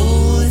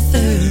for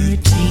 13.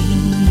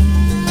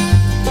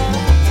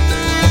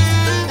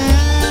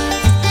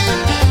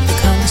 The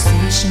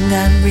conversation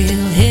got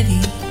real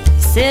heavy.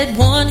 He said,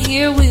 one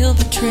here will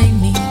betray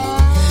me.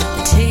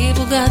 The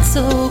table got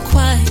so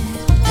quiet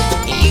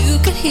you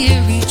could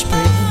hear each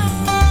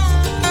breath.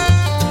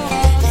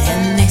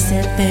 And they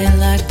sat there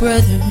like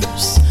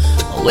brothers,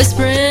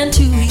 whispering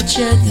to each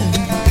other.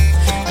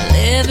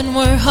 11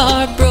 were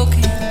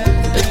heartbroken,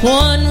 but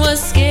one was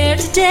scared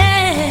to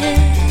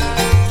death.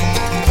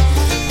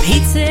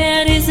 Pete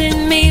said, is it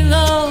me,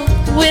 Lord,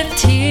 with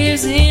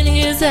tears in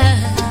his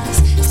eyes?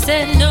 He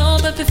said, no,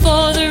 but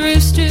before the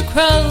rooster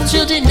crows,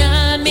 you'll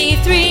deny me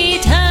 3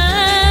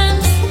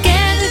 times.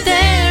 Gathered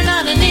there,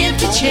 not an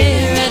empty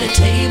chair, at a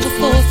table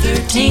for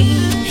 13.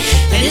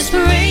 An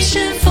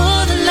inspiration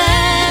for the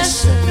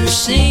Last Supper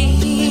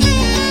scene.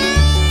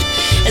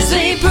 As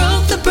they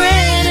broke the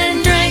bread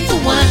and drank the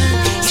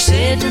wine, he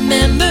said,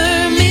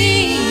 remember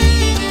me,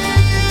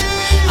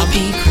 I'll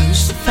be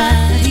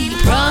crucified. He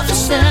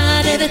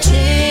prophesied at a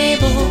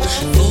table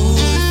for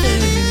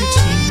 13.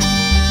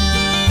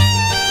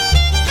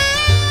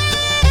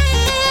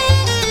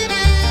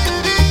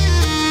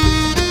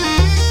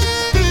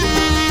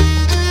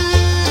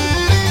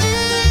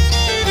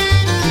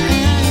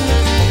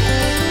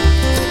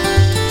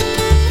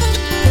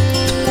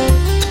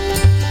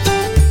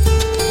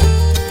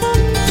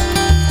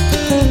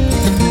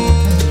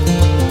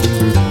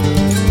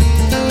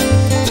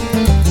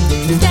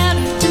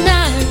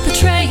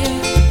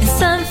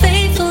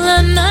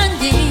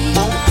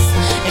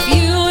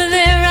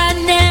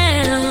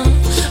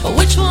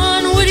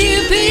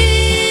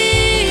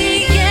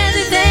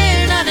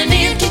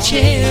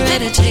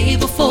 At a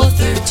table for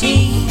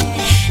 13,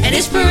 an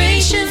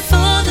inspiration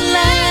for the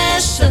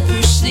Last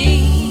Supper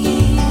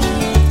scene.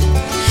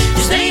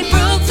 As they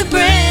broke the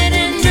bread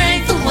and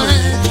drank the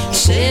wine, he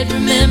said,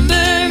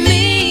 remember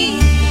me,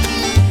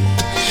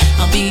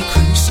 I'll be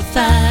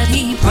crucified.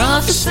 He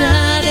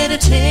prophesied at a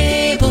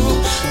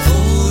table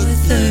for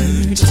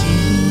 13.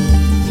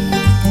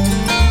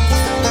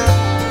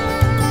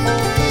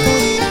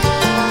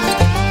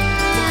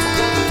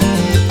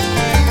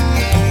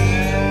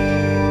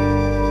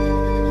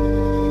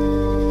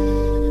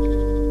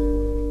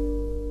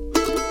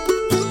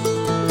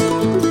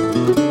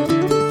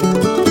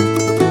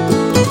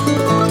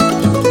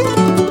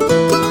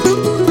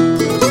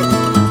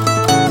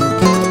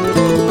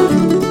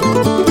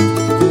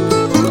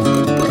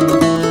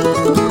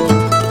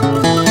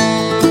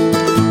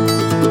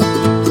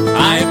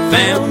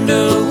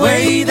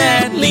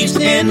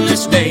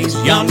 Endless days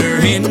yonder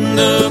in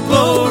the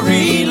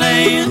glory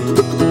land,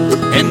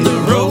 and the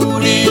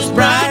road is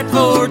bright,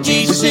 for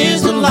Jesus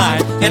is the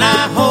light, and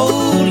I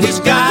hold his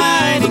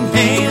guiding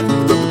hand.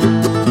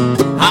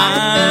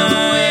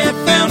 I have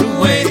found a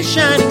way, a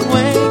shining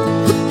way.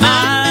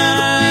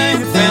 I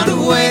have found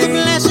a way, a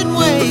blessed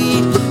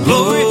way.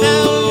 Glory,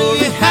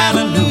 hallelujah,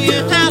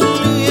 hallelujah,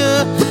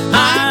 hallelujah.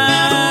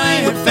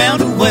 I have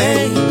found a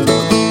way.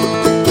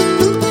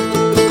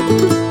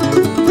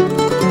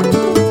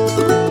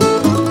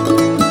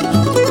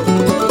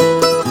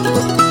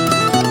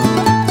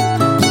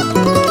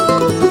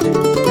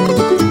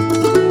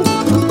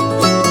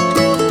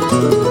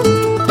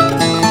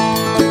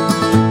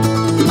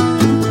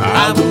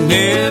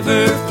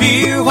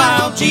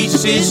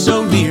 Jesus is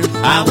so near,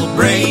 I will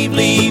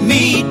bravely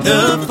meet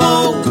the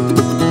foe.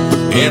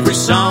 Every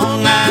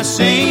song I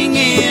sing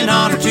in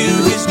honor to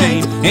his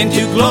name, and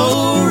to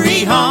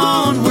glory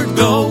onward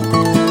go.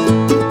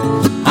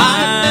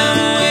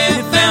 I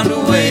have found a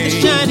way, a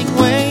shining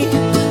way.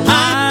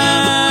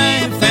 I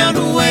have found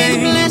a way, a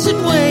blessed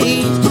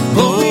way.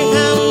 Oh,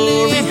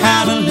 hallelujah,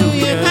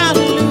 hallelujah,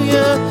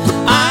 hallelujah.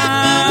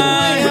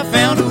 I have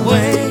found a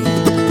way.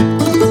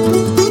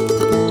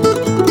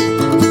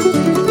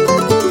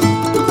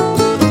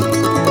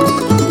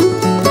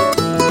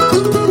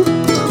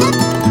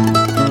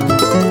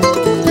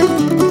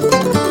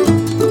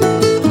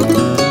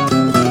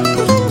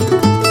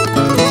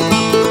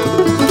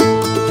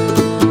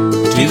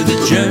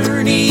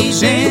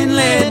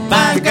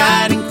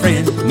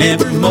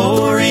 Never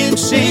more in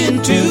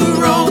sin to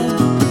roam.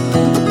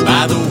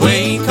 By the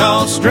way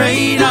called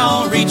straight,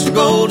 I'll reach the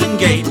goal. golden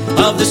gate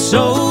of the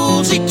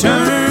soul's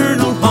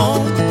eternal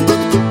home.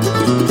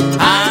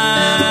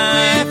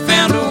 I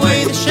found a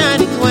way, the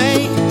shining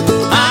way.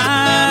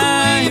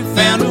 I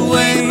found a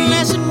way, the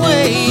blessed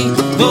way.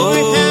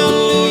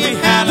 Glory, hallelujah,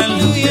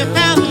 hallelujah,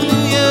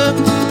 hallelujah.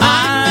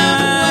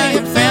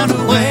 I found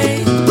a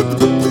way.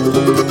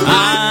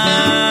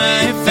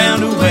 I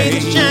found a way, the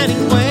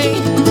shining way.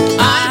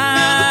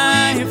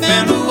 I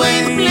found a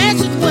way, the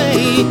blessed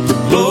way.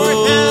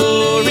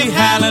 Glory,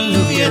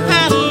 hallelujah,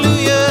 hallelujah.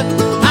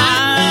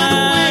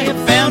 I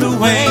found a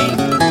way.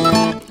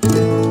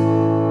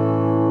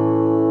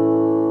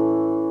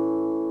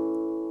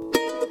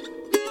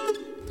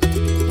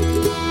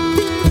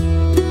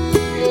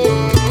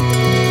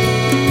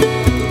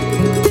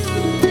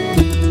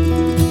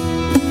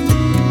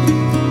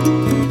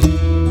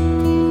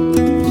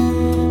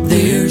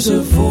 There's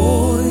a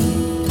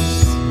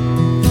voice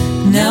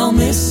now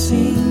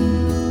missing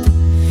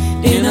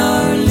in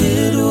our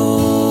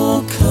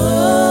little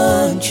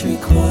country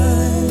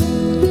choir.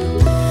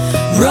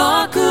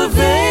 Rock of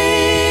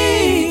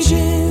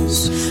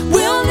Ages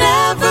will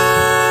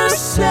never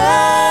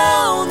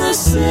sound the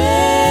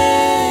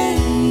same.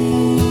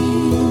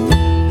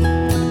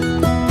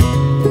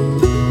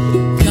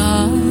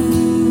 God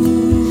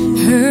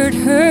heard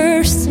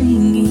her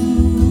singing,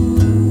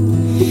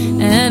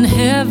 and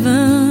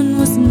heaven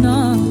was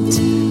not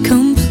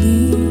complete.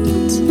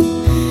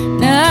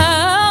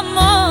 Now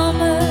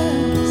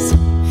mama's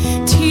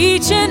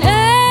teaching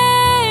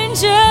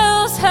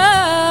angels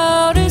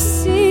how to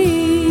see.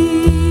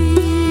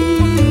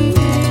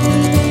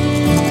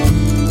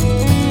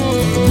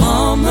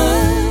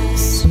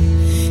 Mama's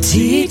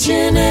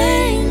teaching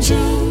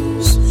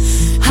angels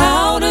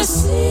how to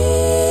see.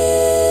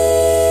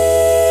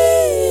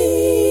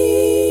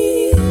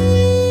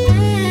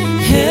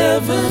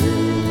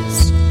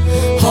 Heaven's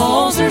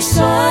halls are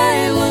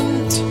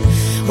silent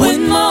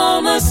when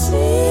mama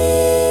sings.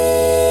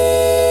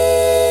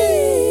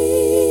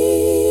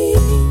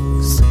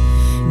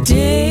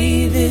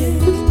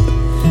 David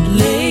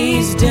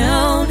lays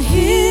down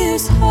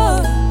his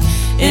harp,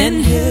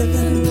 and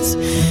heaven's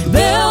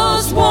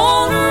bells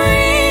won't ring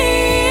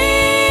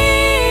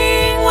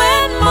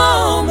when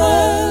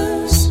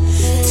mama's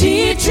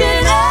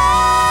teaching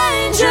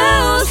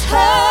angels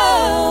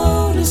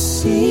how to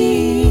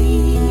sing.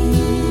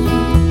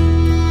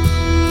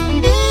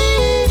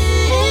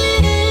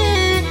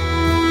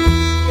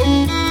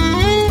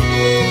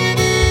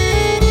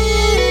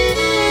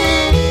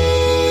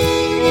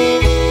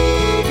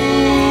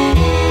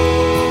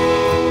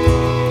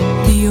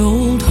 The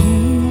old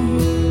home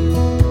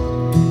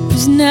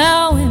is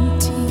now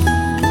empty.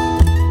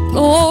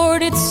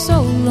 Lord, it's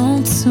so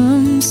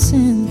lonesome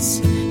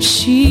since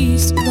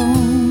she's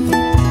gone.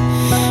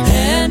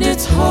 And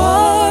it's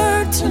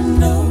hard to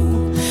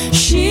know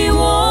she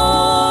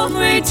won't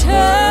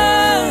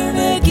return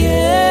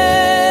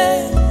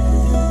again.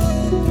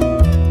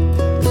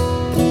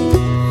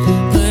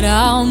 But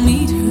I'll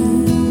meet her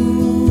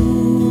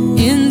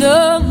in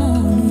the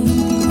morning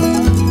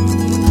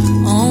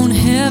on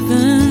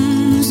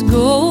heaven's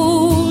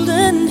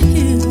golden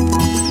hill,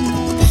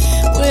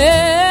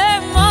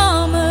 where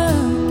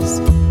mama's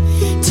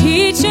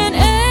teaching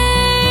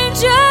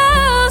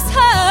angels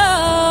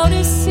how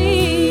to see.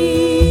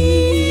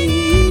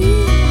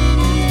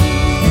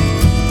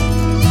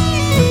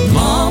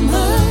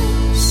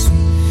 Mama's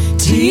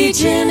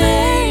teaching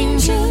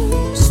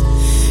angels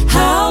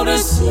how to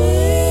see.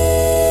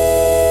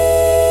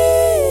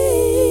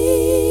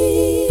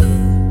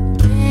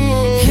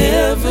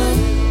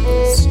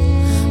 Heaven's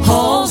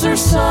halls are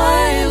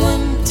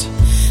silent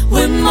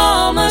when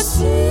mama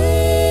sings.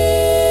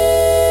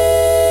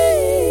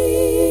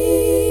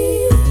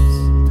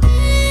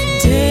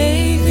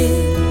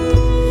 David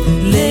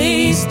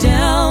lays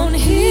down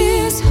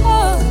his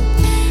harp,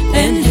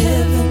 and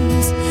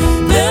heaven's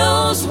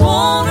bells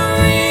won't ring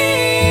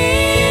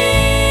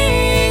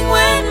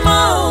when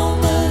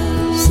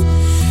mama's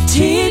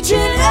teaching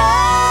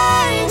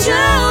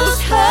angels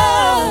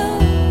how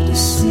to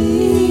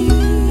sing.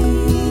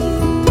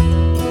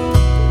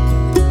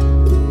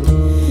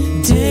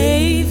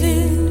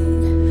 David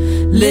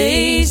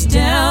lays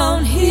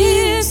down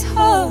his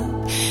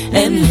harp,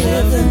 and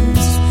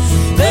heaven's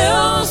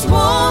bells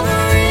won't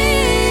ring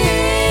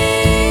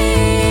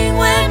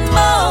when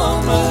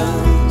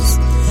mama's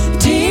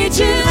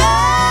teaching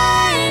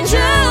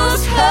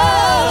angels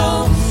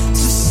how to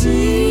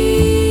sing.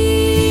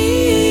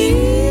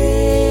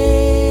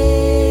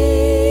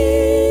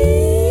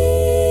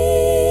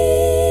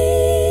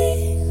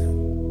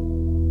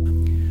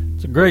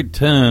 It's a great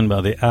tune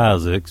by the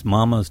Isaacs,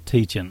 Mama's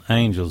Teaching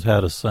Angels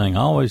How to Sing.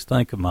 I always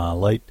think of my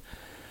late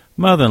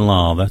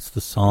mother-in-law. That's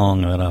the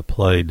song that I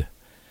played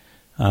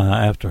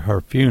after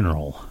her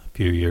funeral a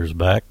few years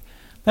back.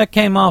 That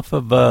came off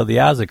of the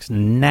Isaacs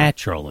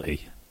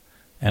Naturally,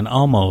 an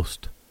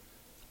almost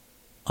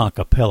a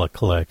cappella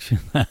collection.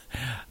 I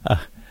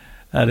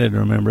didn't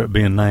remember it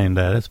being named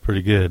that. That's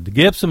pretty good. The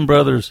Gibson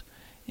Brothers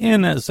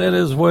in that set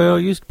as well.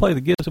 Used to play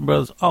the Gibson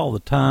Brothers all the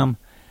time.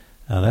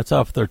 That's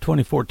off their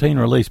 2014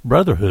 release,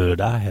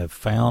 Brotherhood, I Have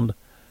Found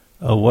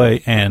a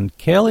Way. And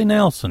Kelly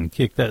Nelson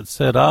kicked that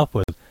set off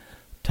with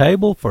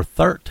Table for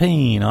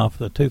 13 off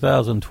the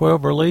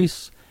 2012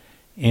 release,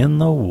 In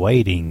the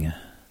Waiting.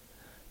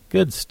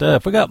 Good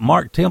stuff. We got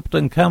Mark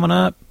Templeton coming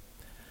up,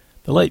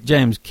 the late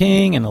James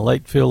King, and the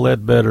late Phil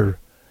Ledbetter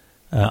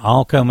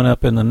all coming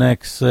up in the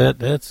next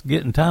set. It's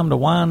getting time to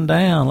wind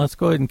down. Let's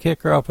go ahead and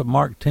kick her off with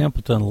Mark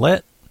Templeton,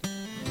 Let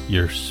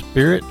Your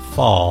Spirit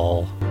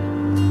Fall.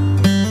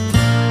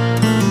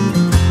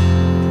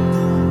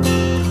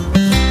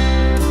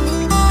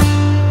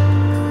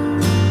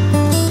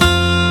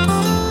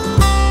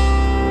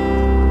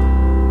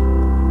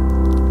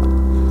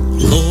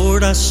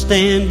 Lord, I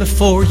stand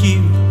before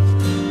you,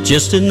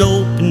 just an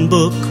open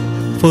book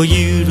for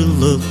you to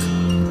look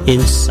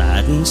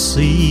inside and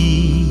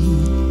see.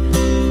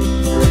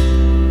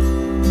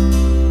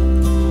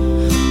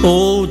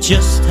 Oh,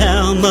 just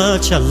how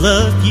much I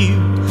love you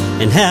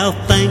and how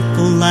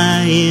thankful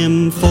I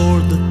am for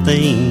the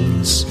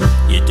things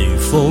you do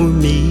for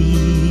me.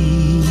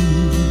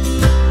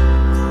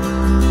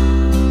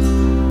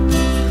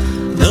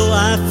 Though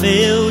I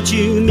failed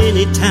you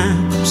many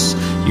times,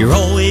 you're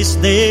always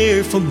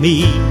there for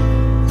me.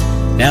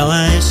 Now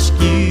I ask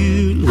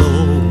you,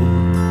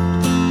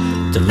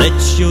 Lord, to let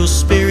your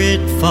spirit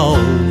fall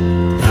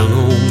down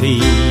on me.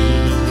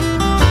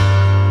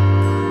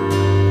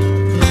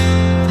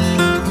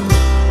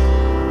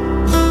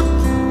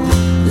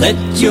 Let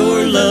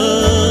your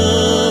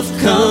love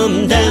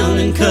come down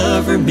and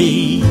cover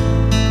me.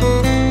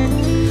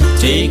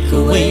 Take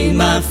away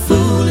my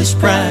foolish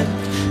pride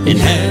and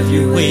have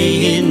your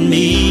way in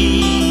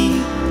me.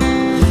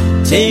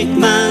 Take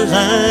my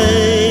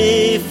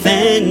life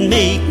and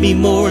make me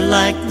more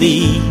like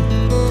thee.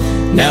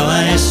 Now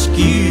I ask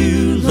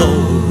you,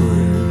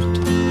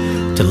 Lord,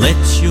 to let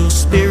your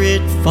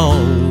spirit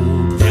fall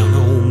down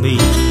on me.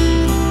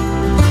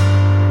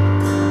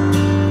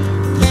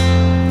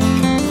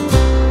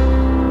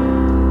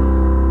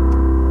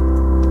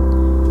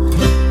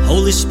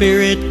 Holy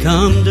Spirit,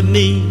 come to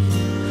me,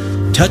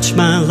 touch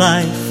my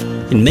life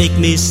and make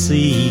me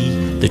see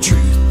the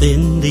truth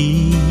in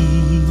thee.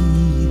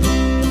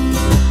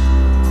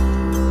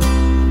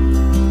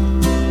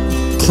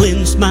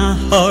 Cleanse my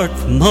heart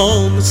from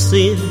all my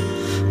sin,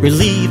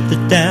 relieve the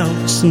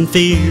doubts and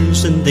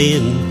fears, and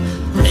then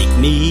make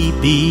me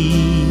be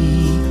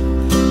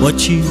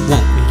what you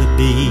want me to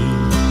be.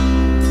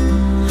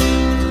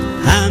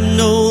 I'm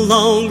no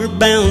longer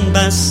bound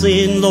by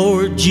sin,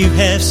 Lord, you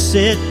have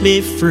set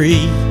me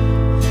free.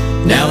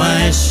 Now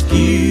I ask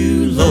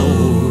you,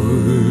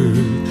 Lord,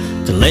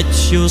 to let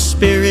your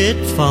spirit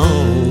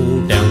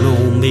fall down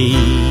on me.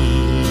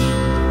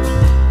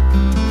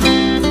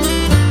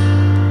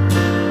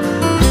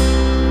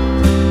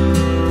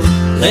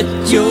 Let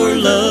your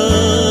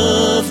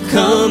love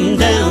come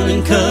down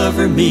and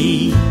cover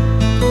me.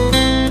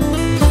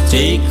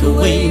 Take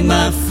away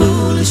my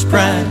foolish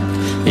pride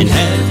and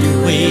have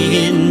your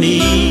way in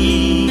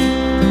me.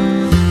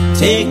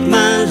 Take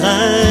my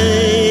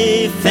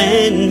life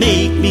and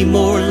make me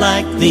more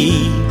like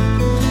thee.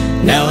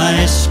 Now I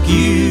ask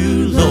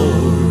you,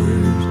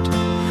 Lord,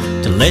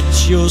 to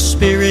let your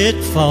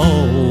spirit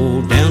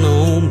fall down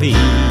on me.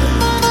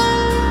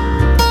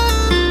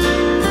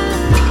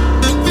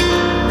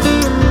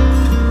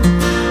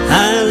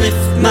 I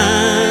lift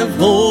my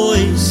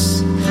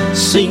voice,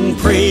 sing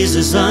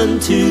praises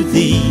unto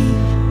thee.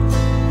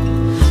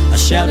 I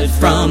shouted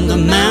from the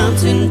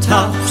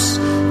mountaintops,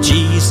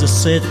 Jesus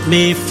set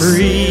me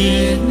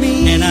free.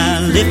 And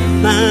I lift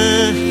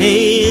my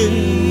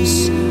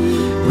hands,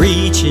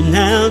 reaching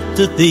out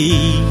to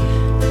thee.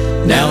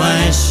 Now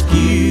I ask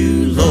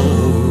you,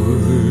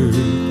 Lord,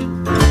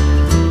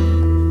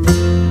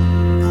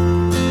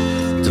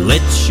 to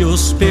let your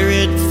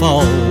spirit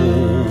fall.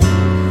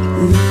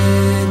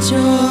 Let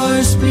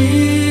your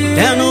spirit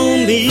down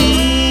on me.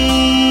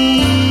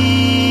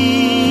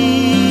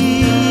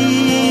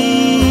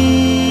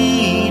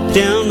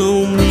 Down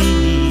on me.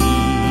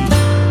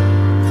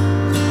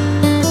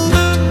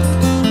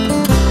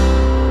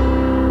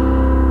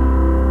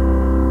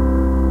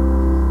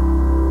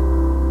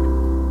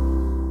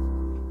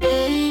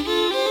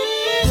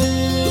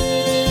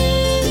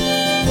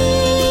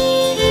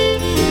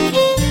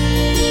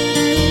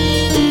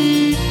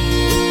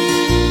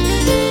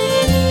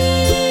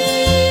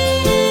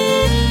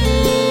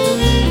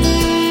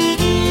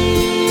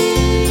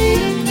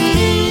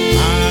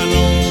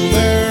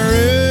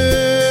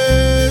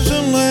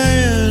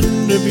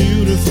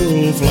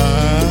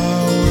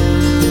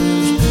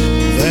 Flowers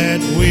that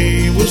we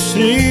will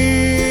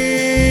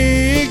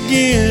see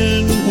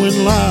again when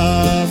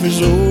life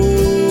is over,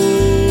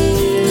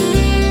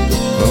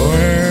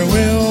 where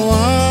we'll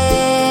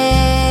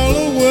while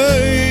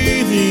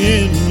away the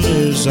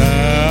endless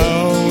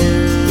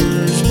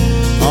hours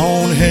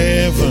on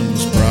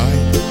heaven's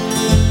bright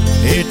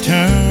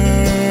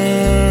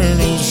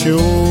eternal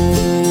shore.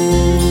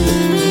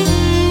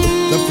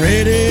 The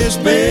prettiest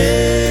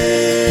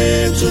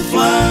beds of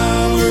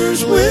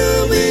flowers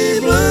will be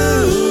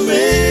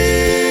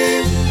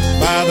blooming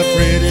by the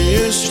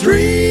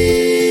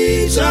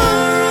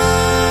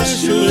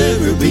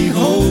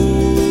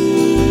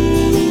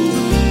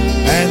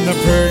and the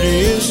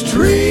prettiest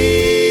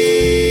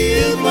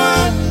tree of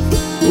life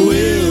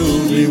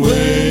will be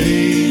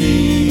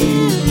waiting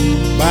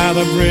by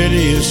the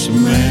prettiest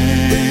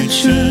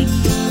mansion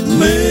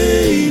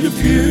made of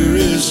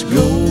purest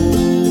gold.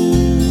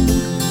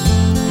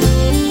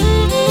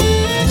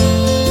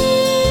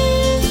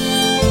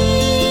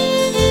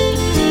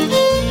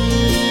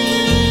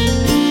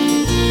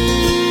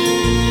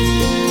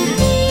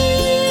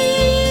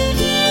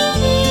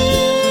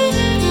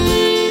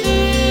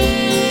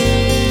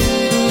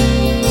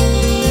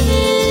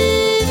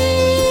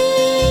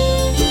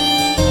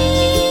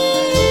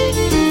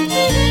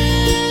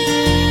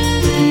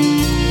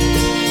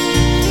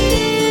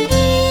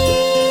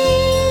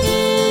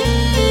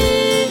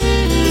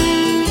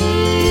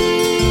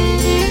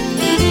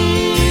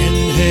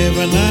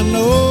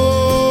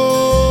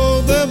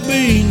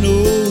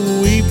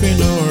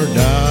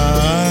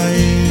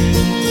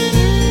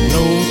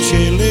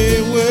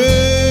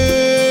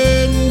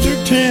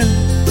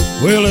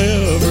 Will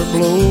ever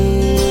blow.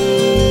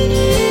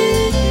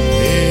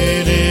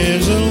 It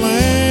is a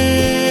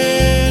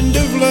land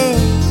of love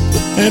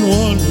and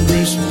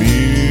wondrous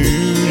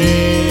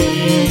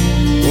beauty,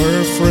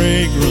 where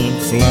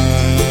fragrant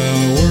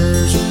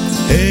flowers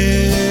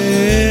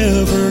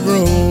ever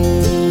grow.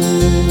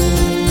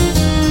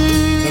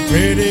 The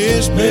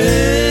prettiest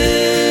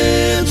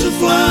beds of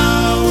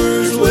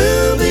flowers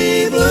will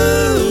be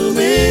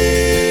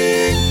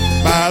blooming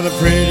by the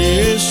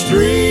prettiest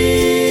streets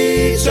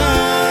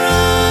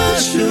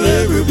shall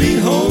ever be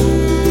home,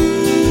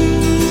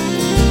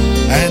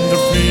 and the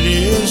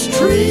prettiest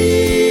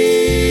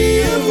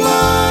tree of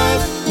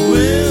life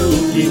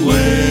will be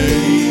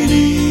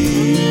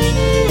waiting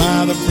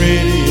by the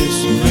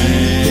prettiest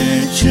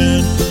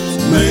mansion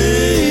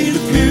made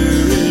of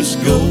purest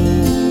gold.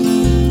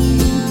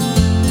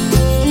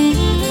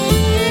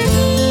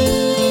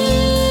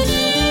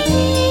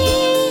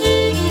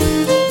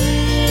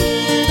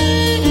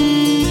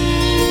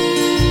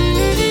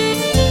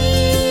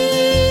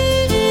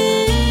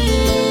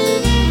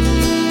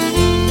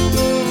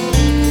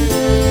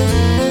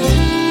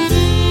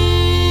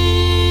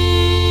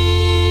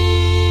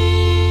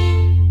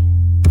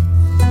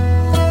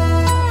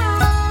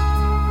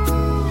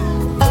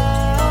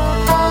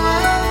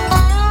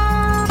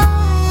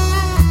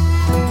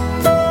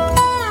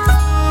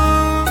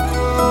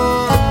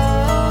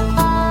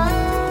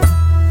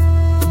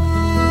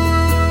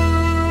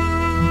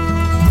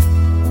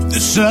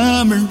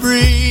 Summer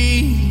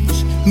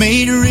breeze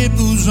made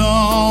ripples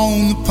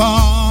on the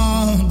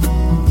pond.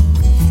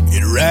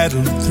 It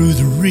rattled through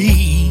the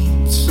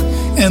reeds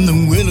and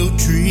the willow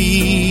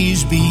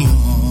trees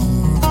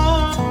beyond.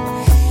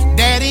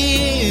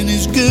 Daddy in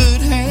his good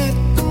hat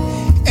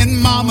and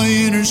Mama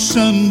in her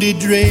Sunday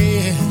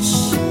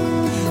dress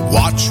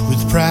watched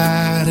with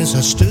pride as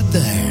I stood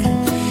there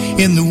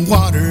in the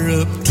water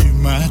up to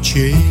my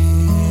chest.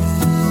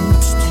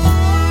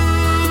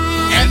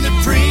 And the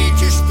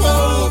preacher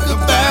spoke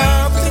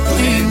about the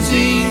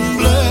cleansing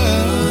blood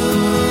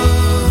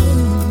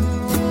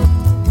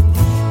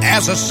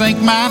as I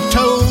sank my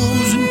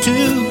toes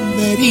into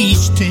that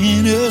East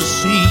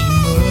Tennessee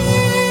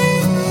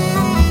mud.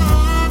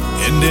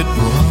 And it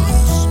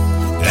was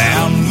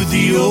down with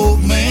the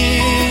old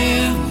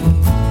man,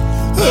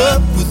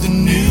 up with the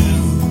new,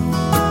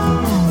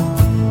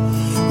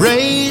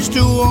 raised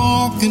to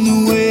walk in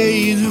the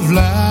ways of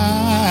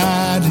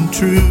light and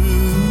truth.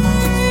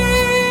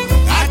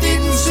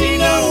 See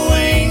no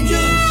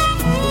angels,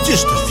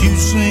 just a few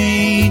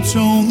saints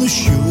on the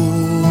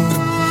shore.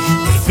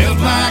 It felt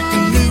like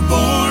a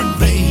newborn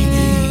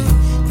baby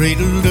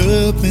cradled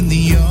up in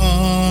the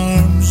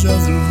arms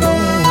of the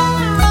Lord.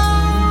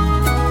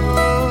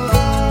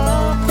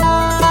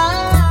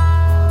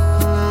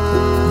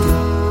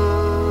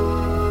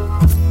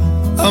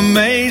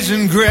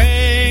 Amazing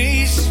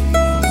grace,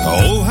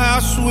 oh how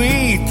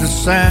sweet the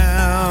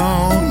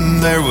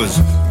sound. There was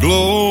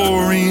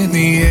glory in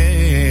the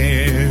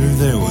air,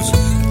 there was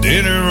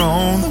dinner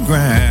on the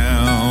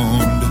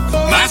ground.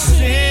 My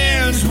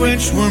sins,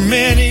 which were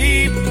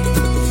many,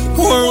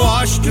 were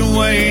washed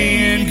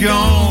away and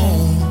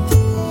gone.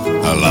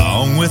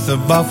 Along with a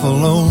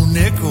buffalo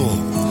nickel,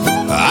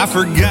 I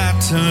forgot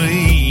to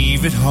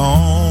leave at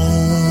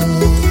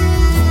home.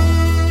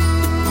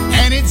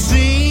 And it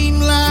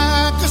seemed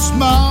like a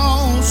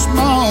small,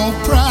 small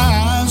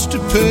price to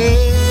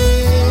pay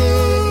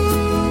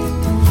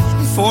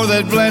for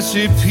that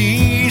blessed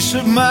peace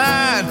of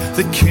mind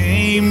that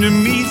came to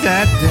me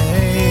that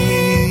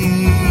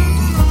day.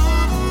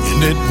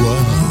 And it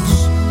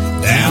was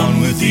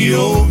down with the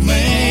old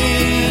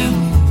man,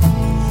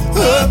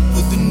 up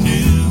with the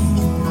new,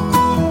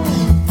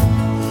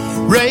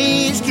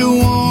 raised to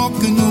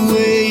walk in the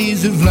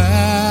ways of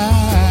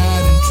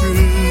light and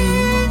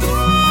truth.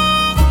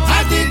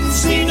 I didn't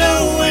see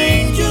no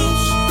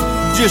angels,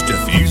 just a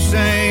few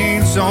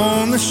saints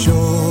on the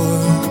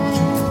shore.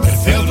 It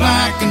felt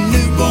like a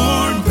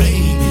newborn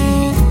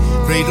baby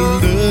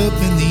cradled up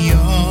in the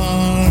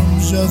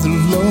arms of the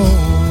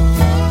Lord.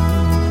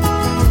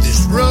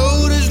 This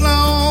road is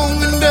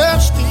long and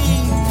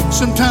dusty,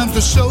 Sometimes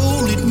the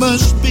soul, it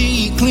must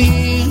be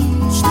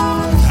cleansed.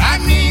 I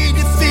need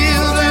to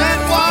feel that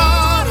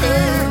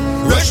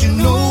water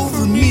rushing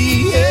over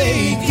me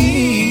again.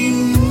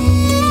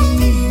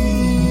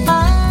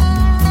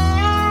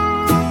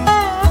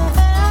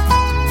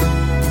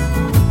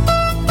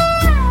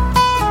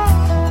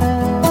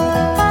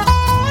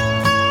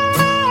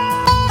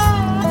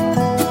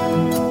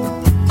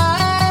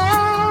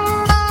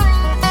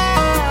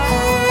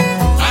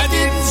 I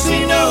didn't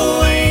see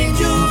no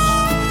angels,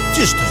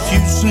 just a few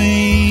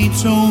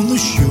saints on the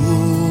shore.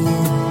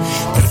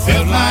 But it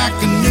felt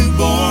like a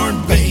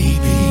newborn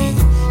baby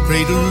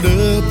cradled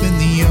up in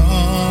the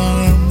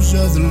arms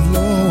of the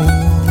Lord.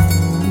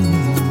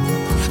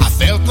 I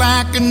felt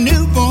like a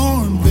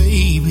newborn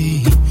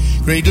baby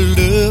cradled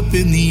up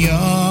in the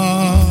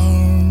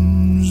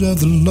arms of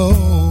the Lord.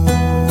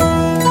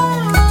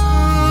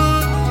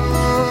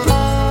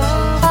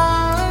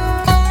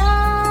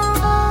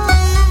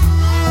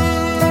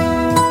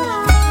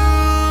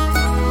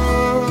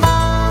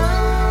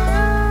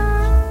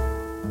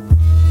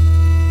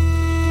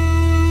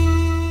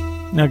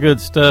 Now,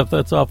 good stuff.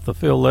 That's off the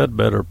Phil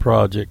Ledbetter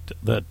project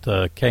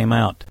that came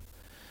out.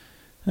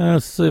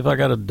 Let's see if I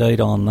got a date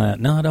on that.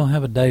 No, I don't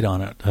have a date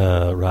on it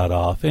right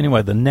off.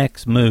 Anyway, The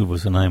Next Move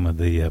was the name of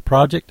the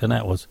project, and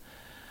that was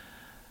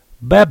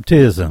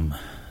Baptism.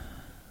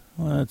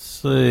 Let's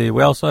see.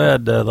 We also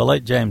had the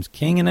late James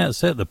King in that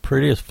set. The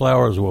Prettiest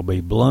Flowers Will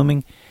Be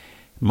Blooming.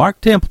 Mark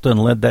Templeton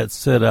led that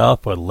set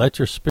off with Let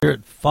Your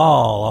Spirit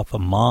Fall off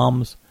of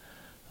Mom's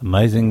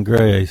Amazing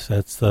Grace.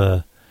 That's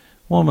the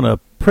woman of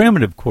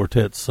Primitive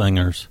Quartet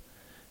singers,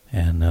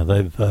 and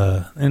they've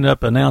ended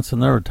up announcing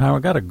their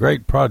retirement. Got a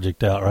great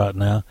project out right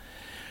now.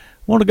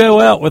 Want to go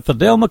out with the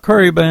Del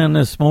McCurry Band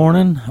this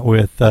morning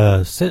with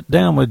Sit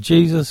Down with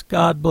Jesus.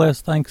 God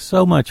bless. Thanks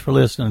so much for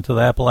listening to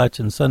the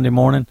Appalachian Sunday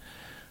Morning.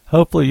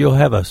 Hopefully you'll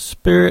have a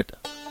spirit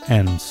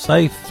and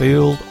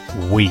safe-filled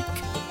week.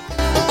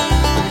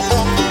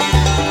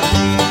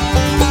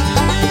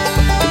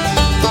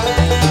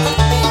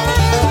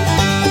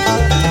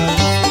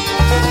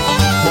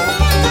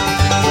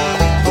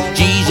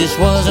 Jesus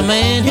was a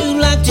man who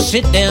liked to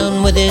sit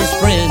down with his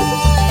friends,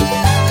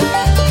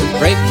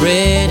 break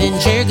bread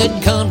and share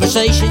good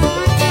conversation.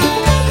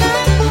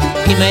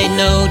 He made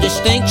no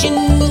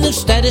distinction of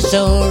status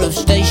or of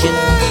station,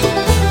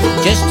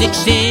 just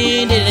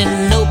extended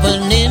an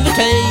open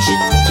invitation.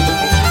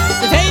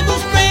 The table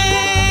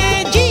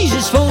spread,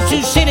 Jesus wants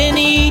to sit and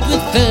eat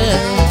with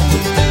us,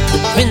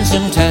 spend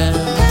some time.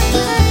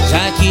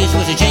 Zacchaeus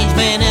was a changed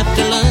man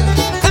after lunch.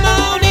 Come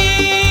on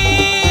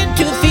in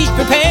to a feast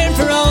prepared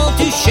for all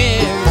to share.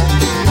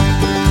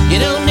 You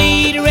don't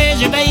need a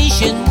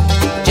reservation,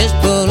 just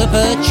pull up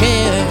a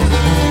chair.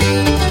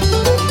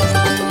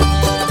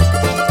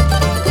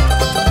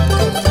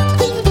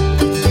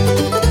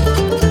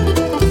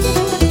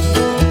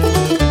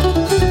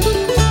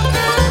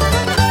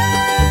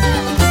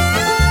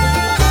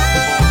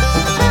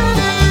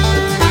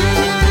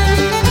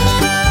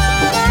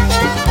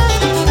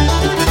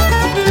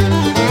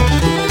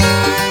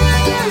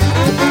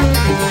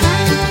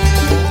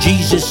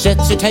 Jesus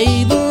sets a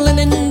table and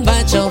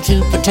invites all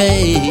to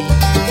partake,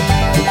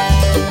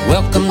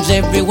 welcomes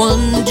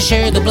everyone to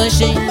share the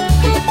blessing.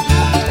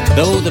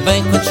 Though the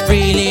banquet's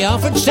freely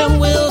offered, some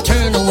will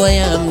turn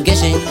away, I'm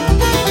guessing.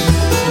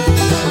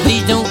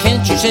 Please don't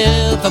count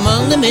yourself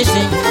among the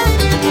missing.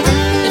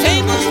 The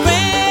table's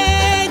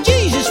spread,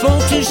 Jesus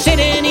wants to sit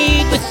and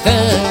eat with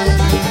us,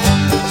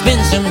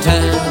 spend some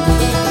time.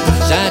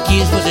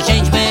 Zacchaeus was a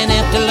changed man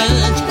after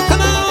lunch.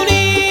 Come on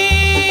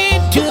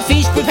in to a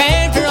feast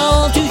prepared for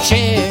all to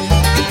share.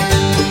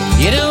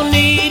 You don't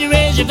need a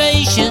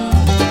reservation,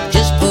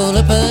 just pull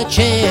up a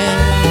chair.